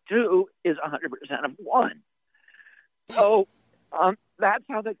because 2 is 100% of 1. So that's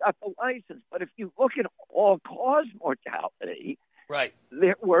how they got the license. But if you look at all-cause mortality, right,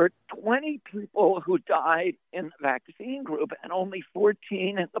 there were 20 people who died in the vaccine group and only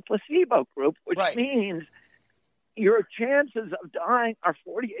 14 in the placebo group, which means your chances of dying are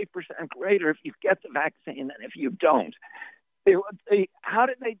 48% greater if you get the vaccine than if you don't. How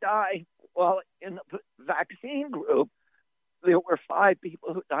did they die? Well, in the vaccine group, there were 5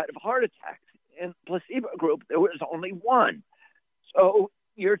 people who died of heart attacks. In the placebo group, there was only 1. So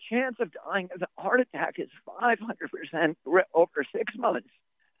your chance of dying of a heart attack is 500% over 6 months.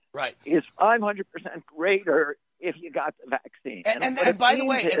 Right. Is 500% greater if you got the vaccine. And by the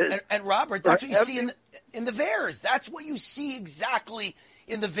way, and Robert, that's what you see in the VAERS. That's what you see exactly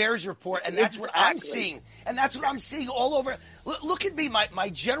in the VAERS report, and that's what I'm seeing. And that's what I'm seeing all over. Look at me, my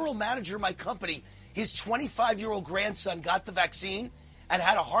general manager of my company, his 25-year-old grandson got the vaccine and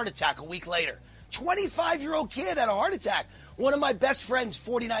had a heart attack a week later. 25-year-old kid had a heart attack. One of my best friends,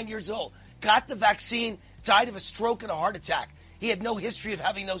 49 years old, got the vaccine, died of a stroke and a heart attack. He had no history of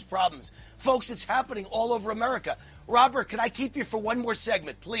having those problems. Folks, it's happening all over America. Robert, can I keep you for one more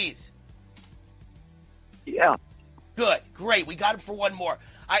segment, please? Yeah. Good. Great. We got him for one more.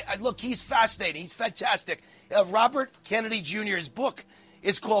 Look, he's fascinating. He's fantastic. Robert Kennedy Jr., his book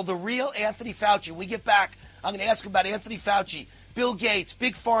is called The Real Anthony Fauci. When we get back, I'm going to ask him about Anthony Fauci, Bill Gates,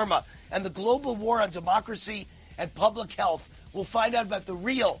 Big Pharma, and the global war on democracy and public health. We'll find out about the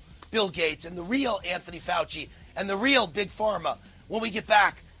real Bill Gates and the real Anthony Fauci and the real Big Pharma when we get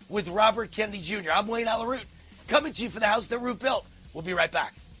back with Robert Kennedy Jr. I'm Wayne Allyn Root, coming to you from the house that Root built. We'll be right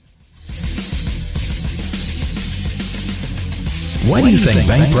back. Why do you think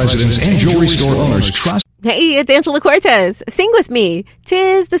bank presidents and jewelry store owners trust? Hey, it's Angela Cortez. Sing with me.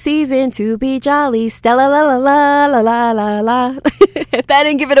 'Tis the season to be jolly. Stella la la la la la la la. If that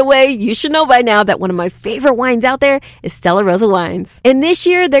didn't give it away, you should know by now that one of my favorite wines out there is Stella Rosa Wines. And this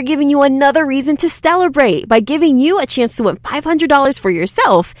year, they're giving you another reason to celebrate by giving you a chance to win $500 for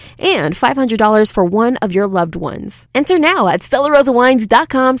yourself and $500 for one of your loved ones. Enter now at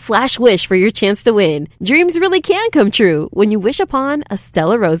StellaRosaWines.com/wish for your chance to win. Dreams really can come true when you wish upon a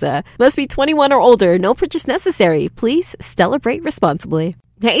Stella Rosa. Must be 21 or older. No purchase necessary. Please celebrate responsibly.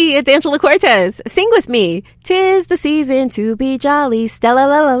 Hey, it's Angela Cortez. Sing with me. 'Tis the season to be jolly. Stella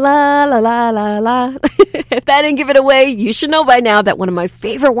la la la la la la la. If that didn't give it away, you should know by now that one of my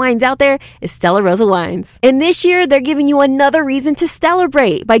favorite wines out there is Stella Rosa Wines. And this year, they're giving you another reason to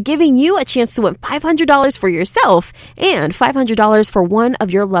celebrate by giving you a chance to win $500 for yourself and $500 for one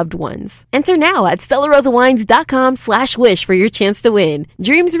of your loved ones. Enter now at StellaRosaWines.com/wish for your chance to win.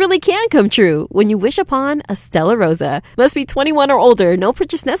 Dreams really can come true when you wish upon a Stella Rosa. Must be 21 or older. No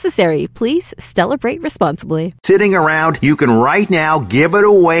purchase necessary. Please celebrate responsibly. Sitting around, you can right now give it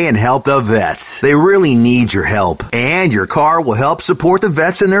away and help the vets. They really need your help. And your car will help support the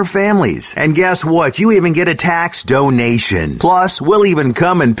vets and their families. And guess what? You even get a tax donation. Plus, we'll even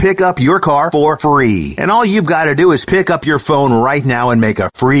come and pick up your car for free. And all you've got to do is pick up your phone right now and make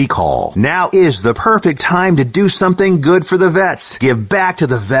a free call. Now is the perfect time to do something good for the vets. Give back to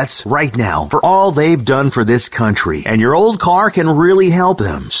the vets right now for all they've done for this country. And your old car can really help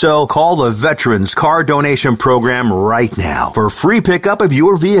them. So call the Veterans Car Donation Program right now for free pickup of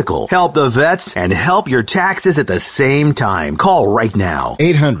your vehicle. Help the vets and help your taxes at the same time. Call right now.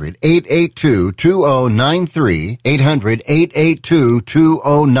 800-882-2093.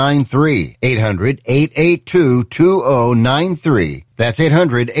 800-882-2093. 800-882-2093. That's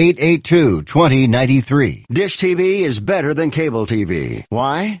 800-882-2093. Dish TV is better than cable TV.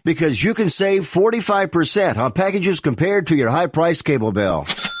 Why? Because you can save 45% on packages compared to your high-priced cable bill.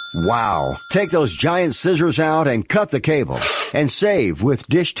 Wow. Take those giant scissors out and cut the cable and save with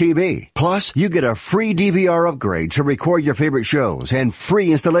Dish TV. Plus, you get a free DVR upgrade to record your favorite shows and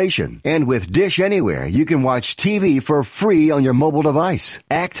free installation. And with Dish Anywhere, you can watch TV for free on your mobile device.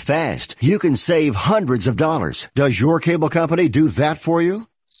 Act fast. You can save hundreds of dollars. Does your cable company do that for you?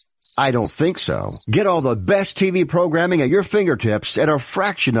 I don't think so. Get all the best TV programming at your fingertips at a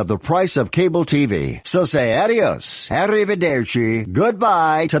fraction of the price of cable TV. So say adios, arrivederci,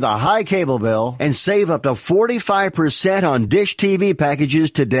 goodbye to the high cable bill and save up to 45% on Dish TV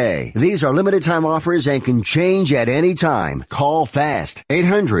packages today. These are limited time offers and can change at any time. Call fast.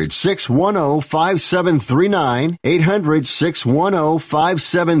 800-610-5739.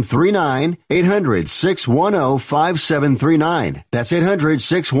 800-610-5739. 800-610-5739. That's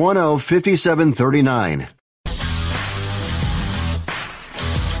 800-610-5739.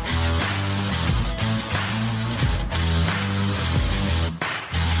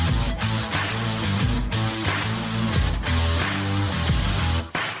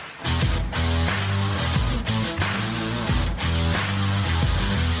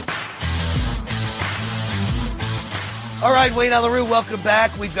 All right, Wayne Allyn Root, welcome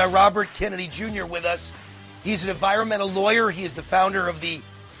back. We've got Robert Kennedy Jr. with us. He's an environmental lawyer. He is the founder of the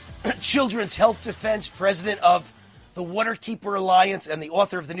Children's Health Defense, president of the Waterkeeper Alliance, and the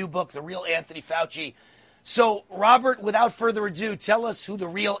author of the new book, The Real Anthony Fauci. So, Robert, without further ado, tell us who the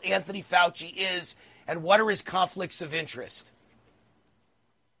real Anthony Fauci is and what are his conflicts of interest.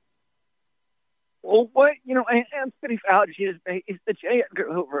 Well, Anthony Fauci he's the J.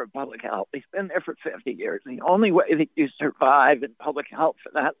 Edgar Hoover of public health. He's been there for 50 years. The only way that you survive in public health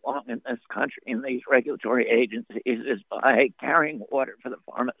for that long in this country, in these regulatory agencies, is by carrying water for the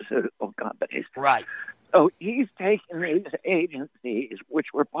pharmaceutical companies. Right. So he's taken these agencies, which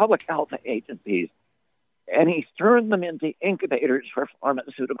were public health agencies, and he's turned them into incubators for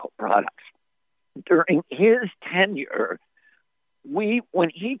pharmaceutical products. During his tenure, when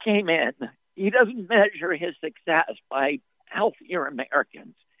he came in, he doesn't measure his success by healthier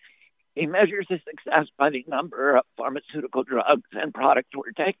Americans. He measures his success by the number of pharmaceutical drugs and products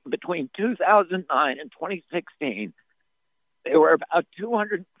were taken between 2009 and 2016. There were about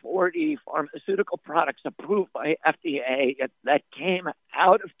 240 pharmaceutical products approved by FDA that came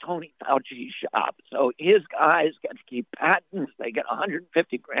out of Tony Fauci's shop. So his guys get to keep patents. They get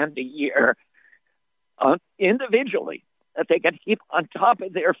 $150,000 a year individually that they get to keep on top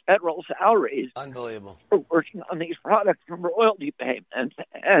of their federal salaries. Unbelievable. For working on these products from royalty payments.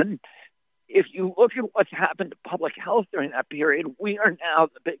 And if you look at what's happened to public health during that period, we are now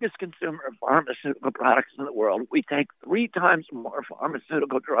the biggest consumer of pharmaceutical products in the world. We take 3 times more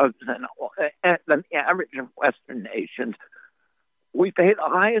pharmaceutical drugs than the average of Western nations. We pay the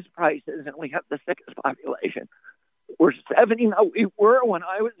highest prices, and we have the sickest population. We were, when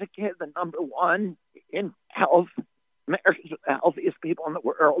I was a kid, the number one in health. Americans are the healthiest people in the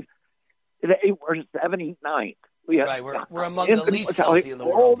world. Today, we're 79th. We're among the least healthy in the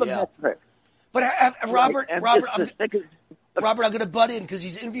world. Yeah. But Robert, I'm going to butt in because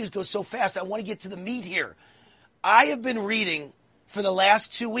these interviews go so fast. I want to get to the meat here. I have been reading for the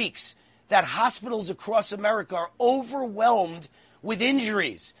last 2 weeks that hospitals across America are overwhelmed with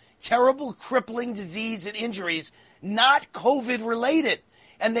injuries, terrible crippling disease and injuries, not COVID related.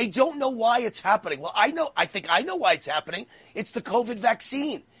 And they don't know why it's happening. Well, I think I know why it's happening. It's the COVID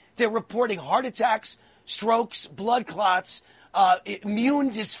vaccine. They're reporting heart attacks, strokes, blood clots,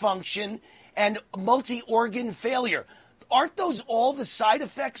 immune dysfunction, and multi-organ failure. Aren't those all the side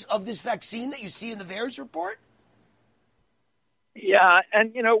effects of this vaccine that you see in the VAERS report? Yeah,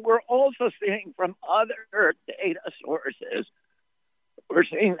 and, we're also seeing from other data sources, we're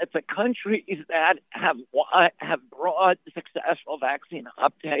seeing that the countries that have broad, successful vaccine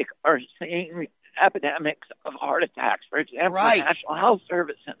uptake are seeing epidemics of heart attacks. For example, the National Health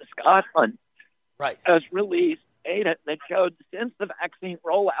Service in Scotland has released data that showed since the vaccine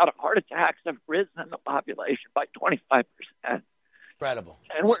rollout, heart attacks have risen in the population by 25%. Incredible.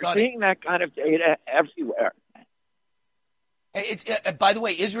 And we're seeing that kind of data everywhere. By the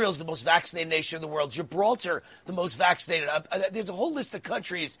way, Israel's the most vaccinated nation in the world. Gibraltar, the most vaccinated. There's a whole list of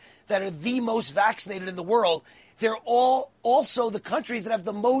countries that are the most vaccinated in the world. They're all also the countries that have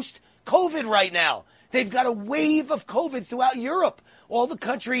the most COVID right now. They've got a wave of COVID throughout Europe. All the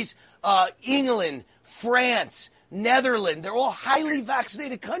countries, England, France, Netherlands, they're all highly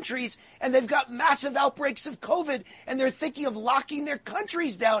vaccinated countries, and they've got massive outbreaks of COVID, and they're thinking of locking their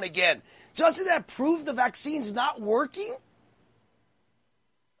countries down again. Doesn't that prove the vaccine's not working?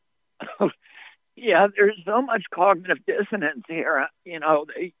 Yeah, there's so much cognitive dissonance here.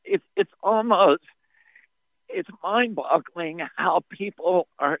 It's mind-boggling how people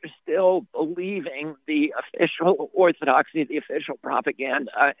are still believing the official orthodoxy, the official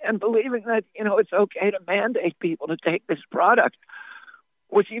propaganda, and believing that, it's okay to mandate people to take this product,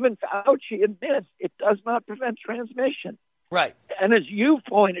 which even Fauci admits it does not prevent transmission. Right. And as you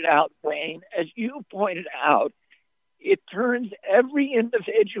pointed out, Wayne, it turns every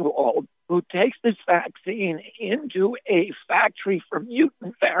individual who takes this vaccine into a factory for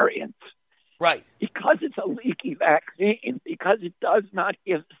mutant variants. Right. Because it's a leaky vaccine, because it does not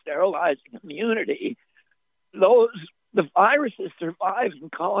give sterilizing immunity, the viruses survive in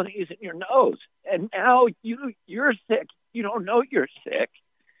colonies in your nose. And now you're sick. You don't know you're sick.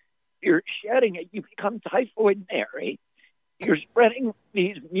 You're shedding it. You become typhoid Mary. You're spreading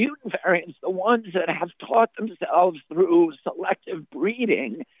these mutant variants, the ones that have taught themselves through selective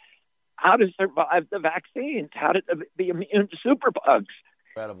breeding how to survive the vaccines, how to be immune to superbugs.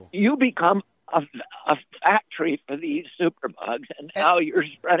 Incredible. You become a factory for these superbugs, and now you're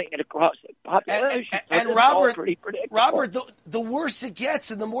spreading it across the population. And so Robert, pretty predictable. Robert, the worse it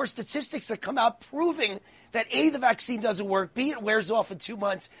gets, and the more statistics that come out proving that A, the vaccine doesn't work, B, it wears off in 2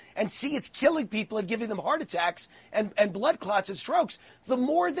 months, and C, it's killing people and giving them heart attacks and blood clots and strokes, the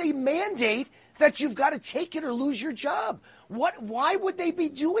more they mandate that you've got to take it or lose your job. Why would they be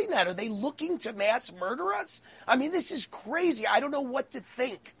doing that? Are they looking to mass murder us? I mean, this is crazy. I don't know what to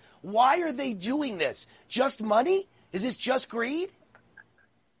think. Why are they doing this? Just money? Is this just greed?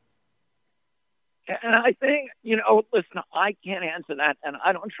 And I think, listen, I can't answer that, and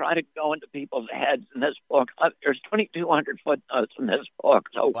I don't try to go into people's heads in this book. There's 2,200 footnotes in this book,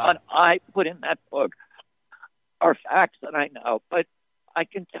 so what I put in that book are facts that I know. But I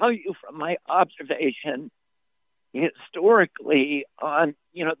can tell you from my observation historically on,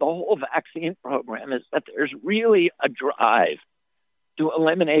 the whole vaccine program is that there's really a drive to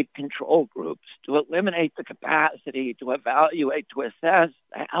eliminate control groups, to eliminate the capacity to evaluate, to assess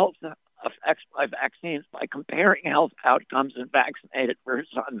the health effects by vaccines by comparing health outcomes in vaccinated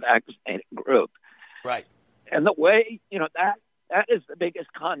versus unvaccinated group. Right. And the way, that is the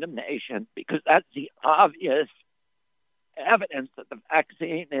biggest condemnation, because that's the obvious evidence that the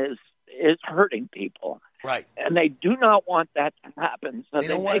vaccine is hurting people. Right. And they do not want that to happen. So they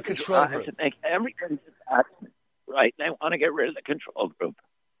don't want a control group. To make everything right. They want to get rid of the control group.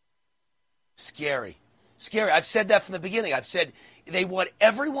 Scary. I've said that from the beginning. I've said they want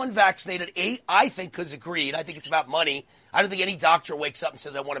everyone vaccinated. I think because of greed. I think it's about money. I don't think any doctor wakes up and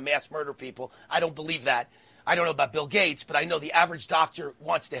says, I want to mass murder people. I don't believe that. I don't know about Bill Gates, but I know the average doctor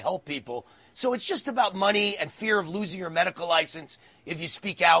wants to help people. So it's just about money and fear of losing your medical license if you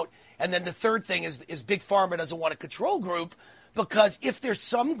speak out. And then the third thing is Big Pharma doesn't want a control group, because if there's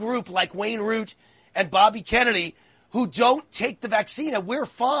some group like Wayne Root and Bobby Kennedy who don't take the vaccine and we're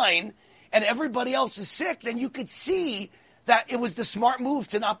fine and everybody else is sick, then you could see that it was the smart move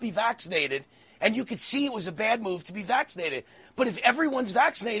to not be vaccinated, and you could see it was a bad move to be vaccinated. But if everyone's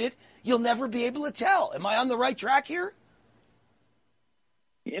vaccinated, you'll never be able to tell. Am I on the right track here?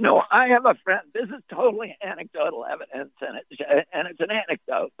 I have a friend. This is totally anecdotal evidence, and it's an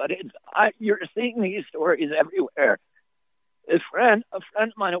anecdote, but you're seeing these stories everywhere. A friend of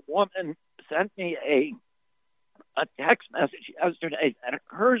mine, a woman, sent me a text message yesterday that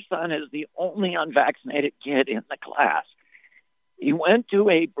her son is the only unvaccinated kid in the class. He went to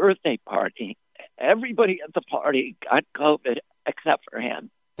a birthday party. Everybody at the party got COVID except for him.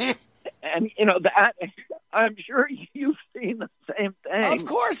 And, that I'm sure you've seen the same thing. Of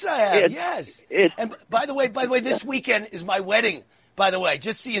course I have, yes. And by the way, this weekend is my wedding, by the way.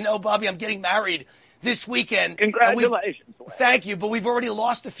 Just so you know, Bobby, I'm getting married this weekend. Congratulations. Thank you. But we've already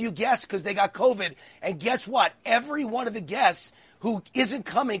lost a few guests because they got COVID. And guess what? Every one of the guests who isn't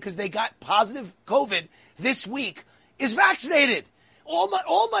coming because they got positive COVID this week is vaccinated.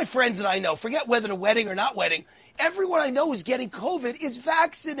 All my friends that I know, forget whether they're wedding or not wedding, everyone I know who's getting COVID is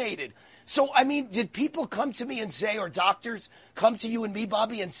vaccinated. So, I mean, did people come to me and say, or doctors come to you and me,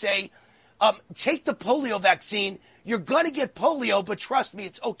 Bobby, and say, take the polio vaccine. You're going to get polio, but trust me,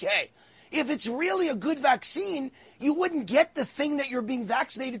 it's okay. If it's really a good vaccine, you wouldn't get the thing that you're being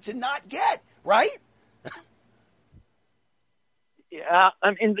vaccinated to not get, right? Yeah,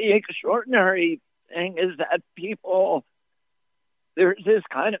 I mean, the extraordinary thing is that there's this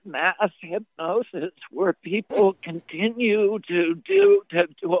kind of mass hypnosis where people continue to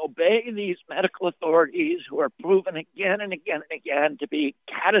obey these medical authorities who are proven again and again and again to be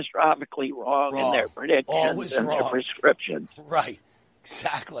catastrophically wrong in their predictions and their prescriptions. Right,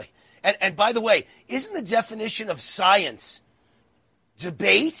 exactly. And by the way, isn't the definition of science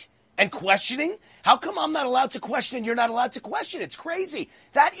debate and questioning? How come I'm not allowed to question and you're not allowed to question? It's crazy.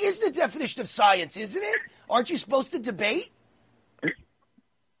 That is the definition of science, isn't it? Aren't you supposed to debate?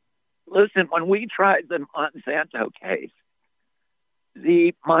 Listen, when we tried the Monsanto case,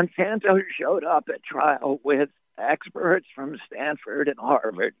 the Monsanto showed up at trial with experts from Stanford and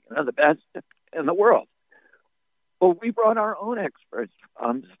Harvard, the best in the world. Well, we brought our own experts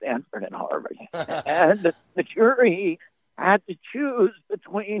from Stanford and Harvard. And the jury had to choose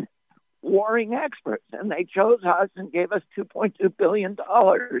between warring experts, and they chose us and gave us $2.2 billion.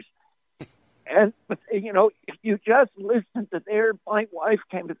 And, if you just listen to my wife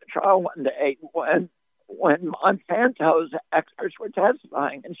came to the trial one day when Monsanto's experts were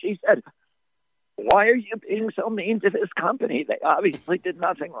testifying, and she said, why are you being so mean to this company? They obviously did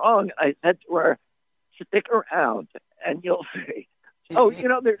nothing wrong. I said to her, stick around and you'll see. So,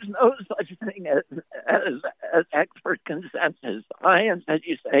 there's no such thing as expert consensus. Science, as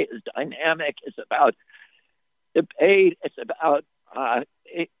you say, is dynamic. It's about debate. It's about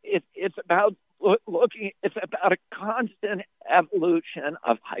it's about looking. It's about a constant evolution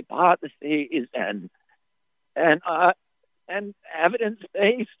of hypotheses and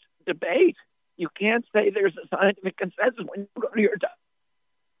evidence-based debate. You can't say there's a scientific consensus when you go to your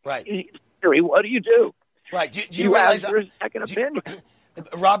theory. What do you do? Right. Do you realize? Ask for a second opinion.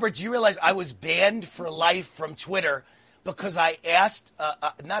 Robert, do you realize I was banned for life from Twitter because I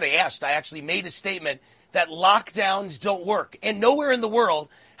actually made a statement that lockdowns don't work. And nowhere in the world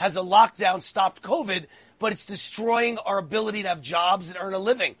has a lockdown stopped COVID, but it's destroying our ability to have jobs and earn a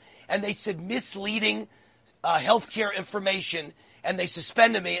living. And they said misleading healthcare information, and they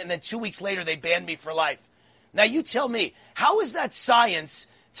suspended me, and then 2 weeks later they banned me for life. Now you tell me, how is that science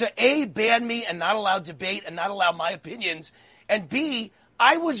to A, ban me and not allow debate and not allow my opinions, and B,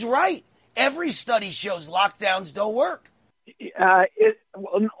 I was right. Every study shows lockdowns don't work.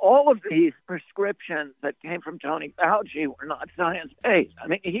 All of these prescriptions that came from Tony Fauci were not science-based. I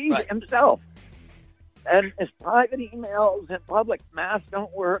mean, he himself, and his private emails in public, masks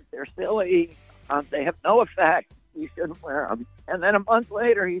don't work, they're silly, they have no effect, you shouldn't wear them. And then a month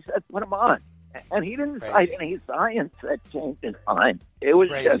later, he said, put them on. And he didn't cite any science that changed his mind. It was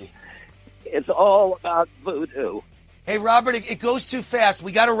just, it's all about voodoo. Hey, Robert, it goes too fast.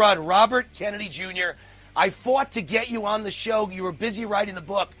 We got to run. Robert Kennedy Jr., I fought to get you on the show. You were busy writing the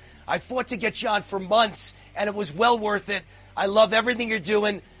book. I fought to get you on for months, and it was well worth it. I love everything you're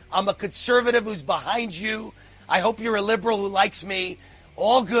doing. I'm a conservative who's behind you. I hope you're a liberal who likes me.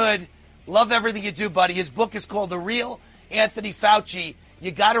 All good. Love everything you do, buddy. His book is called The Real Anthony Fauci.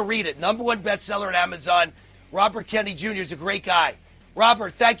 You got to read it. #1 bestseller at Amazon. Robert Kennedy Jr. is a great guy.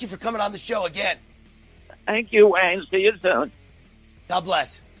 Robert, thank you for coming on the show again. Thank you, Wayne. See you soon. God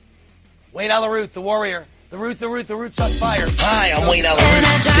bless. Wayne Allyn Root, the warrior. The Root's on fire. Hi, I'm Wayne Allyn Root.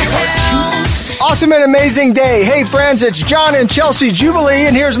 Awesome and amazing day. Hey, friends, it's John and Chelsea Jubilee,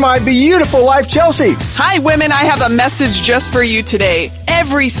 and here's my beautiful wife, Chelsea. Hi, women. I have a message just for you today.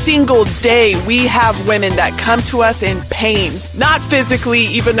 Every single day, we have women that come to us in pain. Not physically,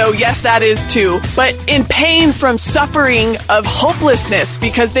 even though, yes, that is too, but in pain from suffering of hopelessness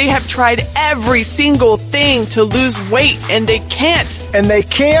because they have tried every single thing to lose weight, and they can't. And they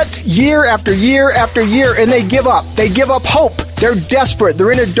can't year after year after year, and they give up. They give up hope. They're desperate.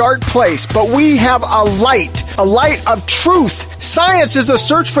 They're in a dark place. But we have a light of truth. Science is the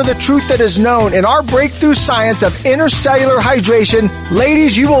search for the truth that is known. In our breakthrough science of intercellular hydration,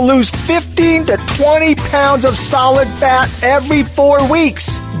 ladies, you will lose 15 to 20 pounds of solid fat every 4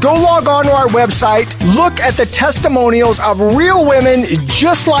 weeks. Go log on to our website, look at the testimonials of real women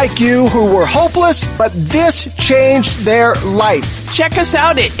just like you who were hopeless, but this changed their life. Check us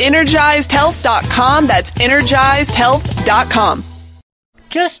out at EnergizedHealth.com. That's EnergizedHealth.com.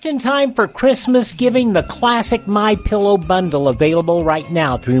 Just in time for Christmas giving, the classic MyPillow bundle available right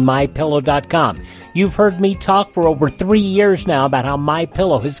now through MyPillow.com. You've heard me talk for over 3 years now about how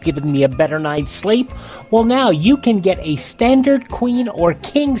MyPillow has given me a better night's sleep. Well, now you can get a standard queen or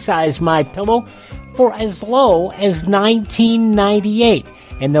king size MyPillow for as low as $19.98.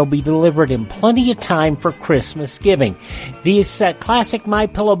 And they'll be delivered in plenty of time for Christmas giving. This classic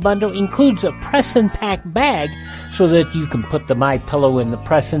MyPillow bundle includes a press and pack bag so that you can put the MyPillow in the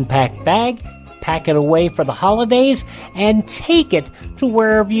press and pack bag, pack it away for the holidays, and take it to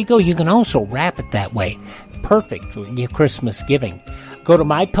wherever you go. You can also wrap it that way. Perfect for your Christmas giving. Go to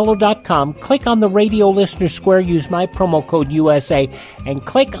MyPillow.com, click on the radio listener square, use my promo code USA, and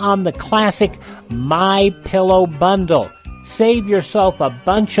click on the classic MyPillow bundle. Save yourself a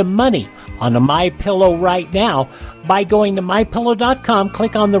bunch of money on a MyPillow right now by going to MyPillow.com,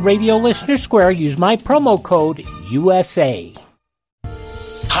 click on the radio listener square, use my promo code USA.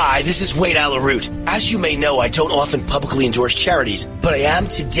 Hi, this is Wayne Allyn Root. As you may know, I don't often publicly endorse charities, but I am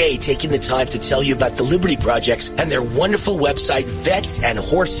today taking the time to tell you about the Liberty Projects and their wonderful website,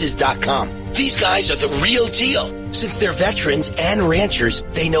 vetsandhorses.com. These guys are the real deal. Since they're veterans and ranchers,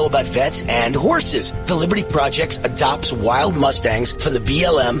 they know about vets and horses. The Liberty Projects adopts wild Mustangs from the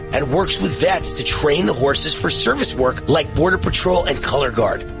BLM and works with vets to train the horses for service work like Border Patrol and Color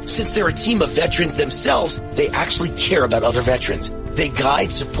Guard. Since they're a team of veterans themselves, they actually care about other veterans. They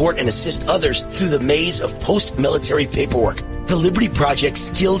guide, support, and assist others through the maze of post-military paperwork. The Liberty Project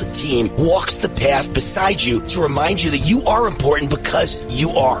skilled team walks the path beside you to remind you that you are important because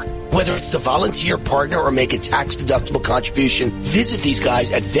you are. Whether it's to volunteer, partner, or make a tax-deductible contribution, visit these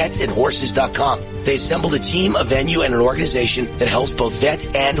guys at vetsandhorses.com. They assembled a team, a venue, and an organization that helps both vets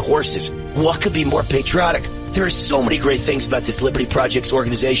and horses. What could be more patriotic? There are so many great things about this Liberty Projects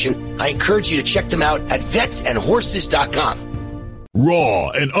organization. I encourage you to check them out at vetsandhorses.com.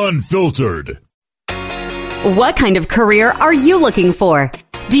 Raw and unfiltered. What kind of career are you looking for?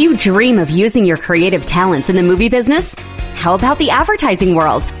 Do you dream of using your creative talents in the movie business? How about the advertising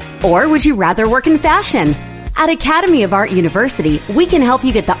world? Or would you rather work in fashion? At Academy of Art University, we can help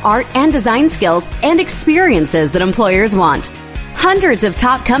you get the art and design skills and experiences that employers want. Hundreds of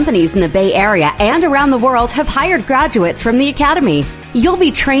top companies in the Bay Area and around the world have hired graduates from the Academy. You'll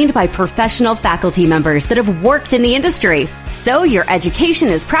be trained by professional faculty members that have worked in the industry, so your education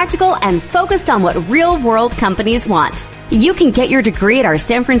is practical and focused on what real-world companies want. You can get your degree at our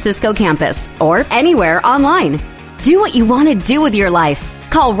San Francisco campus or anywhere online. Do what you want to do with your life.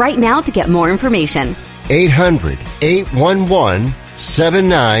 Call right now to get more information.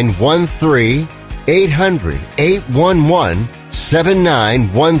 800-811-7913.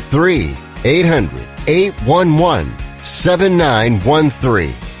 800-811-7913.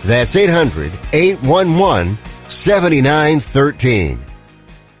 800-811-7913. That's 800-811-7913.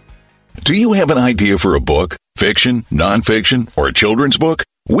 Do you have an idea for a book? Fiction, nonfiction, or a children's book?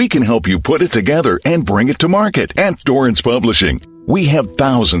 We can help you put it together and bring it to market at Dorrance Publishing. We have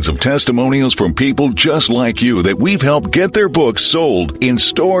thousands of testimonials from people just like you that we've helped get their books sold in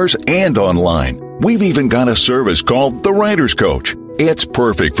stores and online. We've even got a service called The Writer's Coach. It's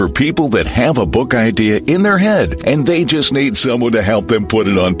perfect for people that have a book idea in their head and they just need someone to help them put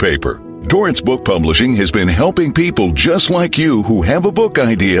it on paper. Dorrance Book Publishing has been helping people just like you who have a book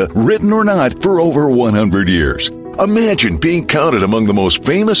idea, written or not, for over 100 years. Imagine being counted among the most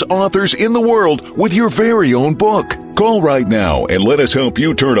famous authors in the world with your very own book. Call right now and let us help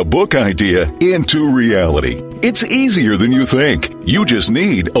you turn a book idea into reality. It's easier than you think. You just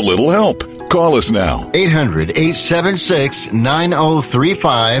need a little help. Call us now.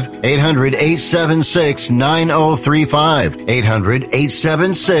 800-876-9035. 800-876-9035.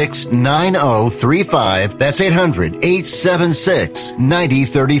 800-876-9035. That's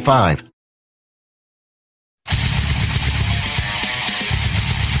 800-876-9035.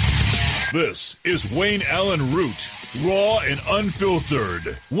 This is Wayne Allen Root, raw and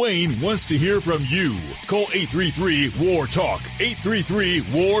unfiltered. Wayne wants to hear from you. Call 833-WAR-TALK.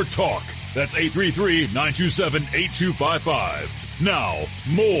 833-WAR-TALK. That's 833-927-8255. Now,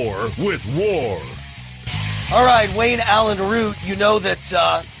 more with War. All right, Wayne Allen Root, you know that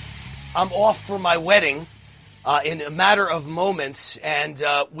I'm off for my wedding in a matter of moments, and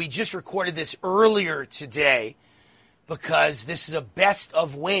we just recorded this earlier today because this is a best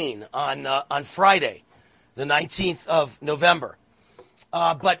of Wayne on Friday, the 19th of November.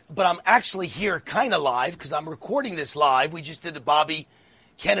 But I'm actually here kind of live because I'm recording this live. We just did the Bobby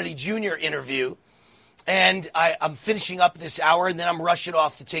Kennedy Jr. interview, and I'm finishing up this hour, and then I'm rushing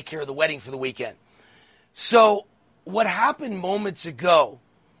off to take care of the wedding for the weekend. So what happened moments ago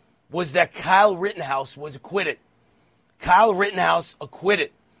was that Kyle Rittenhouse was acquitted. Kyle Rittenhouse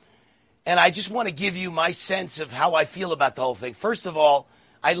acquitted. And I just want to give you my sense of how I feel about the whole thing. First of all,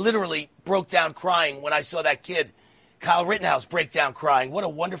 I literally broke down crying when I saw that kid, Kyle Rittenhouse, break down crying. What a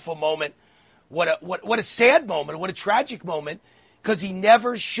wonderful moment. What a sad moment. What a tragic moment, because he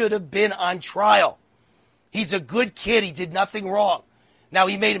never should have been on trial. He's a good kid. He did nothing wrong. Now,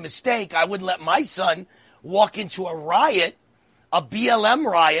 he made a mistake. I wouldn't let my son walk into a riot, a BLM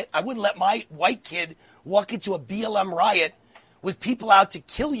riot. I wouldn't let my white kid walk into a BLM riot with people out to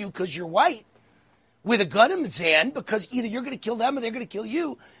kill you because you're white, with a gun in his hand, because either you're going to kill them or they're going to kill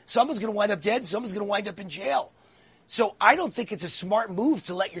you. Someone's going to wind up dead. Someone's going to wind up in jail. So I don't think it's a smart move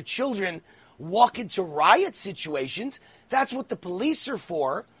to let your children walk into riot situations. That's what the police are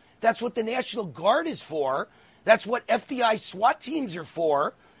for. That's what the National Guard is for. That's what FBI SWAT teams are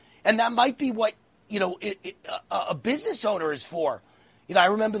for. And that might be what, a business owner is for. I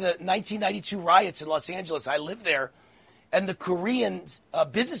remember the 1992 riots in Los Angeles. I lived there. And the Korean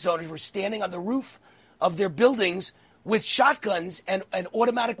business owners were standing on the roof of their buildings with shotguns and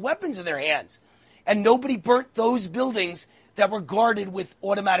automatic weapons in their hands. And nobody burnt those buildings that were guarded with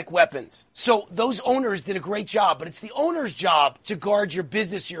automatic weapons. So those owners did a great job. But it's the owner's job to guard your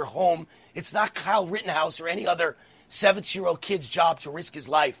business, your home. It's not Kyle Rittenhouse or any other 17-year-old kid's job to risk his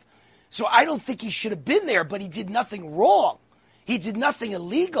life. So I don't think he should have been there, but he did nothing wrong. He did nothing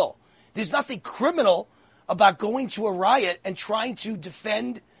illegal. There's nothing criminal about going to a riot and trying to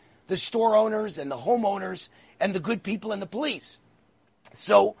defend the store owners and the homeowners and the good people and the police.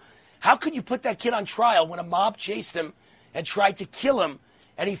 So how could you put that kid on trial when a mob chased him and tried to kill him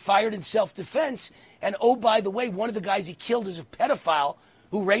and he fired in self-defense? And oh, by the way, one of the guys he killed is a pedophile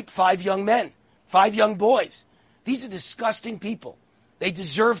who raped 5 young men, 5 young boys. These are disgusting people. They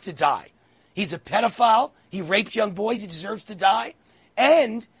deserve to die. He's a pedophile. He raped young boys. He deserves to die.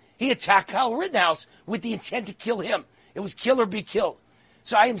 And he attacked Kyle Rittenhouse with the intent to kill him. It was kill or be killed.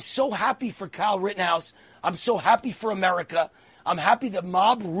 So I am so happy for Kyle Rittenhouse. I'm so happy for America. I'm happy that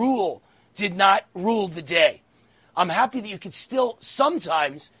mob rule did not rule the day. I'm happy that you could still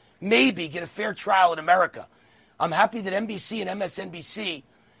sometimes maybe get a fair trial in America. I'm happy that NBC and MSNBC,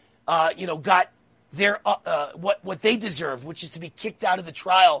 got their what they deserve, which is to be kicked out of the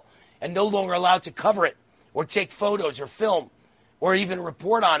trial and no longer allowed to cover it or take photos or film or even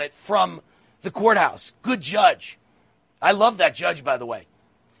report on it from the courthouse. Good judge. I love that judge, by the way.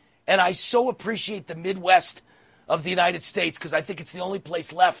 And I so appreciate the Midwest of the United States because I think it's the only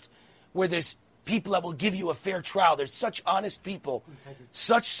place left where there's people that will give you a fair trial. There's such honest people,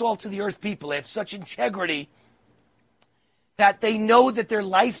 such salt-of-the-earth people. They have such integrity that they know that their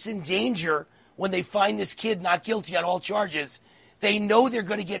life's in danger when they find this kid not guilty on all charges. They know they're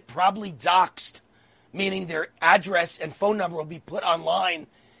going to get probably doxxed, meaning their address and phone number will be put online,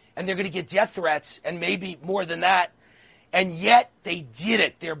 and they're going to get death threats and maybe more than that. And yet they did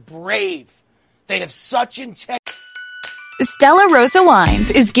it. They're brave. They have such integrity. Stella Rosa Wines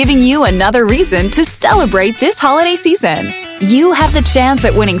is giving you another reason to celebrate this holiday season. You have the chance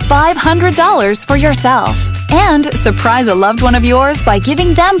at winning $500 for yourself and surprise a loved one of yours by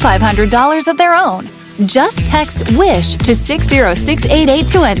giving them $500 of their own. Just text WISH to 60688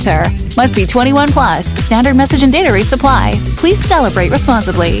 to enter. Must be 21 plus. Standard message and data rates apply. Please celebrate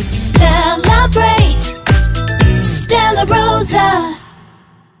responsibly. Celebrate Stella Rosa.